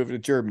first moving to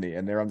Germany,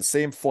 and they're on the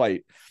same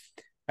flight.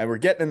 And we're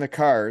getting in the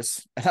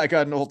cars, and I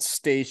got an old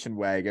station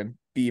wagon,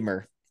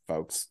 Beamer,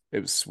 folks.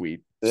 It was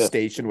sweet. Yeah.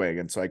 Station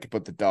wagon, so I could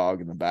put the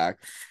dog in the back.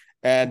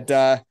 And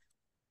I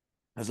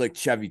was like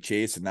Chevy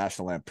Chase and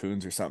National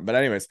Lampoons or something. But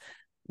anyways,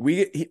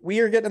 we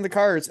are getting in the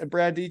cars, and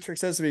Brad Dietrich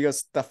says to me, he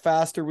goes, the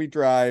faster we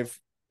drive,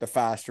 the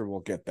faster we'll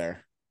get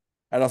there.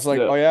 And I was like,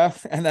 Yeah. oh yeah.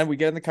 And then we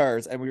get in the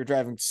cars, and we were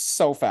driving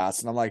so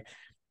fast, and I'm like,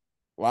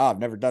 wow, I've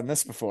never done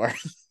this before.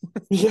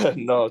 Yeah,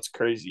 no, it's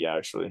crazy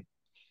actually.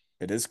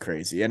 It is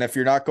crazy. And if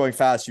you're not going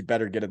fast, you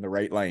better get in the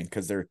right lane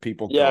because there are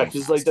people Yeah, going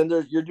because fast. like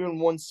then you're doing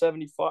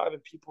 175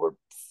 and people are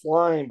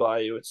flying by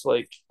you. It's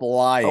like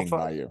Flying how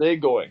by fast you. are they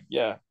going?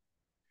 Yeah.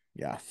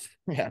 Yeah.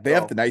 Yeah. They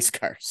have the nice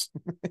cars.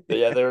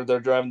 Yeah, they're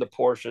driving the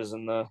Porsches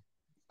and the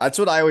That's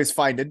what I always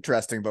find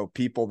interesting about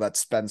people that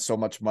spend so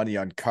much money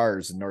on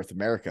cars in North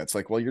America. It's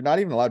like, well, you're not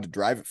even allowed to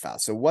drive it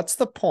fast. So what's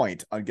the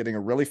point on getting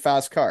a really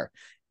fast car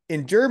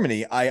in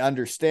Germany, I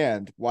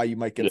understand why you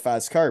might get a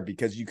fast car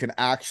because you can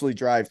actually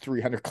drive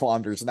 300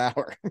 kilometers an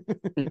hour.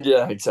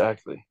 Yeah,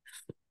 exactly.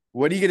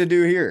 What are you going to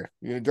do here?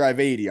 You're going to drive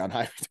 80 on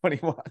Highway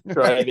 21.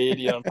 Drive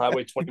 80 on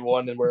Highway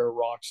 21 and where a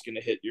rock's going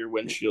to hit your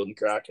windshield and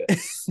crack it.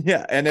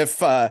 Yeah, and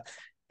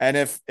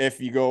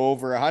if you go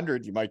over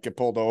 100, you might get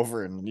pulled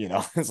over, and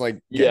it's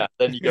like yeah,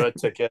 then you got a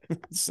ticket.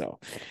 So,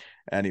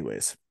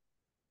 anyways,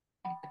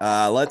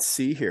 let's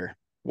see here.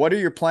 What are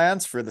your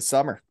plans for the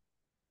summer?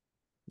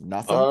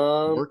 Nothing.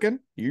 Working?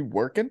 You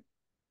working?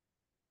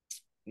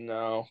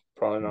 No,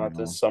 probably not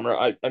this summer.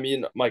 I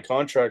mean, my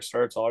contract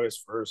starts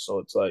August 1st, so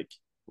it's like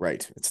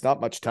right. It's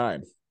not much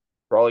time.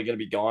 Probably gonna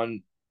be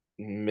gone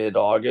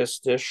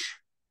mid-August ish,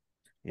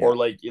 or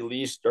like at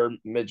least or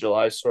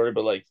mid-July. Sorry,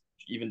 but like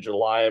even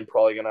July, I'm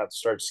probably gonna have to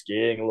start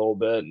skating a little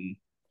bit, and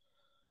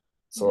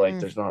so like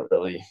there's not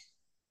really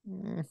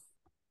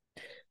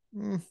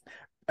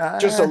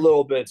just a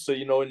little bit. So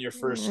in your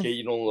first skate,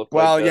 you don't look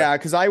yeah,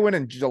 because I went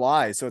in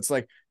July, so it's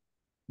like.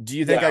 Do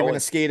you think I'm going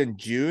to skate in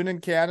June in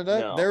Canada?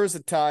 No. There was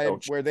a time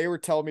where they were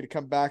telling me to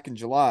come back in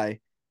July,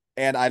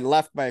 and I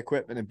left my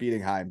equipment in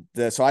Bietigheim.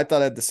 So I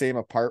thought I had the same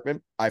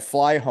apartment. I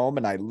fly home,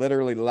 and I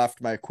literally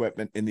left my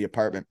equipment in the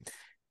apartment.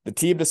 The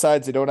team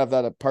decides they don't have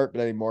that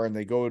apartment anymore, and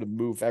they go to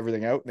move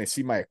everything out, and they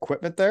see my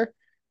equipment there.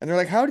 And they're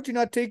like, how did you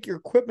not take your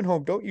equipment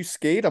home? Don't you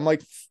skate? I'm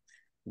like,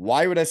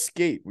 why would I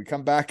skate? We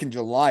come back in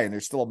July, and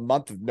there's still a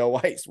month of no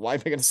ice. Why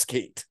am I going to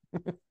skate?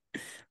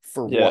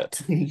 For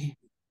what?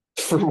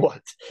 For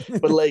what?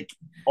 But like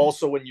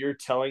also when you're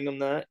telling them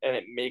that and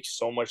it makes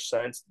so much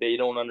sense, they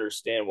don't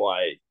understand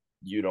why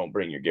you don't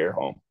bring your gear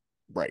home.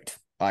 Right.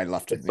 I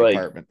left it in the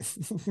apartment.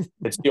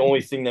 It's the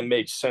only thing that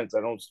makes sense.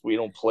 We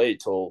don't play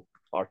till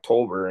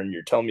October and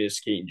you're telling me to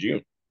skate in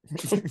June.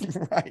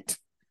 Right.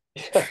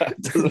 Yeah,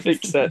 it doesn't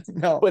make sense.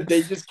 No. But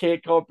they just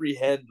can't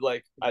comprehend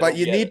but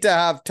you need to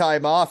have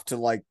time off to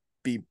like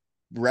be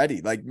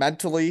ready. Like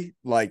mentally,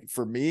 like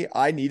for me,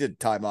 I needed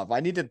time off. I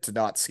needed to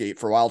not skate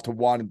for a while to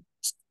want to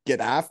get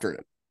after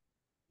it.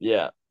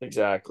 Yeah,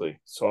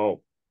 exactly.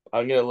 So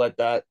I'm gonna let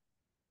that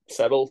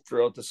settle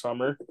throughout the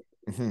summer,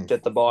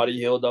 get the body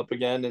healed up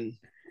again, and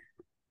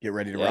get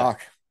ready to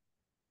rock.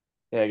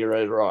 Yeah, get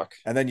ready to rock.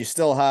 And then you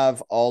still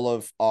have all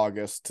of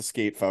August to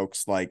skate,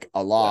 folks. Like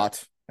a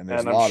lot, and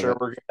there's I'm sure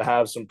we're gonna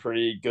have some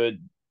pretty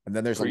good. And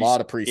then there's a lot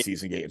of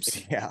preseason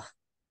games. Yeah,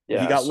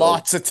 you got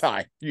lots of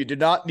time. You do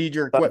not need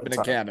your equipment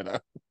in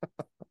Canada.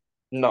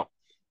 No,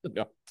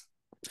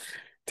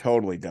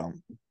 totally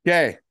don't.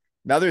 Okay.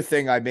 Another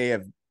thing I may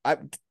have,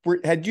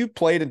 had you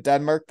played in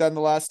Denmark then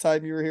the last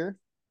time you were here?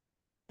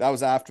 That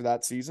was after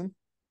that season?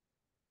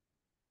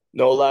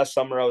 No, last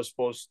summer I was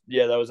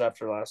that was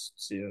after last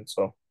season.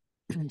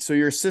 So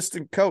your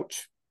assistant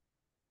coach,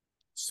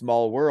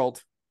 small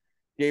world,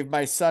 gave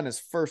my son his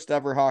first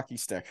ever hockey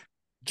stick.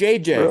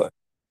 JJ. Really?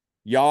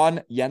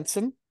 Jan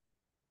Jensen?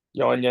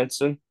 Jan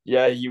Jensen.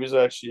 Yeah, he was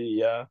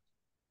actually,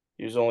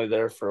 he was only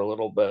there for a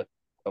little bit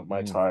of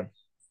my time.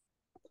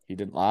 He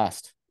didn't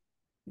last.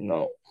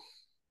 No.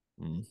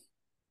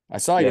 I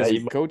saw he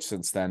hasn't coached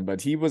since then, but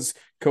he was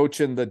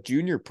coaching the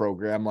junior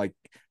program, like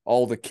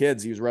all the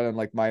kids. He was running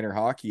like minor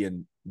hockey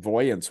and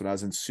Voyance when I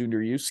was in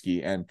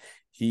Sunderjuski, and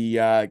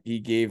he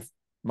gave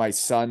my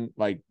son,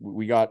 like,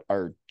 we got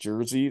our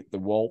jersey, the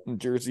Walton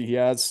jersey he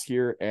has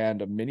here,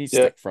 and a mini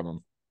stick from him.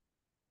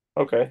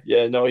 Okay.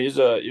 Yeah, no, he was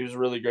a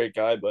really great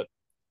guy, but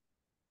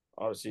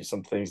obviously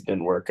some things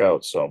didn't work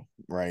out. So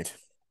right.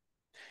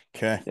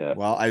 Okay. Yeah.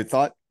 Well, I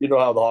thought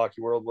how the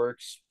hockey world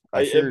works.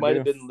 It might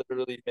have been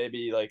literally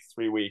maybe like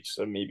 3 weeks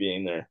of me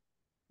being there.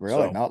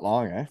 Really? So, not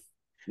long, eh?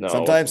 No.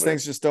 Sometimes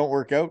things just don't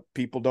work out.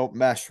 People don't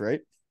mesh, right?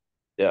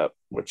 Yeah,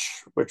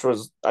 which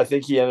was, I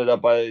think he ended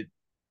up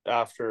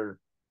after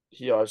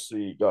he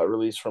obviously got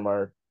released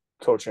from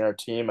coaching our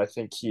team. I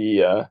think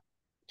he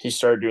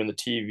started doing the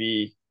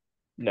TV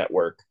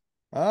network.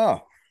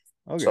 Oh,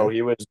 okay. So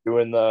he was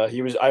doing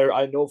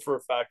I know for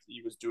a fact that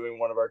he was doing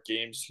one of our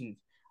games.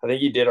 I think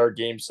he did our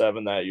game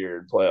 7 that year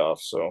in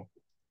playoffs. So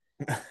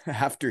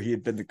after he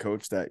had been the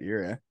coach that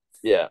year, eh?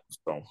 Yeah.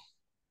 So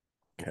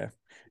okay.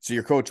 So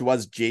your coach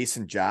was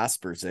Jason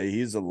Jaspers, eh?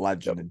 He's a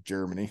legend in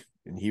Germany,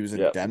 and he was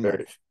in Denmark.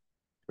 Very,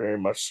 very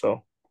much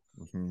so.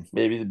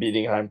 Maybe the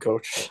Bietigheim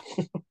coach.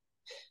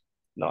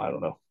 No, I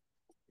don't know.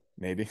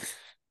 Maybe.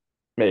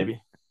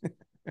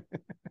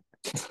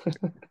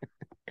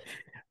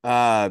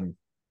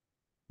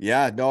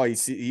 Yeah, no,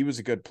 he was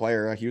a good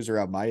player. He was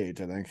around my age,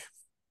 I think,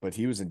 but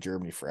he was in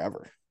Germany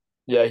forever.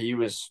 Yeah, he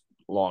was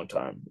a long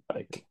time.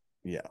 Like,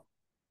 yeah,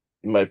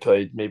 he might have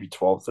played maybe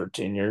 12,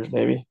 13 years,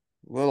 maybe.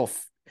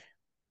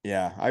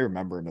 Yeah, I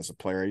remember him as a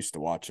player. I used to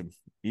watch him.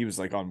 He was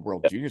like on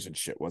World Juniors and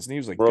shit, wasn't he? He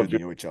was like good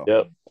in the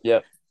OHL.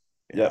 Yep.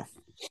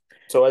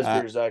 So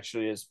Esbjerg's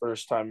actually his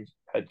first time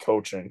head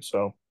coaching,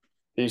 so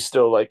he's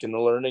still like in the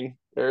learning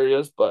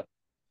areas, but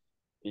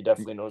he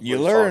definitely knows. You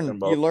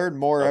learn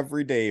more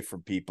every day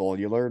from people.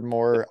 You learn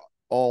more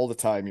all the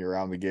time you're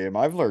around the game.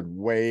 I've learned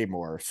way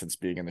more since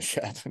being in the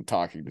shed and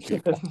talking to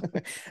people.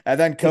 And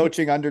then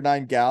coaching under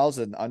 9 gals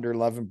and under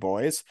 11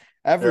 boys.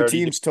 Every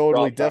team's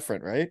totally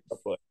different, right?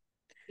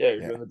 Yeah,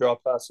 you're doing the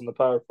drop pass on the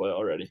power play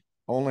already.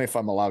 Only if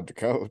I'm allowed to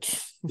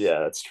coach. Yeah,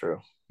 that's true.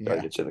 Gotta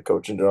Yeah. get you the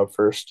coaching job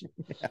first.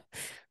 Yeah.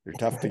 They're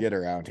tough to get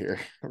around here.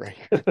 Right.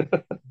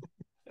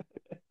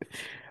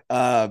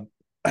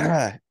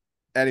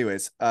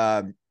 Anyways,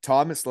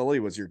 Thomas Lilly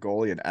was your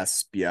goalie in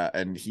Espia,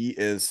 and he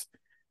is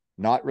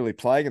not really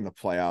playing in the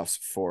playoffs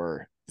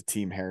for the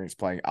team Herring's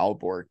playing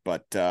Aalborg,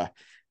 but the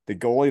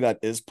goalie that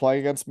is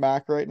playing against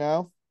Mac right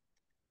now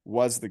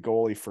was the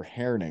goalie for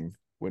Herning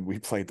when we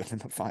played them in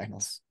the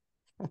finals.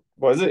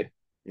 Was he?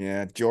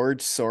 Yeah,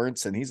 George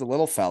Sorensen. He's a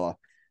little fella,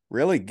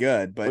 really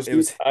good, but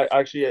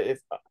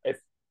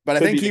but I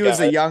think he was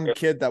a young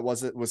kid that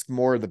was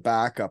more the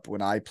backup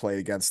when I played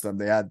against them.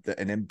 They had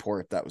an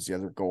import that was the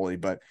other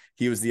goalie, but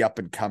he was the up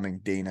and coming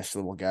Danish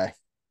little guy.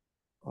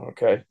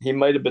 Okay, he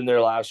might have been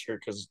there last year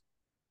because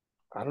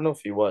I don't know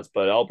if he was,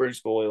 but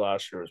Albert's goalie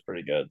last year was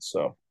pretty good.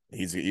 So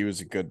he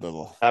was a good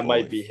little. That goalie.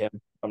 might be him.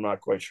 I'm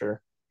not quite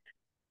sure.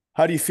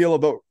 How do you feel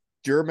about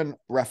German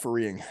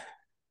refereeing?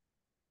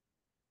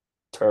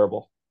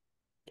 Terrible.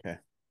 Okay,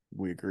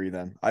 we agree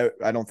then. I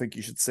don't think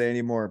you should say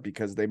anymore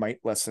because they might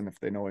listen if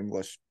they know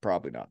English.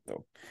 Probably not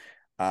though.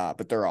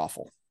 But they're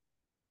awful.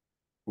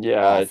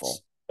 Yeah, awful.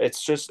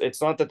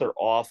 It's not that they're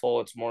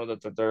awful. It's more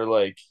that they're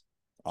like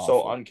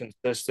awful. So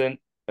inconsistent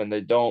and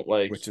they don't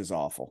like, which is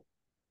awful.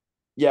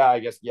 Yeah, I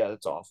guess. Yeah,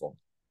 that's awful.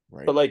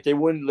 Right. But like they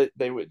would.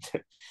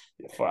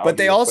 But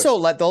they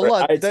also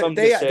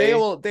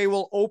they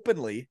will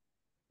openly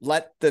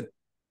let the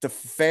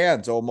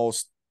fans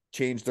almost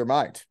change their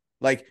mind.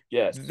 Like,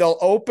 yes, they'll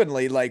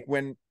openly, like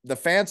when the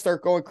fans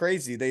start going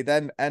crazy, they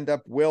then end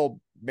up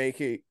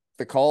making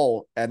the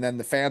call and then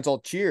the fans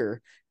all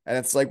cheer. And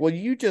it's like, well,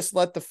 you just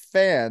let the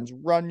fans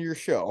run your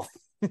show.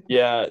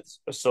 Yeah.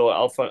 So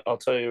I'll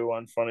tell you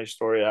one funny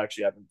story.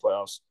 Actually, happened in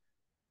playoffs.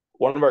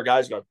 One of our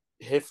guys got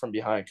hit from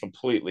behind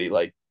completely,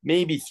 like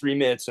maybe 3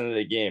 minutes into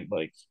the game.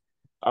 Like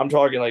I'm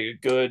talking like a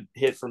good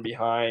hit from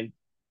behind,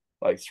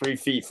 like 3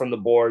 feet from the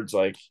boards.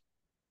 Like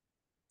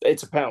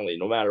it's a penalty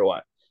no matter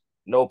what.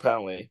 No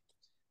penalty.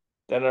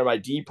 Then my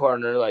D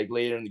partner, like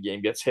later in the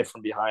game, gets hit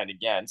from behind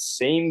again.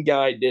 Same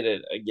guy did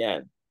it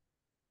again.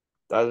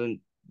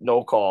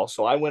 No call.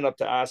 So I went up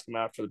to ask him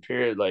after the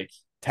period, like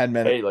 10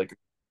 minutes. Hey, like,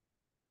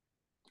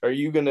 are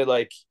you gonna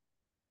like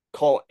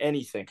call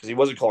anything? Because he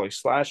wasn't calling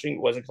slashing,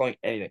 wasn't calling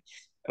anything.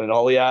 And then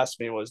all he asked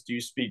me was, "Do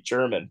you speak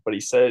German?" But he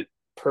said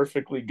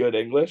perfectly good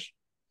English.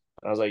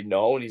 And I was like,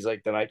 "No." And he's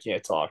like, "Then I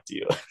can't talk to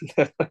you."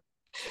 I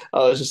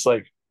was just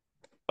like,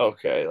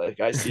 okay,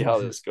 like I see how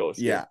this goes.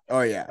 Yeah.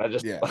 Oh yeah. I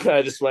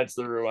just went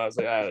to the room. I was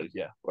like,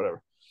 yeah,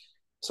 whatever.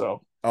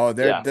 So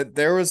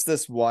there was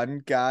this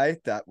one guy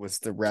that was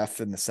the ref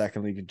in the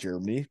second league of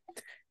Germany.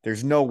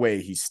 There's no way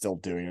he's still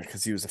doing it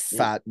because he was a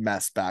fat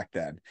mess back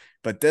then.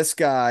 But this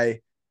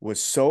guy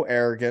was so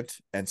arrogant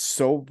and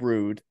so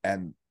rude.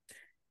 And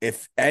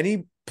if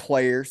any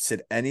player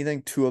said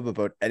anything to him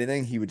about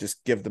anything, he would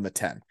just give them a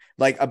 10.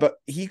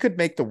 He could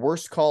make the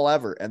worst call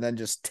ever and then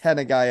just 10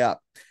 a guy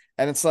up.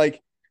 And it's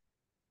like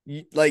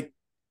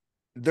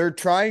they're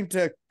trying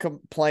to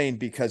complain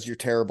because you're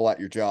terrible at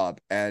your job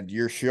and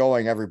you're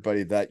showing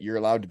everybody that you're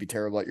allowed to be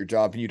terrible at your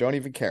job and you don't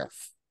even care.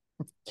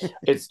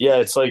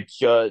 It's like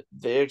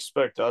they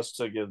expect us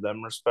to give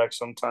them respect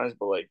sometimes,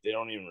 but like they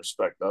don't even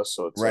respect us.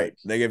 So it's right. Like,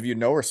 they give you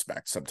no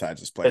respect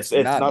sometimes as players.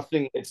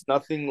 It's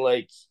nothing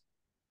like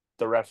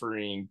the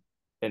refereeing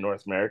in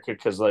North America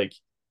because like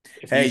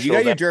hey, you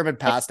got your German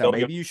pass now.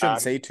 Maybe you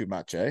shouldn't say too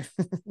much, eh?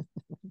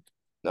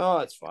 No,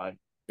 it's fine.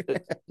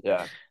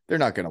 Yeah. They're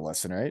not going to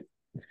listen, right?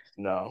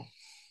 No.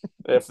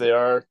 If they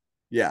are,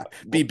 yeah,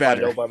 be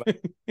better.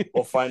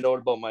 We'll find out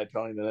about my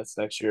penalty minutes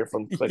next year. If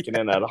I'm clicking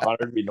in at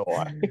 100, we know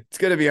why. It's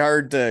going to be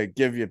hard to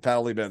give you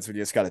penalty minutes when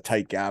you just got a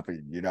tight gap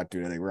and you're not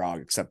doing anything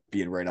wrong except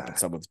being right up in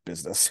someone's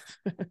business.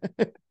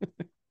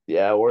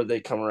 Yeah, or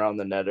they come around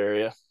the net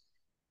area.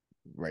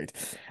 Right.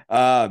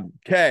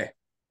 Okay.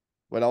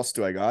 What else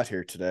do I got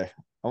here today?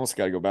 Almost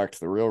got to go back to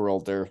the real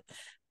world there.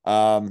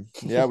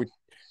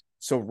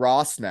 So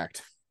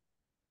Rossknecht.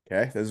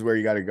 Okay, this is where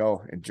you got to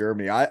go in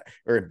Germany.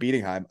 Or in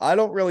Bietigheim. I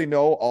don't really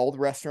know all the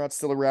restaurants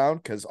still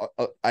around because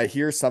I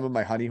hear some of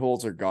my honey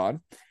holes are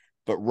gone.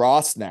 But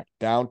Rossknecht,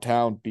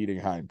 downtown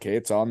Bietigheim. Okay,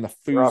 it's on the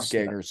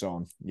Fußgänger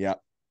zone. Yeah,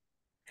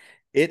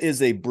 it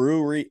is a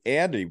brewery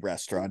and a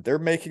restaurant. They're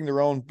making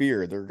their own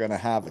beer. They're gonna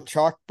have a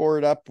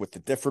chalkboard up with the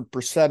different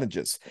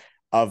percentages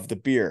of the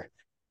beer.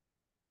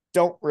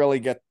 Don't really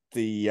get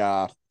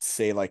the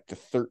say like the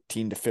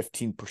 13 to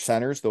 15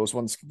 percenters. Those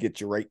ones can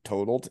get you right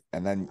totaled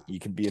and then you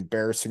can be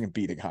embarrassing in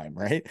Bietigheim,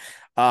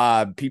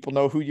 right? People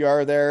know who you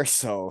are there,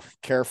 so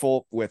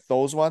careful with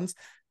those ones,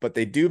 but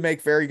they do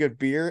make very good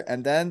beer.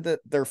 And then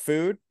their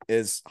food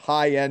is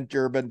high-end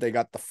German. They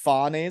got the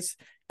Fahnes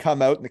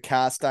come out in the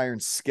cast iron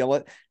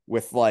skillet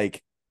with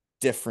like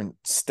different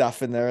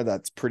stuff in there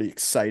that's pretty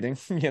exciting,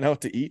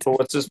 to eat. So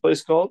what's this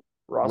place called?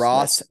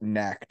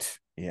 Rossknecht.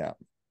 Yeah.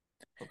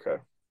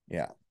 Okay.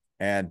 Yeah.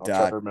 And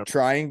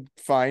try and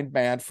find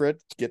Manfred,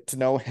 get to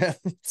know him,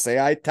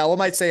 tell him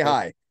I say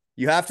hi.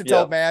 You have to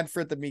tell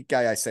Manfred, the meat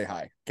guy, I say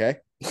hi. Okay.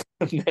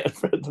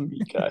 Manfred, the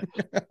meat guy.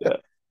 Yeah.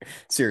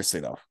 Seriously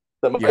though,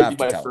 That you might have be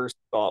to my tell him. first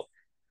stop.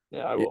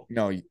 Yeah, I will.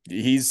 No,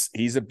 he's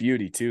a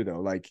beauty too though.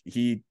 Like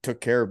he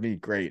took care of me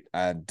great,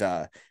 and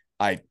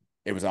I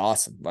it was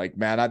awesome. Like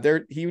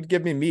man, he would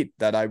give me meat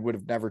that I would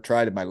have never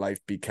tried in my life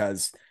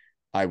because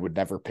I would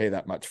never pay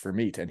that much for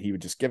meat, and he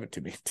would just give it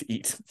to me to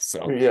eat.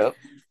 So Yeah.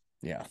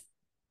 yeah,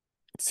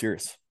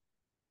 serious.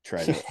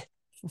 Try it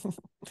out.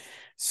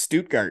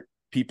 Stuttgart,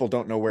 people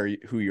don't know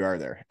who you are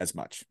there as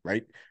much,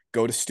 right?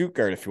 Go to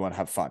Stuttgart if you want to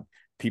have fun.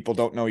 People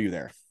don't know you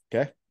there.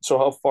 Okay. So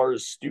how far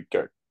is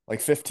Stuttgart?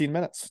 Like 15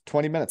 minutes,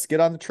 20 minutes. Get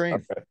on the train.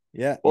 Okay.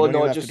 Yeah. You Well, don't no,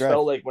 even it have to just drive.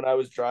 felt like when I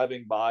was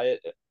driving by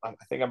it, I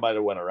think I might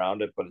have went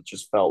around it, but it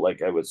just felt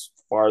like I was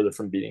farther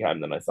from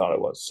Bietigheim than I thought it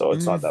was. So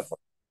it's not that far.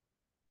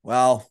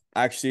 Well,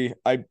 actually,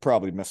 I'd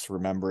probably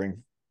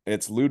misremembering.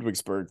 It's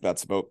Ludwigsburg.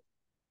 That's about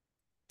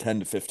 10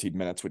 to 15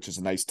 minutes, which is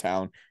a nice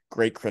town.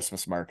 Great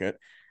Christmas market.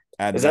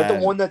 And Is that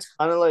the one that's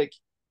kind of like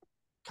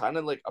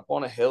up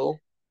on a hill,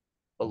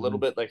 a little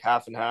bit like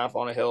half and half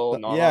on a hill,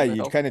 not yeah, on a you'd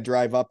hill? kind of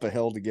drive up a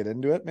hill to get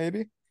into it,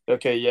 maybe.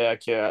 Okay, yeah,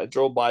 okay. I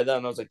drove by that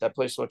and I was like, that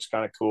place looks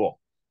kind of cool.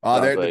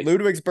 There, Like,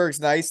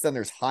 Ludwigsburg's nice. Then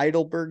there's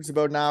Heidelberg's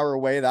about an hour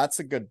away. That's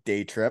a good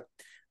day trip.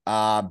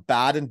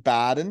 Baden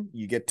Baden,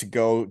 you get to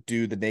go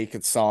do the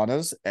naked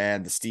saunas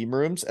and the steam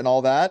rooms and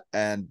all that,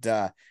 and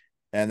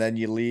then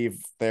you leave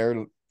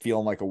there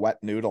feeling like a wet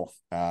noodle.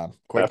 that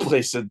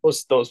place,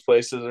 those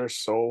places are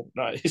so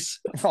nice.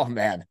 Oh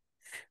man,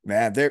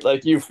 they're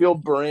like you feel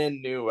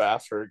brand new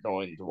after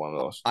going to one of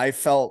those.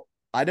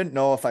 I didn't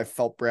know if I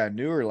felt brand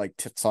new or like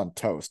tits on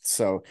toast.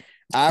 So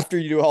after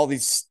you do all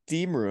these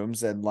steam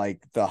rooms and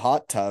like the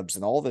hot tubs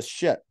and all this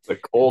shit, the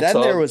cold then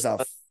tub.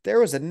 there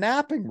was a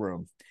napping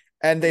room.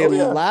 And they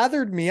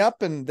lathered me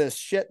up in this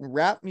shit and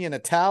wrapped me in a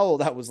towel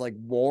that was like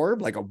warm,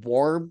 like a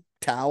warm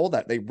towel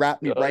that they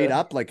wrapped me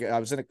up like I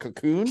was in a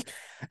cocoon.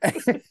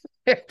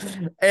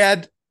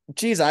 And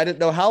geez, I didn't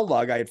know how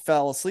long I had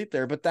fell asleep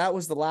there, but that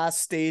was the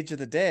last stage of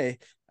the day.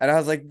 And I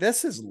was like,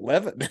 this is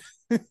living.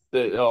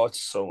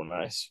 It's so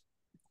nice.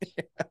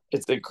 Yeah.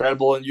 It's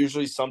incredible. And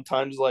usually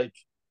sometimes like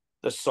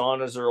the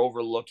saunas are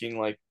overlooking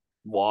like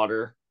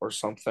water or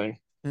something.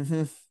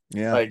 Mm-hmm.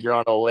 Yeah. Like you're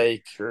on a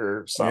lake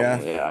or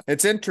something. Yeah.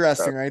 It's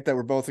interesting, right? That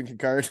we're both in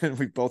Kincardine and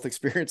we both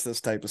experienced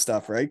this type of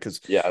stuff, right? Because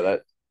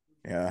I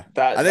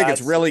think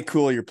it's really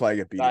cool you're playing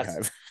at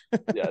Bietigheim.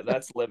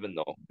 That's living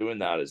though. Doing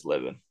that is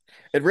living.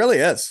 It really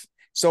is.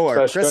 So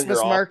are Especially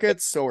Christmas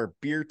markets, so are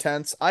beer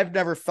tents. I've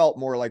never felt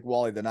more like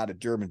Wally than at a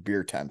German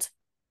beer tent.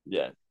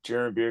 Yeah,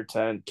 German beer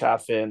tent,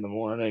 cafe in the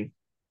morning,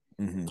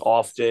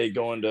 off day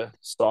going to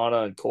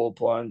sauna and cold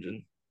plunge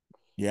and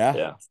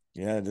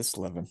just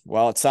living.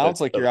 Well, it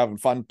sounds like you're having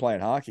fun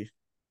playing hockey.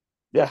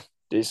 Yeah,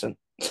 decent.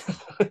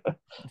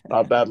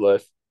 Not bad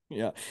life.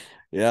 Yeah.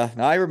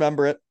 No, I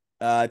remember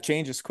it.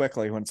 Changes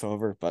quickly when it's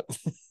over, but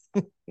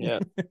yeah,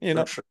 you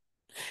know. Sure.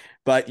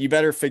 But you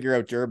better figure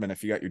out German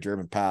if you got your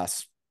German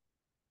pass.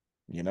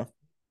 You know,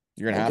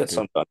 you're gonna have to.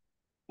 Some done.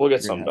 We'll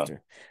get some done.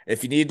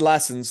 If you need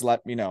lessons,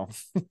 let me know.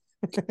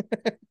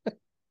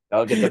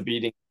 I'll get the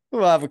beating.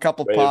 We'll have a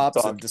couple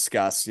pops and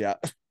discuss. Yeah.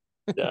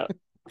 Yeah.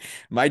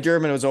 My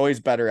German was always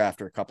better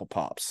after a couple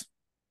pops.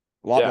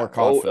 A lot more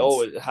confidence.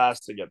 Oh, it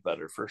has to get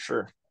better for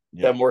sure.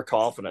 Yeah, more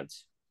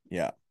confidence.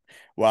 Yeah.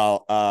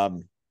 Well,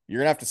 you're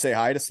gonna have to say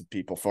hi to some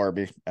people for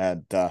me,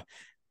 and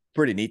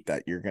pretty neat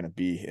that you're gonna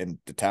be in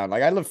the town.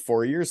 Like I lived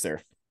 4 years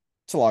there.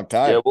 It's a long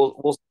time. Yeah,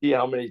 we'll see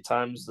how many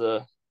times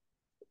the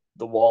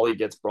Wally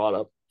gets brought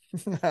up.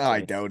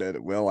 I doubt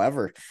it will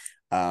ever.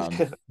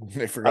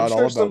 They forgot I'm sure all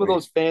about some of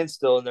those fans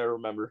still in there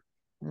remember.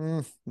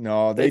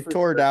 No, they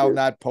tore down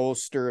that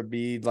poster of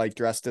me like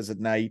dressed as a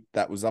knight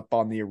that was up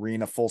on the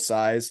arena full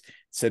size.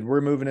 Said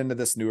we're moving into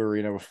this new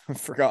arena.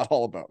 Forgot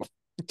all about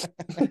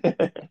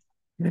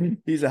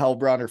him. He's a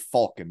Hellbrunner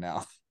Falcon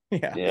now.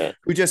 Yeah.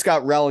 Who just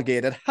got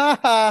relegated. Ha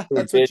ha.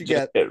 That's what you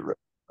get.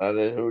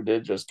 Who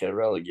did just get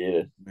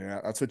relegated.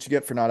 Yeah, that's what you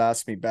get for not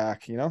asking me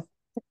back,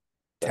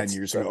 10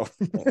 years ago.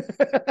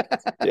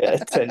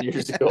 10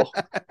 years ago.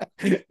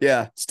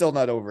 Yeah, still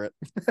not over it.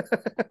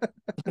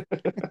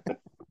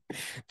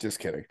 Just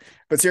kidding.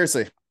 But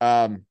seriously,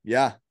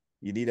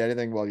 you need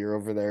anything while you're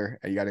over there?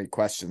 You got any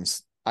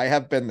questions? I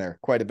have been there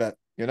quite a bit,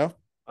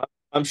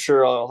 I'm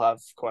sure I'll have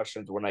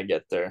questions when I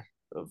get there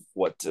of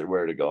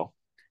where to go.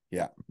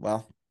 Yeah,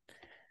 well,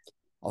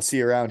 I'll see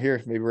you around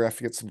here. Maybe we'll have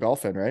to get some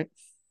golf in, right?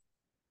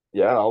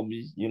 Yeah, I'll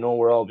be. You know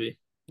where I'll be.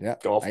 Yeah,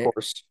 golf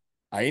course.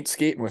 I ain't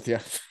skating with you.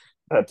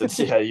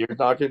 You're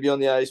not going to be on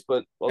the ice,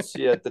 but I'll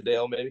see you at the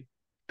Dale maybe.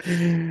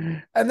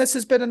 And this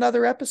has been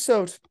another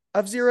episode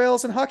of Zero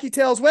Ales and Hockey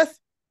Tales with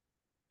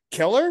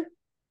Killer.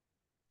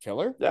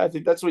 Yeah, I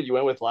think that's what you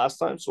went with last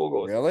time, so we'll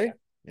go with really.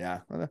 Yeah.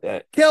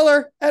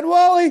 Killer and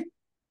Wally.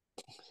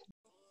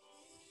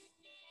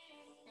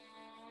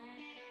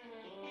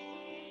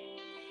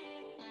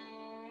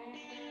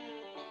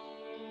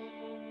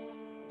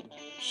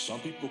 Some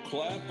people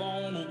clap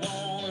on a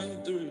 1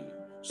 and 3.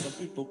 Some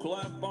people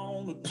clap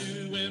on a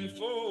 2 and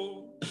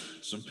 4.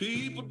 Some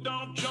people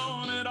don't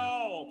join at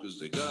all because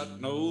they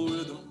got no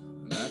rhythm,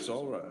 and that's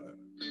all right.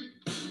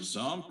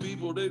 Some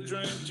people, they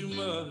drink too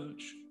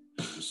much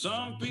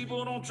Some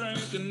people don't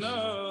drink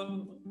enough.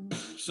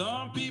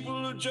 Some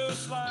people are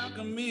just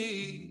like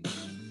me.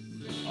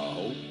 I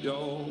hope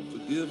y'all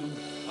forgive them.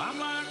 I'm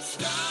like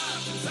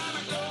stars inside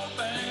a gold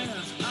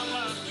bands. I'm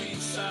like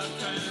peace-out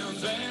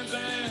towns, and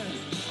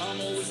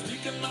I'm always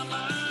speaking my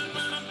mind,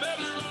 man. I'm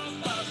better off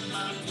biting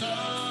my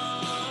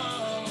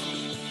tongue.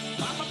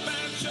 I'm a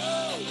bad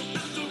show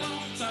at the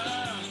wrong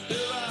time.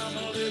 Hell, I'm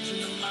a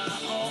legend in my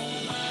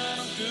own mind.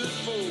 I'm good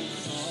for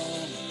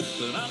some,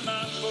 but I'm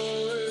not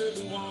for it.